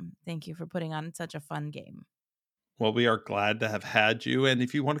lovely time. Thank you for putting on such a fun game. Well, we are glad to have had you. And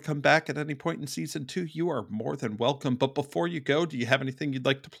if you want to come back at any point in season 2, you are more than welcome. But before you go, do you have anything you'd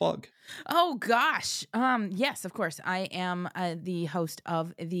like to plug? Oh gosh. Yes, of course. I am the host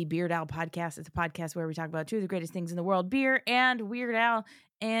of the Beard Al podcast. It's a podcast where we talk about 2 of the greatest things in the world, beer and Weird Al.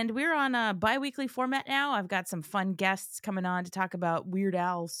 And we're on a bi-weekly format now. I've got some fun guests coming on to talk about Weird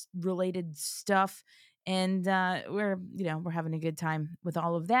Al's related stuff. And we're having a good time with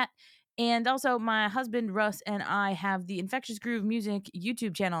all of that. And also, my husband Russ and I have the Infectious Groove Music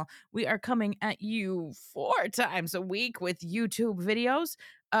YouTube channel. We are coming at you 4 times a week with YouTube videos.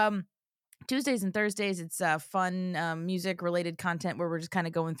 Tuesdays and Thursdays, it's fun music related content where we're just kind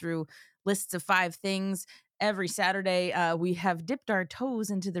of going through lists of 5 things. Every Saturday, we have dipped our toes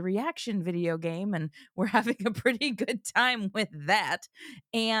into the reaction video game, and we're having a pretty good time with that.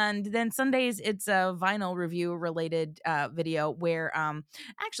 And then Sundays, it's a vinyl review related video where,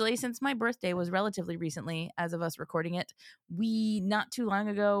 actually, since my birthday was relatively recently, as of us recording it, we not too long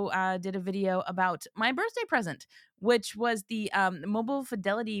ago did a video about my birthday present, which was the mobile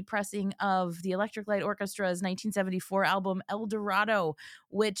fidelity pressing of the Electric Light Orchestra's 1974 album El Dorado,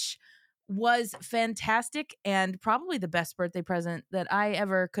 which was fantastic and probably the best birthday present that I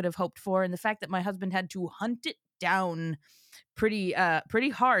ever could have hoped for. And the fact that my husband had to hunt it down pretty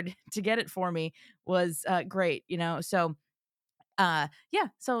hard to get it for me was great, So yeah,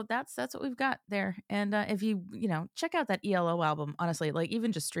 so that's what we've got there. And if you check out that ELO album, honestly, like,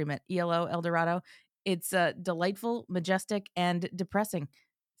 even just stream it, ELO El Dorado, it's delightful, majestic, and depressing.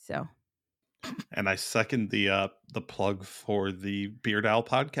 So And I second the plug for the Beard Owl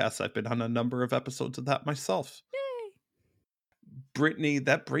podcast. I've been on a number of episodes of that myself. Yay. Brittany,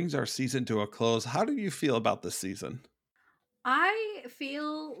 that brings our season to a close. How do you feel about this season? I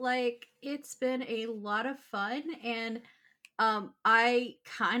feel like it's been a lot of fun, and I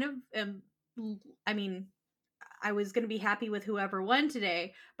kind of am. I mean, I was going to be happy with whoever won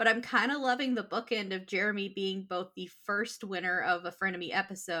today, but I'm kind of loving the bookend of Jeremy being both the first winner of a Frenemy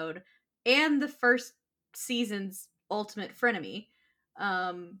episode and the first season's ultimate Frenemy.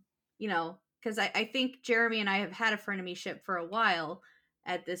 You know, because I think Jeremy and I have had a Frenemy ship for a while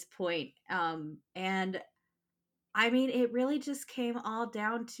at this point. And I mean, it really just came all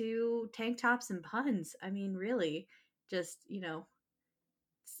down to tank tops and puns. I mean, really, just,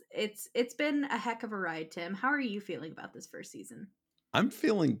 it's been a heck of a ride, Tim. How are you feeling about this first season? I'm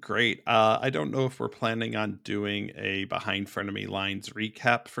feeling great. I don't know if we're planning on doing a Behind Frenemy Lines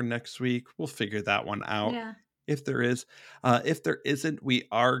recap for next week. We'll figure that one out. Yeah. If there is. If there isn't, we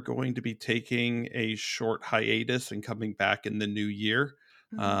are going to be taking a short hiatus and coming back in the new year.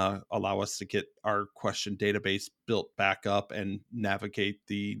 Allow us to get our question database built back up and navigate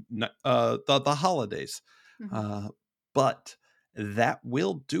the holidays. But that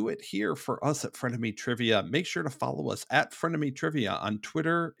will do it here for us at Frenemy Trivia. Make sure to follow us at Frenemy Trivia on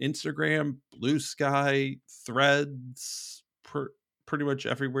Twitter, Instagram, Blue Sky, Threads, pretty much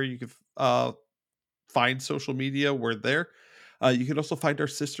everywhere you can find social media. We're there. You can also find our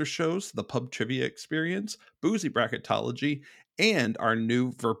sister shows, the Pub Trivia Experience, Boozy Bracketology, and our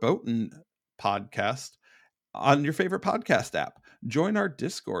new Verboten podcast on your favorite podcast app. Join our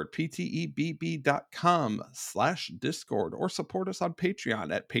Discord, ptebb.com/Discord, or support us on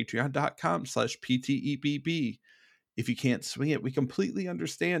Patreon at patreon.com/ptebb. If you can't swing it, we completely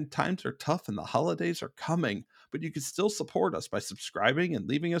understand. Times are tough and the holidays are coming, but you can still support us by subscribing and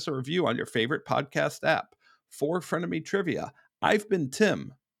leaving us a review on your favorite podcast app. For Frenemy Trivia, I've been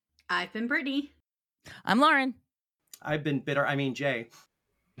Tim. I've been Brittany. I'm Lauren. I've been Jay.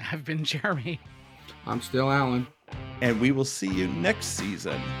 I've been Jeremy. I'm still Alan. And we will see you next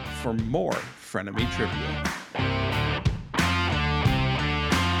season for more Frenemy Trivia.